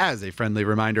T-shirt, as a friendly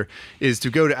reminder, is to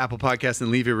go to Apple Podcasts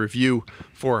and leave a review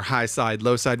for Highside,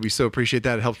 Lowside. We so appreciate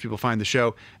that. It helps people find the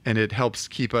show, and it helps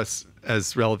keep us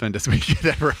as relevant as we could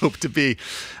ever hope to be.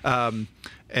 And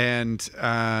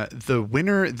the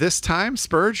winner this time,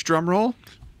 Spurge, drum roll.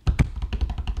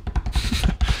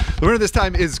 The winner this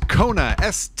time is Kona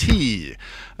ST.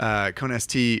 Kona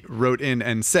ST wrote in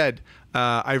and said,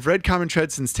 I've read Common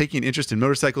Tread since taking an interest in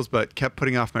motorcycles, but kept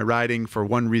putting off my riding for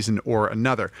one reason or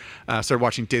another. Started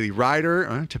watching Daily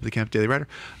Rider, tip of the camp, Daily Rider,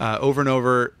 over and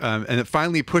over, and it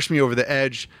finally pushed me over the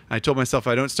edge. I told myself if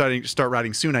I don't start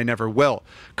riding soon, I never will.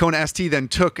 Kona ST then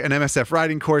took an MSF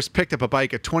riding course, picked up a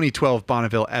bike, a 2012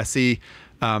 Bonneville SE,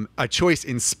 a choice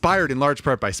inspired in large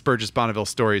part by Spurge's Bonneville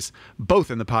stories, both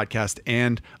in the podcast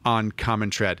and on Common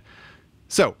Tread.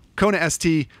 So, Kona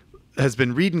ST has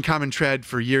been reading Common Tread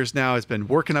for years now, has been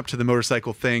working up to the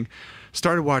motorcycle thing,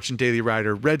 started watching Daily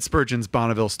Rider, read Spurgeon's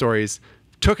Bonneville stories,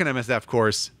 took an MSF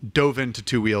course, dove into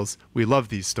two wheels. We love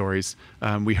these stories.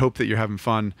 We hope that you're having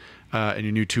fun in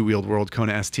your new two-wheeled world,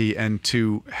 Kona ST, and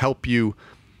to help you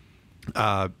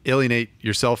alienate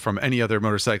yourself from any other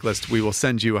motorcyclist, we will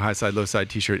send you a Highside, Lowside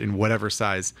T-shirt in whatever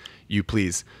size you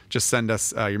please. Just send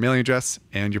us your mailing address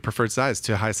and your preferred size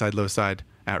to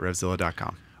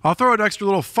highsidelowside@RevZilla.com. I'll throw an extra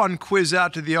little fun quiz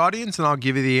out to the audience, and I'll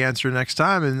give you the answer next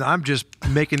time. And I'm just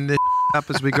making this up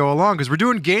as we go along because we're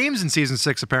doing games in Season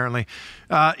 6, apparently.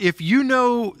 If you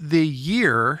know the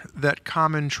year that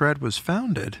Common Tread was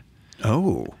founded,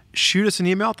 shoot us an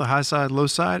email to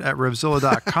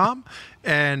highsidelowside@RevZilla.com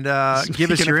and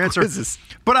give us your answer. Quizzes.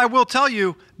 But I will tell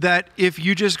you that if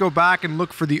you just go back and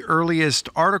look for the earliest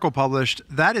article published,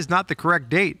 that is not the correct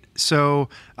date. So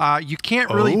you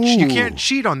can't really you can't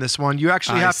cheat on this one. You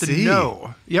actually have to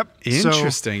know. Yep.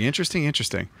 Interesting.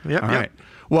 Yep. All right.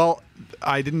 Well,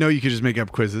 I didn't know you could just make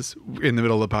up quizzes in the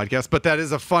middle of the podcast, but that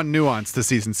is a fun nuance to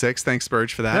Season 6. Thanks,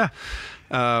 Spurge, for that.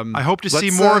 Yeah. I hope to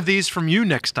see more of these from you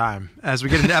next time as we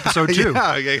get into episode 2. Yeah,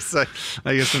 I guess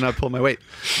I'm not pulling my weight.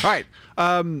 All right.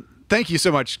 Thank you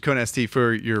so much, Kona ST,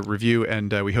 for your review,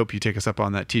 and we hope you take us up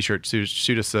on that T-shirt.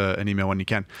 Shoot us an email when you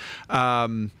can.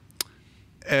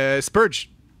 Spurge,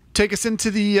 take us into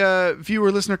the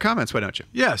viewer-listener comments, why don't you?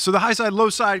 Yeah, so the Highside,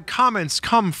 Lowside comments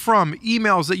come from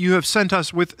emails that you have sent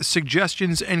us with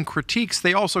suggestions and critiques.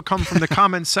 They also come from the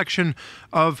comments section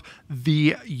of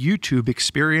the YouTube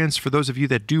experience for those of you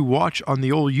that do watch on the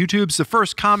old YouTubes. The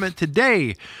first comment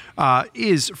today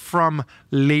is from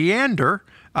Leander.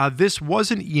 This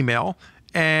was an email,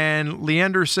 and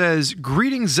Leander says,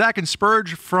 "Greetings, Zack and Spurg,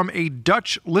 from a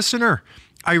Dutch listener.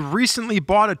 I recently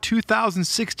bought a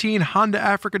 2016 Honda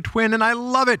Africa Twin, and I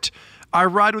love it. I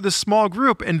ride with a small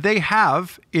group, and they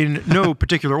have, in no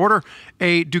particular order,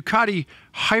 a Ducati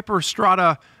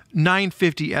Hyperstrada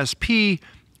 950 SP,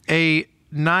 a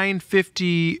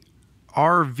 950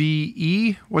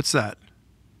 RVE. What's that?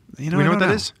 You Do we know what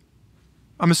that is?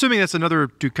 I'm assuming that's another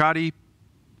Ducati,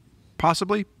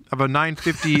 possibly, of a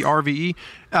 950 RVE.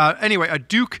 Anyway, a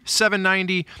Duke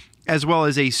 790, as well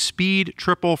as a Speed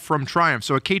Triple from Triumph.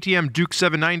 So a KTM Duke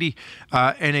 790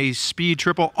 and a Speed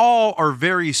Triple, all are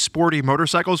very sporty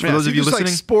motorcycles for those of you listening.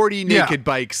 Like sporty naked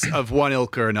bikes of one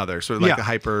ilk or another, sort of like a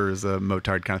Hyper is a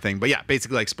motard kind of thing. But yeah,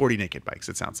 basically like sporty naked bikes,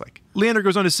 it sounds like. Leander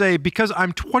goes on to say, because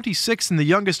I'm 26 and the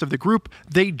youngest of the group,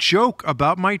 they joke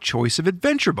about my choice of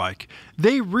adventure bike.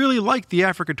 They really like the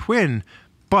Africa Twin,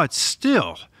 but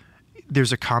still,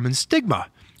 there's a common stigma.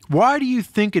 Why do you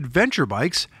think adventure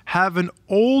bikes have an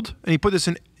old, and he put this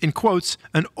in quotes,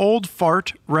 an old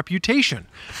fart reputation?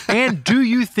 And do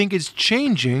you think it's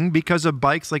changing because of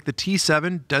bikes like the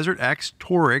T7, Desert X,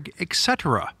 Touareg,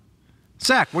 etc.?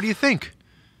 Zach, what do you think?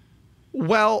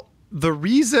 Well, the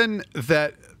reason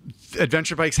that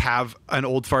adventure bikes have an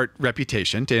old fart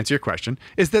reputation, to answer your question,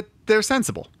 is that they're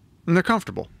sensible and they're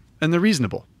comfortable and they're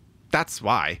reasonable. That's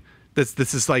why.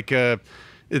 This is like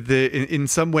in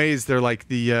some ways they're like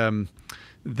the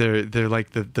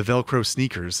like the Velcro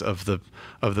sneakers of the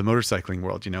motorcycling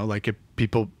world, you know, like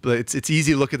it's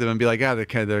easy to look at them and be like, they're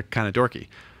kind of dorky.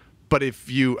 But if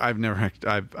you, I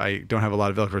don't have a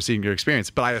lot of Velcro sneaker experience,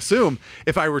 but I assume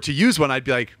if I were to use one, I'd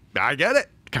be like, I get it,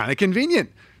 kind of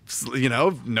convenient. You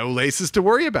know, no laces to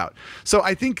worry about. So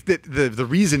I think that the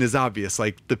reason is obvious.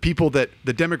 Like the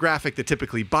demographic that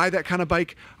typically buy that kind of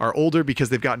bike are older because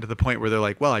they've gotten to the point where they're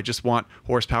like, well, I just want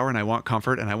horsepower and I want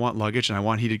comfort and I want luggage and I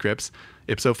want heated grips.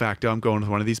 Ipso facto, I'm going with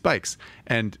one of these bikes.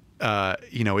 And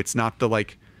you know, it's not the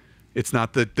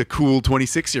cool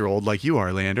 26-year-old like you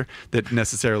are, Leander, that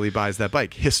necessarily buys that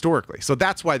bike historically. So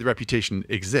that's why the reputation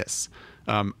exists.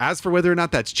 As for whether or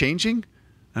not that's changing,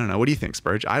 I don't know. What do you think,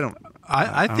 Spurge?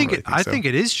 I think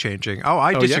it is changing. Oh,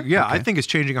 I disagree. Yeah, okay. I think it's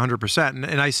changing 100%.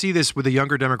 And I see this with the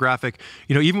younger demographic.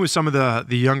 You know, even with some of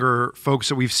the younger folks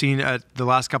that we've seen at the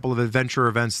last couple of adventure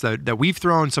events that we've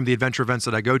thrown, some of the adventure events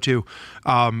that I go to.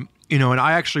 You know, and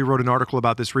I actually wrote an article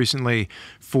about this recently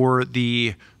for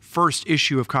the first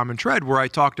issue of Common Tread, where I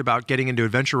talked about getting into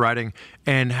adventure riding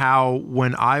and how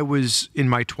when I was in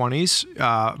my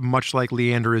 20s, much like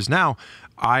Leander is now,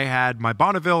 I had my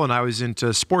Bonneville and I was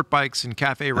into sport bikes and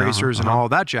cafe racers and all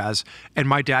of that jazz. And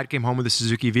my dad came home with a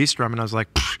Suzuki V-Strom and I was like,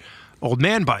 old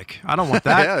man bike. I don't want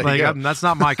that. That's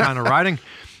not my kind of riding.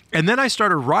 And then I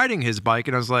started riding his bike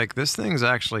and I was like, this thing's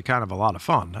actually kind of a lot of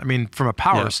fun. I mean, from a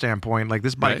power standpoint, like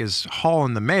this bike is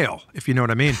hauling the mail, if you know what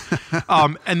I mean.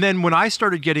 And then when I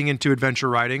started getting into adventure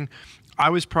riding, I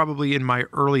was probably in my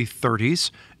early 30s.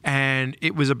 And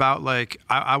it was about like,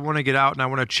 I want to get out and I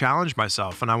want to challenge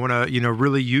myself and I want to, you know,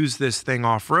 really use this thing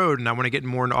off-road and I want to get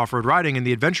more into off-road riding. And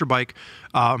the adventure bike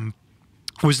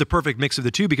was the perfect mix of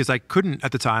the two because I couldn't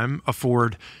at the time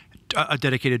afford a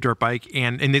dedicated dirt bike,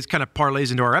 and this kind of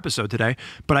parlays into our episode today,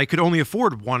 but I could only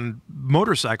afford one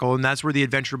motorcycle, and that's where the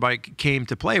adventure bike came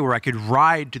to play, where I could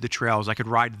ride to the trails, I could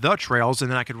ride the trails,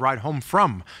 and then I could ride home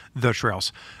from the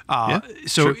trails.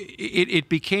 So it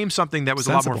became something that was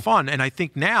a lot more fun, and I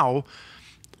think now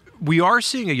we are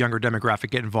seeing a younger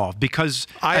demographic get involved because,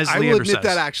 as I will admit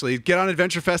that actually, get on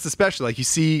Adventure Fest especially, like you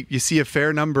see a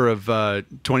fair number of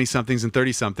 20-somethings and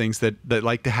 30-somethings that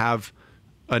like to have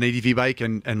an ADV bike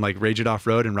and like rage it off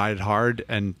road and ride it hard,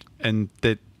 and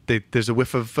that there's a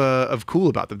whiff of cool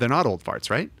about them. They're not old farts,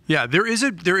 right? Yeah, there is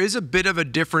a bit of a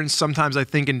difference sometimes, I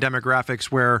think, in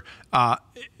demographics where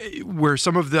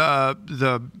some of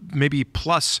the maybe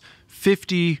plus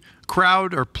 50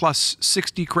 crowd or plus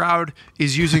 60 crowd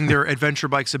is using their adventure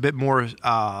bikes a bit more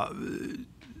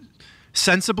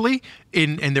sensibly,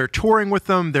 and they're touring with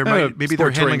them. Maybe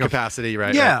they're handling capacity,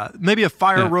 right? Yeah, maybe a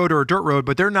fire road or a dirt road,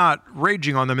 but they're not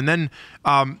raging on them. And then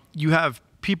you have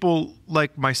people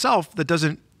like myself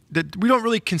that we don't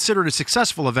really consider it a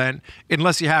successful event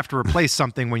unless you have to replace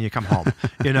something when you come home,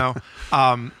 you know?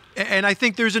 And I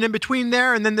think there's an in-between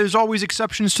there, and then there's always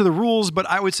exceptions to the rules. But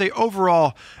I would say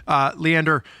overall,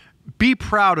 Leander, be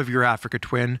proud of your Africa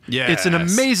Twin. Yes. It's an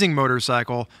amazing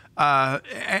motorcycle.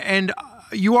 And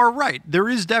you are right. There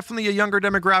is definitely a younger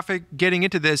demographic getting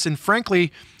into this. And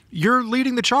frankly, you're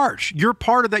leading the charge. You're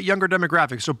part of that younger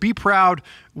demographic. So be proud,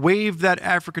 wave that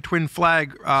Africa Twin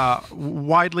flag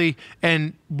widely.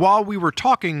 And while we were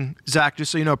talking, Zach,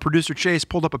 just so you know, producer Chase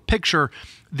pulled up a picture,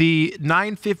 the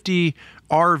 950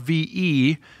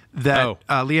 RVE that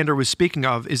Leander was speaking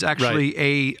of is actually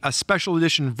a special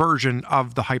edition version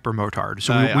of the Hyper Motard.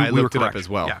 So I looked it up as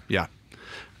well. Yeah.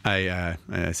 I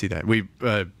see that. We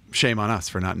shame on us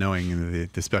for not knowing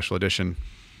the special edition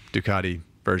Ducati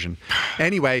version.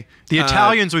 Anyway, the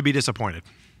Italians would be disappointed.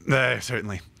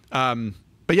 Certainly.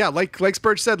 But yeah, like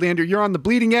Spurge said, Leander, you're on the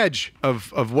bleeding edge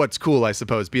of what's cool, I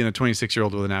suppose, being a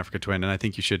 26-year-old with an Africa twin. And I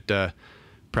think you should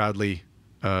proudly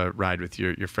ride with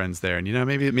your friends there. And,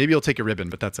 maybe you'll take a ribbon,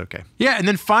 but that's okay. Yeah, and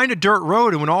then find a dirt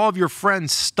road, and when all of your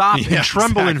friends stop and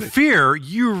tremble in fear,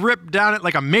 you rip down it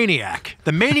like a maniac.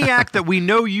 The maniac that we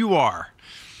know you are.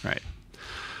 Right.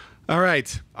 All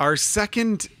right. Our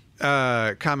second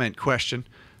comment question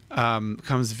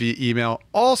comes via email,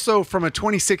 also from a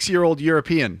 26-year-old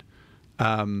European.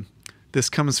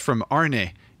 This comes from Arne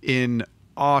in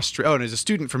Austria. Oh, and he's a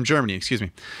student from Germany, excuse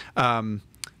me. And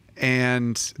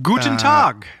Guten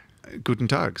Tag. Guten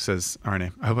Tag, says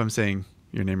Arne. I hope I'm saying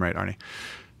your name right, Arne.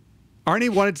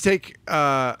 Arne wanted to take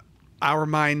our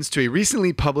minds to a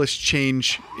recently published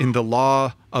change in the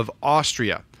law of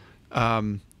Austria.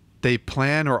 They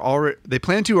plan to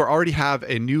or already have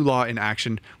a new law in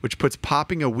action which puts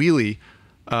popping a wheelie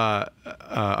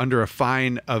under a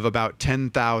fine of about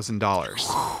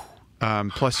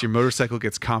 $10,000. Plus, your motorcycle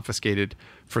gets confiscated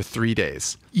for 3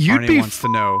 days. Arne wants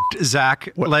to know,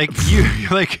 Zach,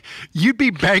 you'd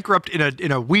be bankrupt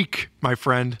in a week, my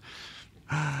friend.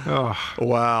 Oh.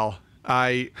 Wow.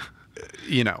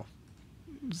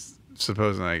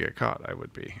 Supposing I get caught, I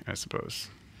would be, I suppose.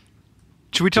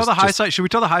 Should we tell the Highside? Should we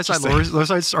tell the Highside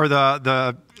Lowside or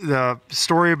the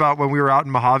story about when we were out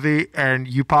in Mojave and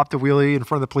you popped a wheelie in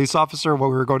front of the police officer while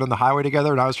we were going down the highway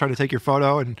together, and I was trying to take your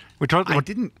photo, and we totally.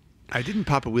 I didn't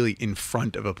pop a wheelie in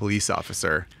front of a police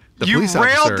officer. You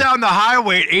railed down the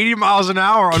highway at 80 miles an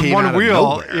hour on one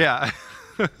wheel. Yeah.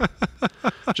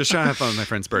 Just trying to have fun with my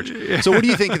friend Spurge. Yeah. So what do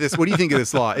you think of this? What do you think of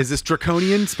this law? Is this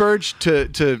draconian, Spurge, to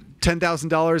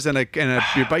 $10,000 and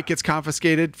your bike gets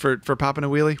confiscated for popping a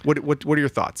wheelie? What are your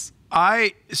thoughts?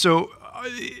 I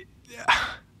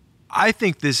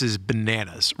think this is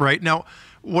bananas, right? Now,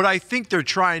 what I think they're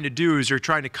trying to do is they're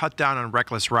trying to cut down on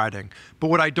reckless riding. But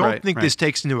what I don't think this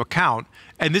takes into account,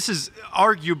 and this is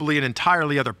arguably an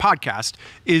entirely other podcast,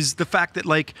 is the fact that,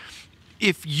 like,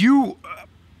 if you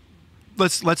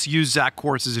let's use Zach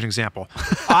Quartz as an example.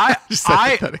 I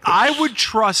would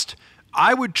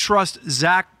trust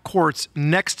Zach Quartz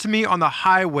next to me on the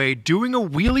highway doing a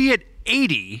wheelie at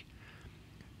 80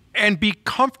 and be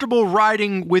comfortable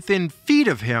riding within feet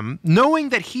of him, knowing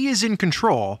that he is in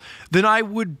control, than I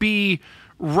would be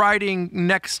riding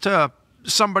next to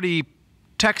somebody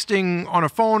texting on a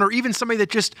phone, or even somebody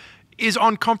that just is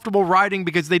uncomfortable riding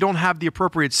because they don't have the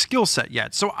appropriate skill set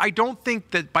yet. So I don't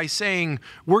think that by saying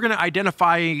we're going to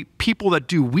identify people that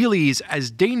do wheelies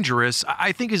as dangerous,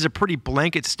 I think is a pretty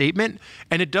blanket statement,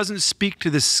 and it doesn't speak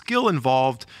to the skill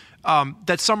involved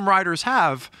that some riders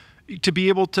have to be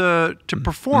able to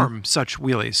perform such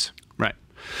wheelies. Right.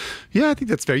 Yeah, I think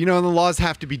that's fair. And the laws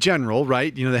have to be general,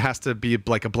 right? There has to be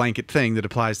like a blanket thing that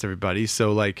applies to everybody.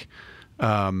 So like,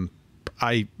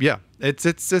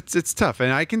 it's tough,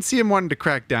 and I can see him wanting to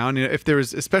crack down.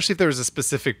 Especially if there was a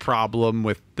specific problem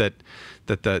with that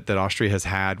Austria has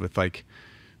had with like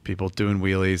people doing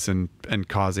wheelies and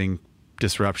causing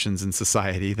disruptions in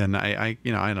society. Then I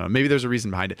don't know. Maybe there's a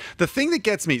reason behind it. The thing that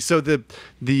gets me, so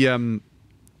the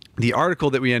article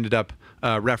that we ended up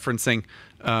referencing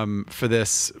for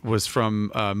this was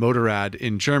from Motorrad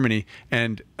in Germany,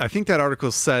 and I think that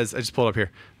article says, I just pulled up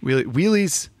here,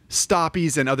 wheelies,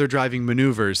 stoppies, and other driving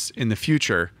maneuvers in the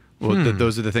future. Well,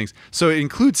 those are the things. So it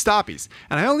includes stoppies.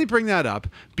 And I only bring that up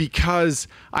because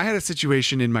I had a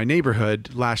situation in my neighborhood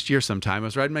last year sometime. I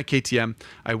was riding my KTM.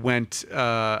 I went,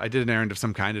 I did an errand of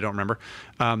some kind. I don't remember.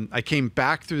 I came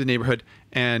back through the neighborhood,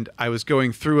 and I was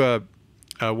going through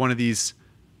one of these,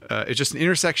 it's just an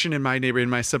intersection in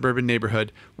my suburban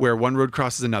neighborhood where one road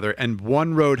crosses another, and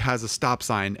one road has a stop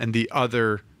sign and the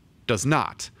other does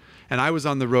not. And I was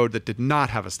on the road that did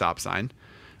not have a stop sign.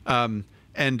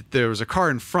 And there was a car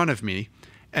in front of me,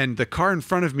 and the car in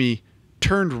front of me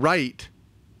turned right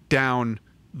down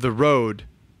the road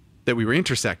that we were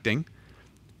intersecting,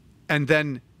 and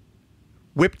then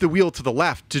whipped the wheel to the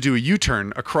left to do a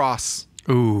U-turn across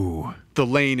the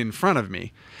lane in front of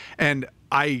me. And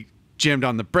I jammed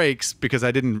on the brakes because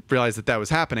I didn't realize that was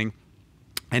happening.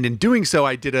 And in doing so,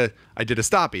 I did a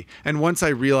stoppie. And once I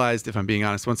realized, if I'm being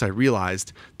honest, that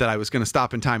I was going to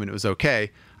stop in time and it was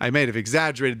okay, I may have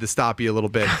exaggerated the stoppie a little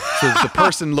bit so that the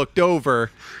person looked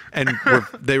over and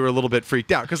they were a little bit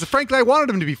freaked out. Because frankly, I wanted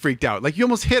them to be freaked out. Like, you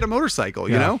almost hit a motorcycle,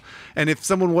 you know? And if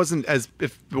someone wasn't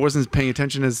paying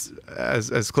attention as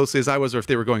closely as I was, or if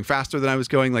they were going faster than I was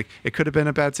going, like, it could have been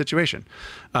a bad situation.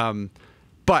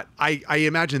 But I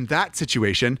imagine that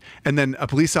situation, and then a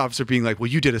police officer being like, well,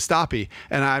 you did a stoppie.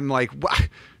 And I'm like, what?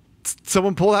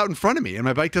 Someone pulled out in front of me, and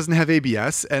my bike doesn't have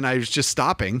ABS, and I was just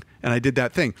stopping, and I did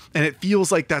that thing. And it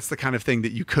feels like that's the kind of thing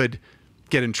that you could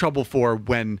get in trouble for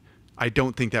when I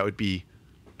don't think that would be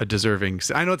a deserving.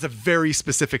 I know it's a very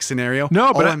specific scenario.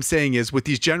 No, but all I'm saying is with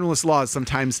these generalist laws,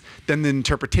 sometimes then the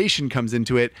interpretation comes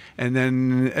into it, and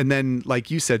then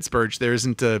like you said, Spurge, there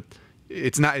isn't a.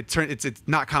 It's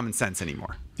not common sense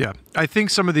anymore. Yeah, I think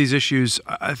some of these issues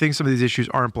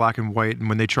aren't black and white, and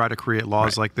when they try to create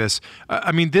laws like this,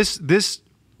 I mean, this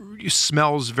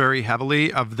smells very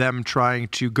heavily of them trying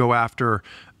to go after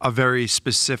a very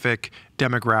specific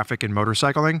demographic in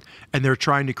motorcycling, and they're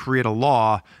trying to create a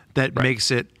law that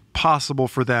makes it possible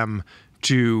for them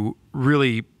to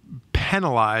really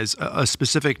penalize a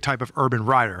specific type of urban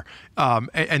rider.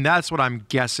 And that's what I'm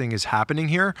guessing is happening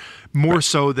here, more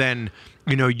so than,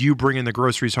 you bringing the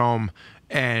groceries home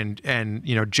and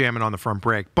jamming on the front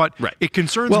brake. But it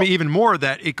concerns me even more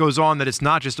that it goes on that it's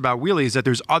not just about wheelies, that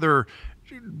there's other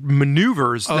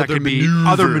maneuvers that could be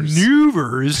other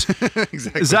maneuvers.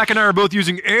 Exactly. Zach and I are both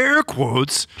using air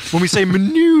quotes when we say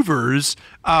maneuvers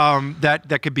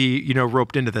that could be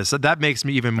roped into this. So that makes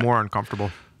me even more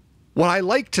uncomfortable. What I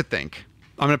like to think,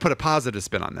 I'm going to put a positive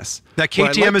spin on this. That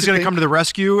KTM is going to come to the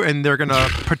rescue and they're going to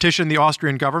petition the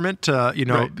Austrian government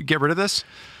to get rid of this.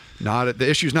 The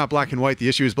issue is not black and white. The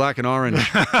issue is black and orange.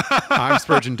 I'm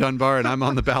Spurgeon Dunbar, and I'm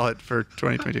on the ballot for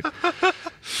 2022.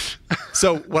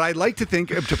 So what I like to think,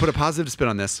 to put a positive spin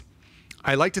on this,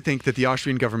 I like to think that the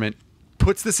Austrian government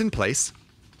puts this in place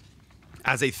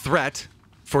as a threat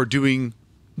for doing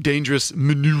dangerous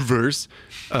maneuvers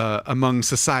among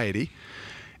society.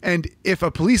 And if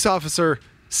a police officer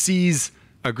sees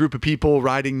a group of people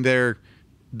riding their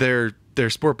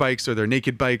sport bikes or their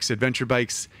naked bikes, adventure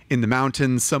bikes in the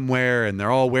mountains somewhere, and they're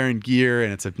all wearing gear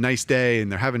and it's a nice day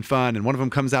and they're having fun, and one of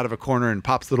them comes out of a corner and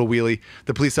pops a little wheelie,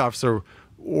 the police officer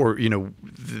or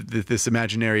this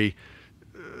imaginary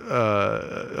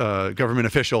government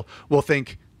official will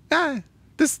think,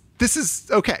 this is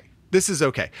okay. This is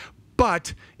okay.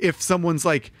 But if someone's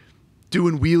like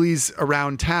doing wheelies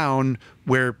around town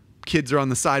where kids are on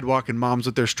the sidewalk and moms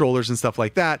with their strollers and stuff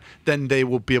like that, then they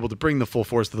will be able to bring the full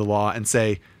force of the law and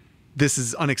say, this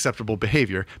is unacceptable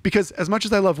behavior. Because as much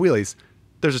as I love wheelies,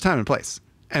 there's a time and place.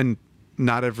 And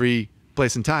not every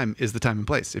place and time is the time and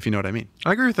place, if you know what I mean.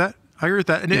 I agree with that.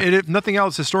 And if nothing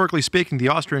else, historically speaking, the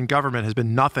Austrian government has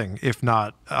been nothing if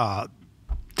not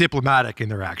diplomatic in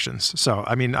their actions. So,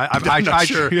 I mean, I'm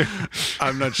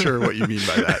not sure what you mean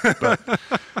by that. But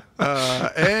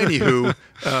anywho,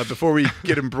 before we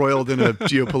get embroiled in a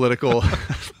geopolitical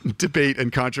debate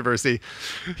and controversy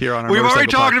here on our We've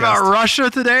already talked podcast about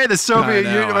Russia today, the Soviet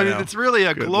Union. I mean, it's really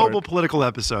a Good global Lord. political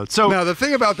episode. So now the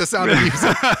thing about the Sound of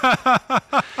Music.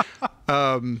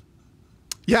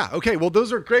 Yeah. Okay. Well,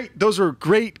 those are great. Those are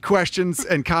great questions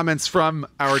and comments from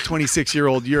our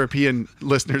 26-year-old European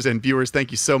listeners and viewers. Thank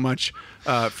you so much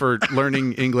for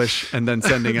learning English and then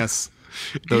sending us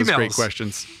those great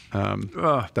questions.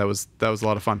 That was a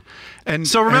lot of fun. And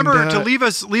so remember to leave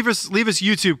us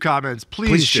YouTube comments.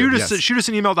 Please shoot us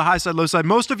an email to Highside Lowside.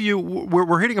 Most of you,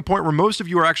 we're hitting a point where most of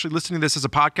you are actually listening to this as a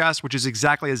podcast, which is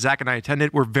exactly as Zach and I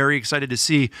intended. We're very excited to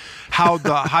see how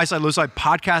the Highside Lowside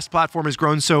podcast platform has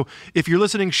grown. So if you're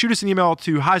listening, shoot us an email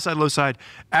to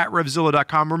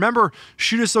highsidelowside@RevZilla.com. Remember,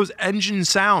 shoot us those engine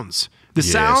sounds. The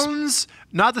sounds,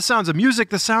 not the sounds of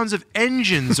music, the sounds of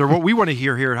engines are what we want to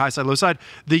hear here at Highside Lowside.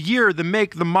 The year, the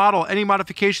make, the model, any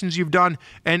modifications you've done,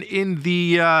 and in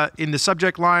the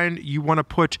subject line, you want to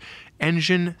put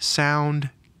engine sound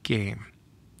game.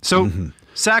 So,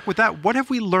 Zach, with that, what have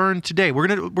we learned today? We're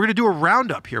gonna do a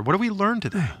roundup here. What have we learned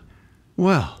today?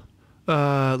 Well,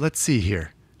 let's see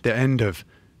here. The end of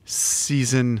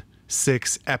season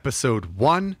 6, episode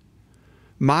 1.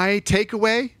 My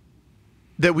takeaway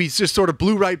that we just sort of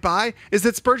blew right by is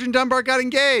that Spurgeon Dunbar got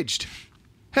engaged.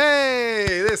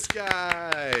 Hey, this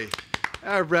guy.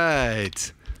 All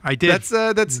right. I did.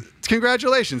 That's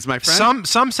congratulations, my friend.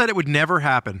 Some said it would never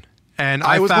happen. And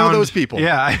I was one of those people.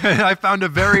 Yeah, I found a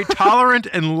very tolerant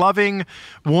and loving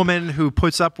woman who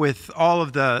puts up with all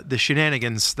of the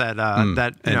shenanigans that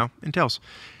entails.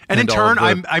 And in turn,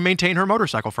 I maintain her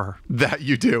motorcycle for her. That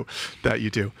you do,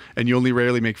 and you only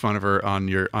rarely make fun of her on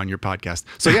your podcast.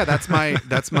 So yeah, that's my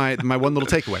one little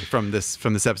takeaway from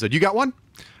this episode. You got one?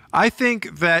 I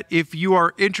think that if you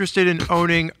are interested in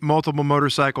owning multiple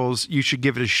motorcycles, you should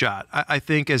give it a shot. I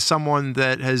think as someone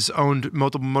that has owned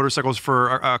multiple motorcycles for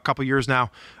a couple years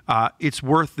now, it's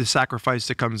worth the sacrifice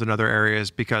that comes in other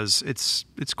areas because it's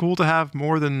cool to have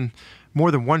more than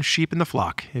one sheep in the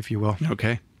flock, if you will.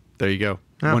 Okay, there you go.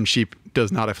 Yeah. One sheep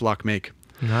does not a flock make.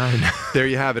 There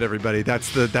you have it, everybody.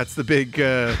 That's the big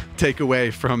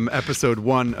takeaway from episode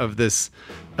 1 of this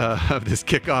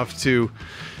kickoff to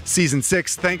Season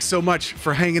 6. Thanks so much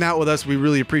for hanging out with us. We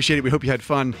really appreciate it. We hope you had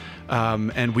fun.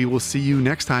 And we will see you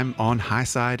next time on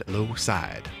Highside,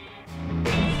 Lowside.